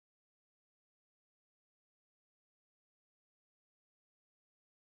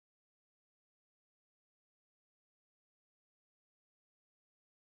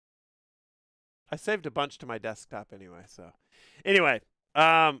 I saved a bunch to my desktop anyway, so anyway,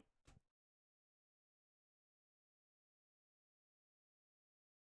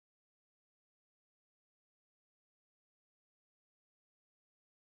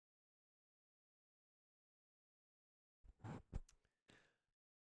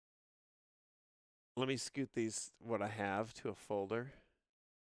 let me scoot these, what I have, to a folder.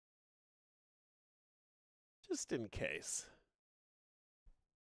 Just in case.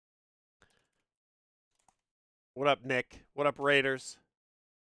 What up, Nick? What up, Raiders?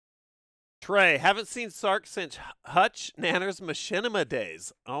 Trey, haven't seen Sark since Hutch Nanner's Machinima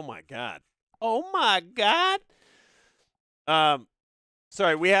days. Oh my god. Oh my god.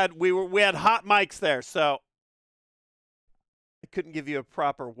 Sorry, we had hot mics there, so I couldn't give you a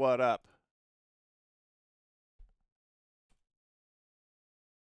proper what up.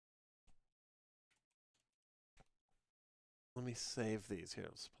 Let me save these here.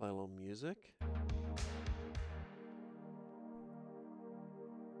 Let's play a little music.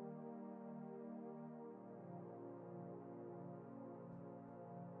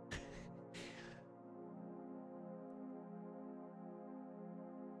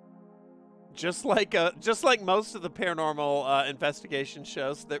 Just like most of the paranormal investigation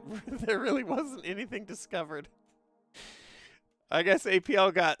shows, that there really wasn't anything discovered. I guess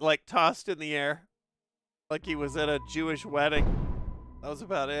APL got like tossed in the air, like he was at a Jewish wedding. That was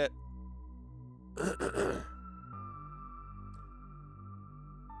about it.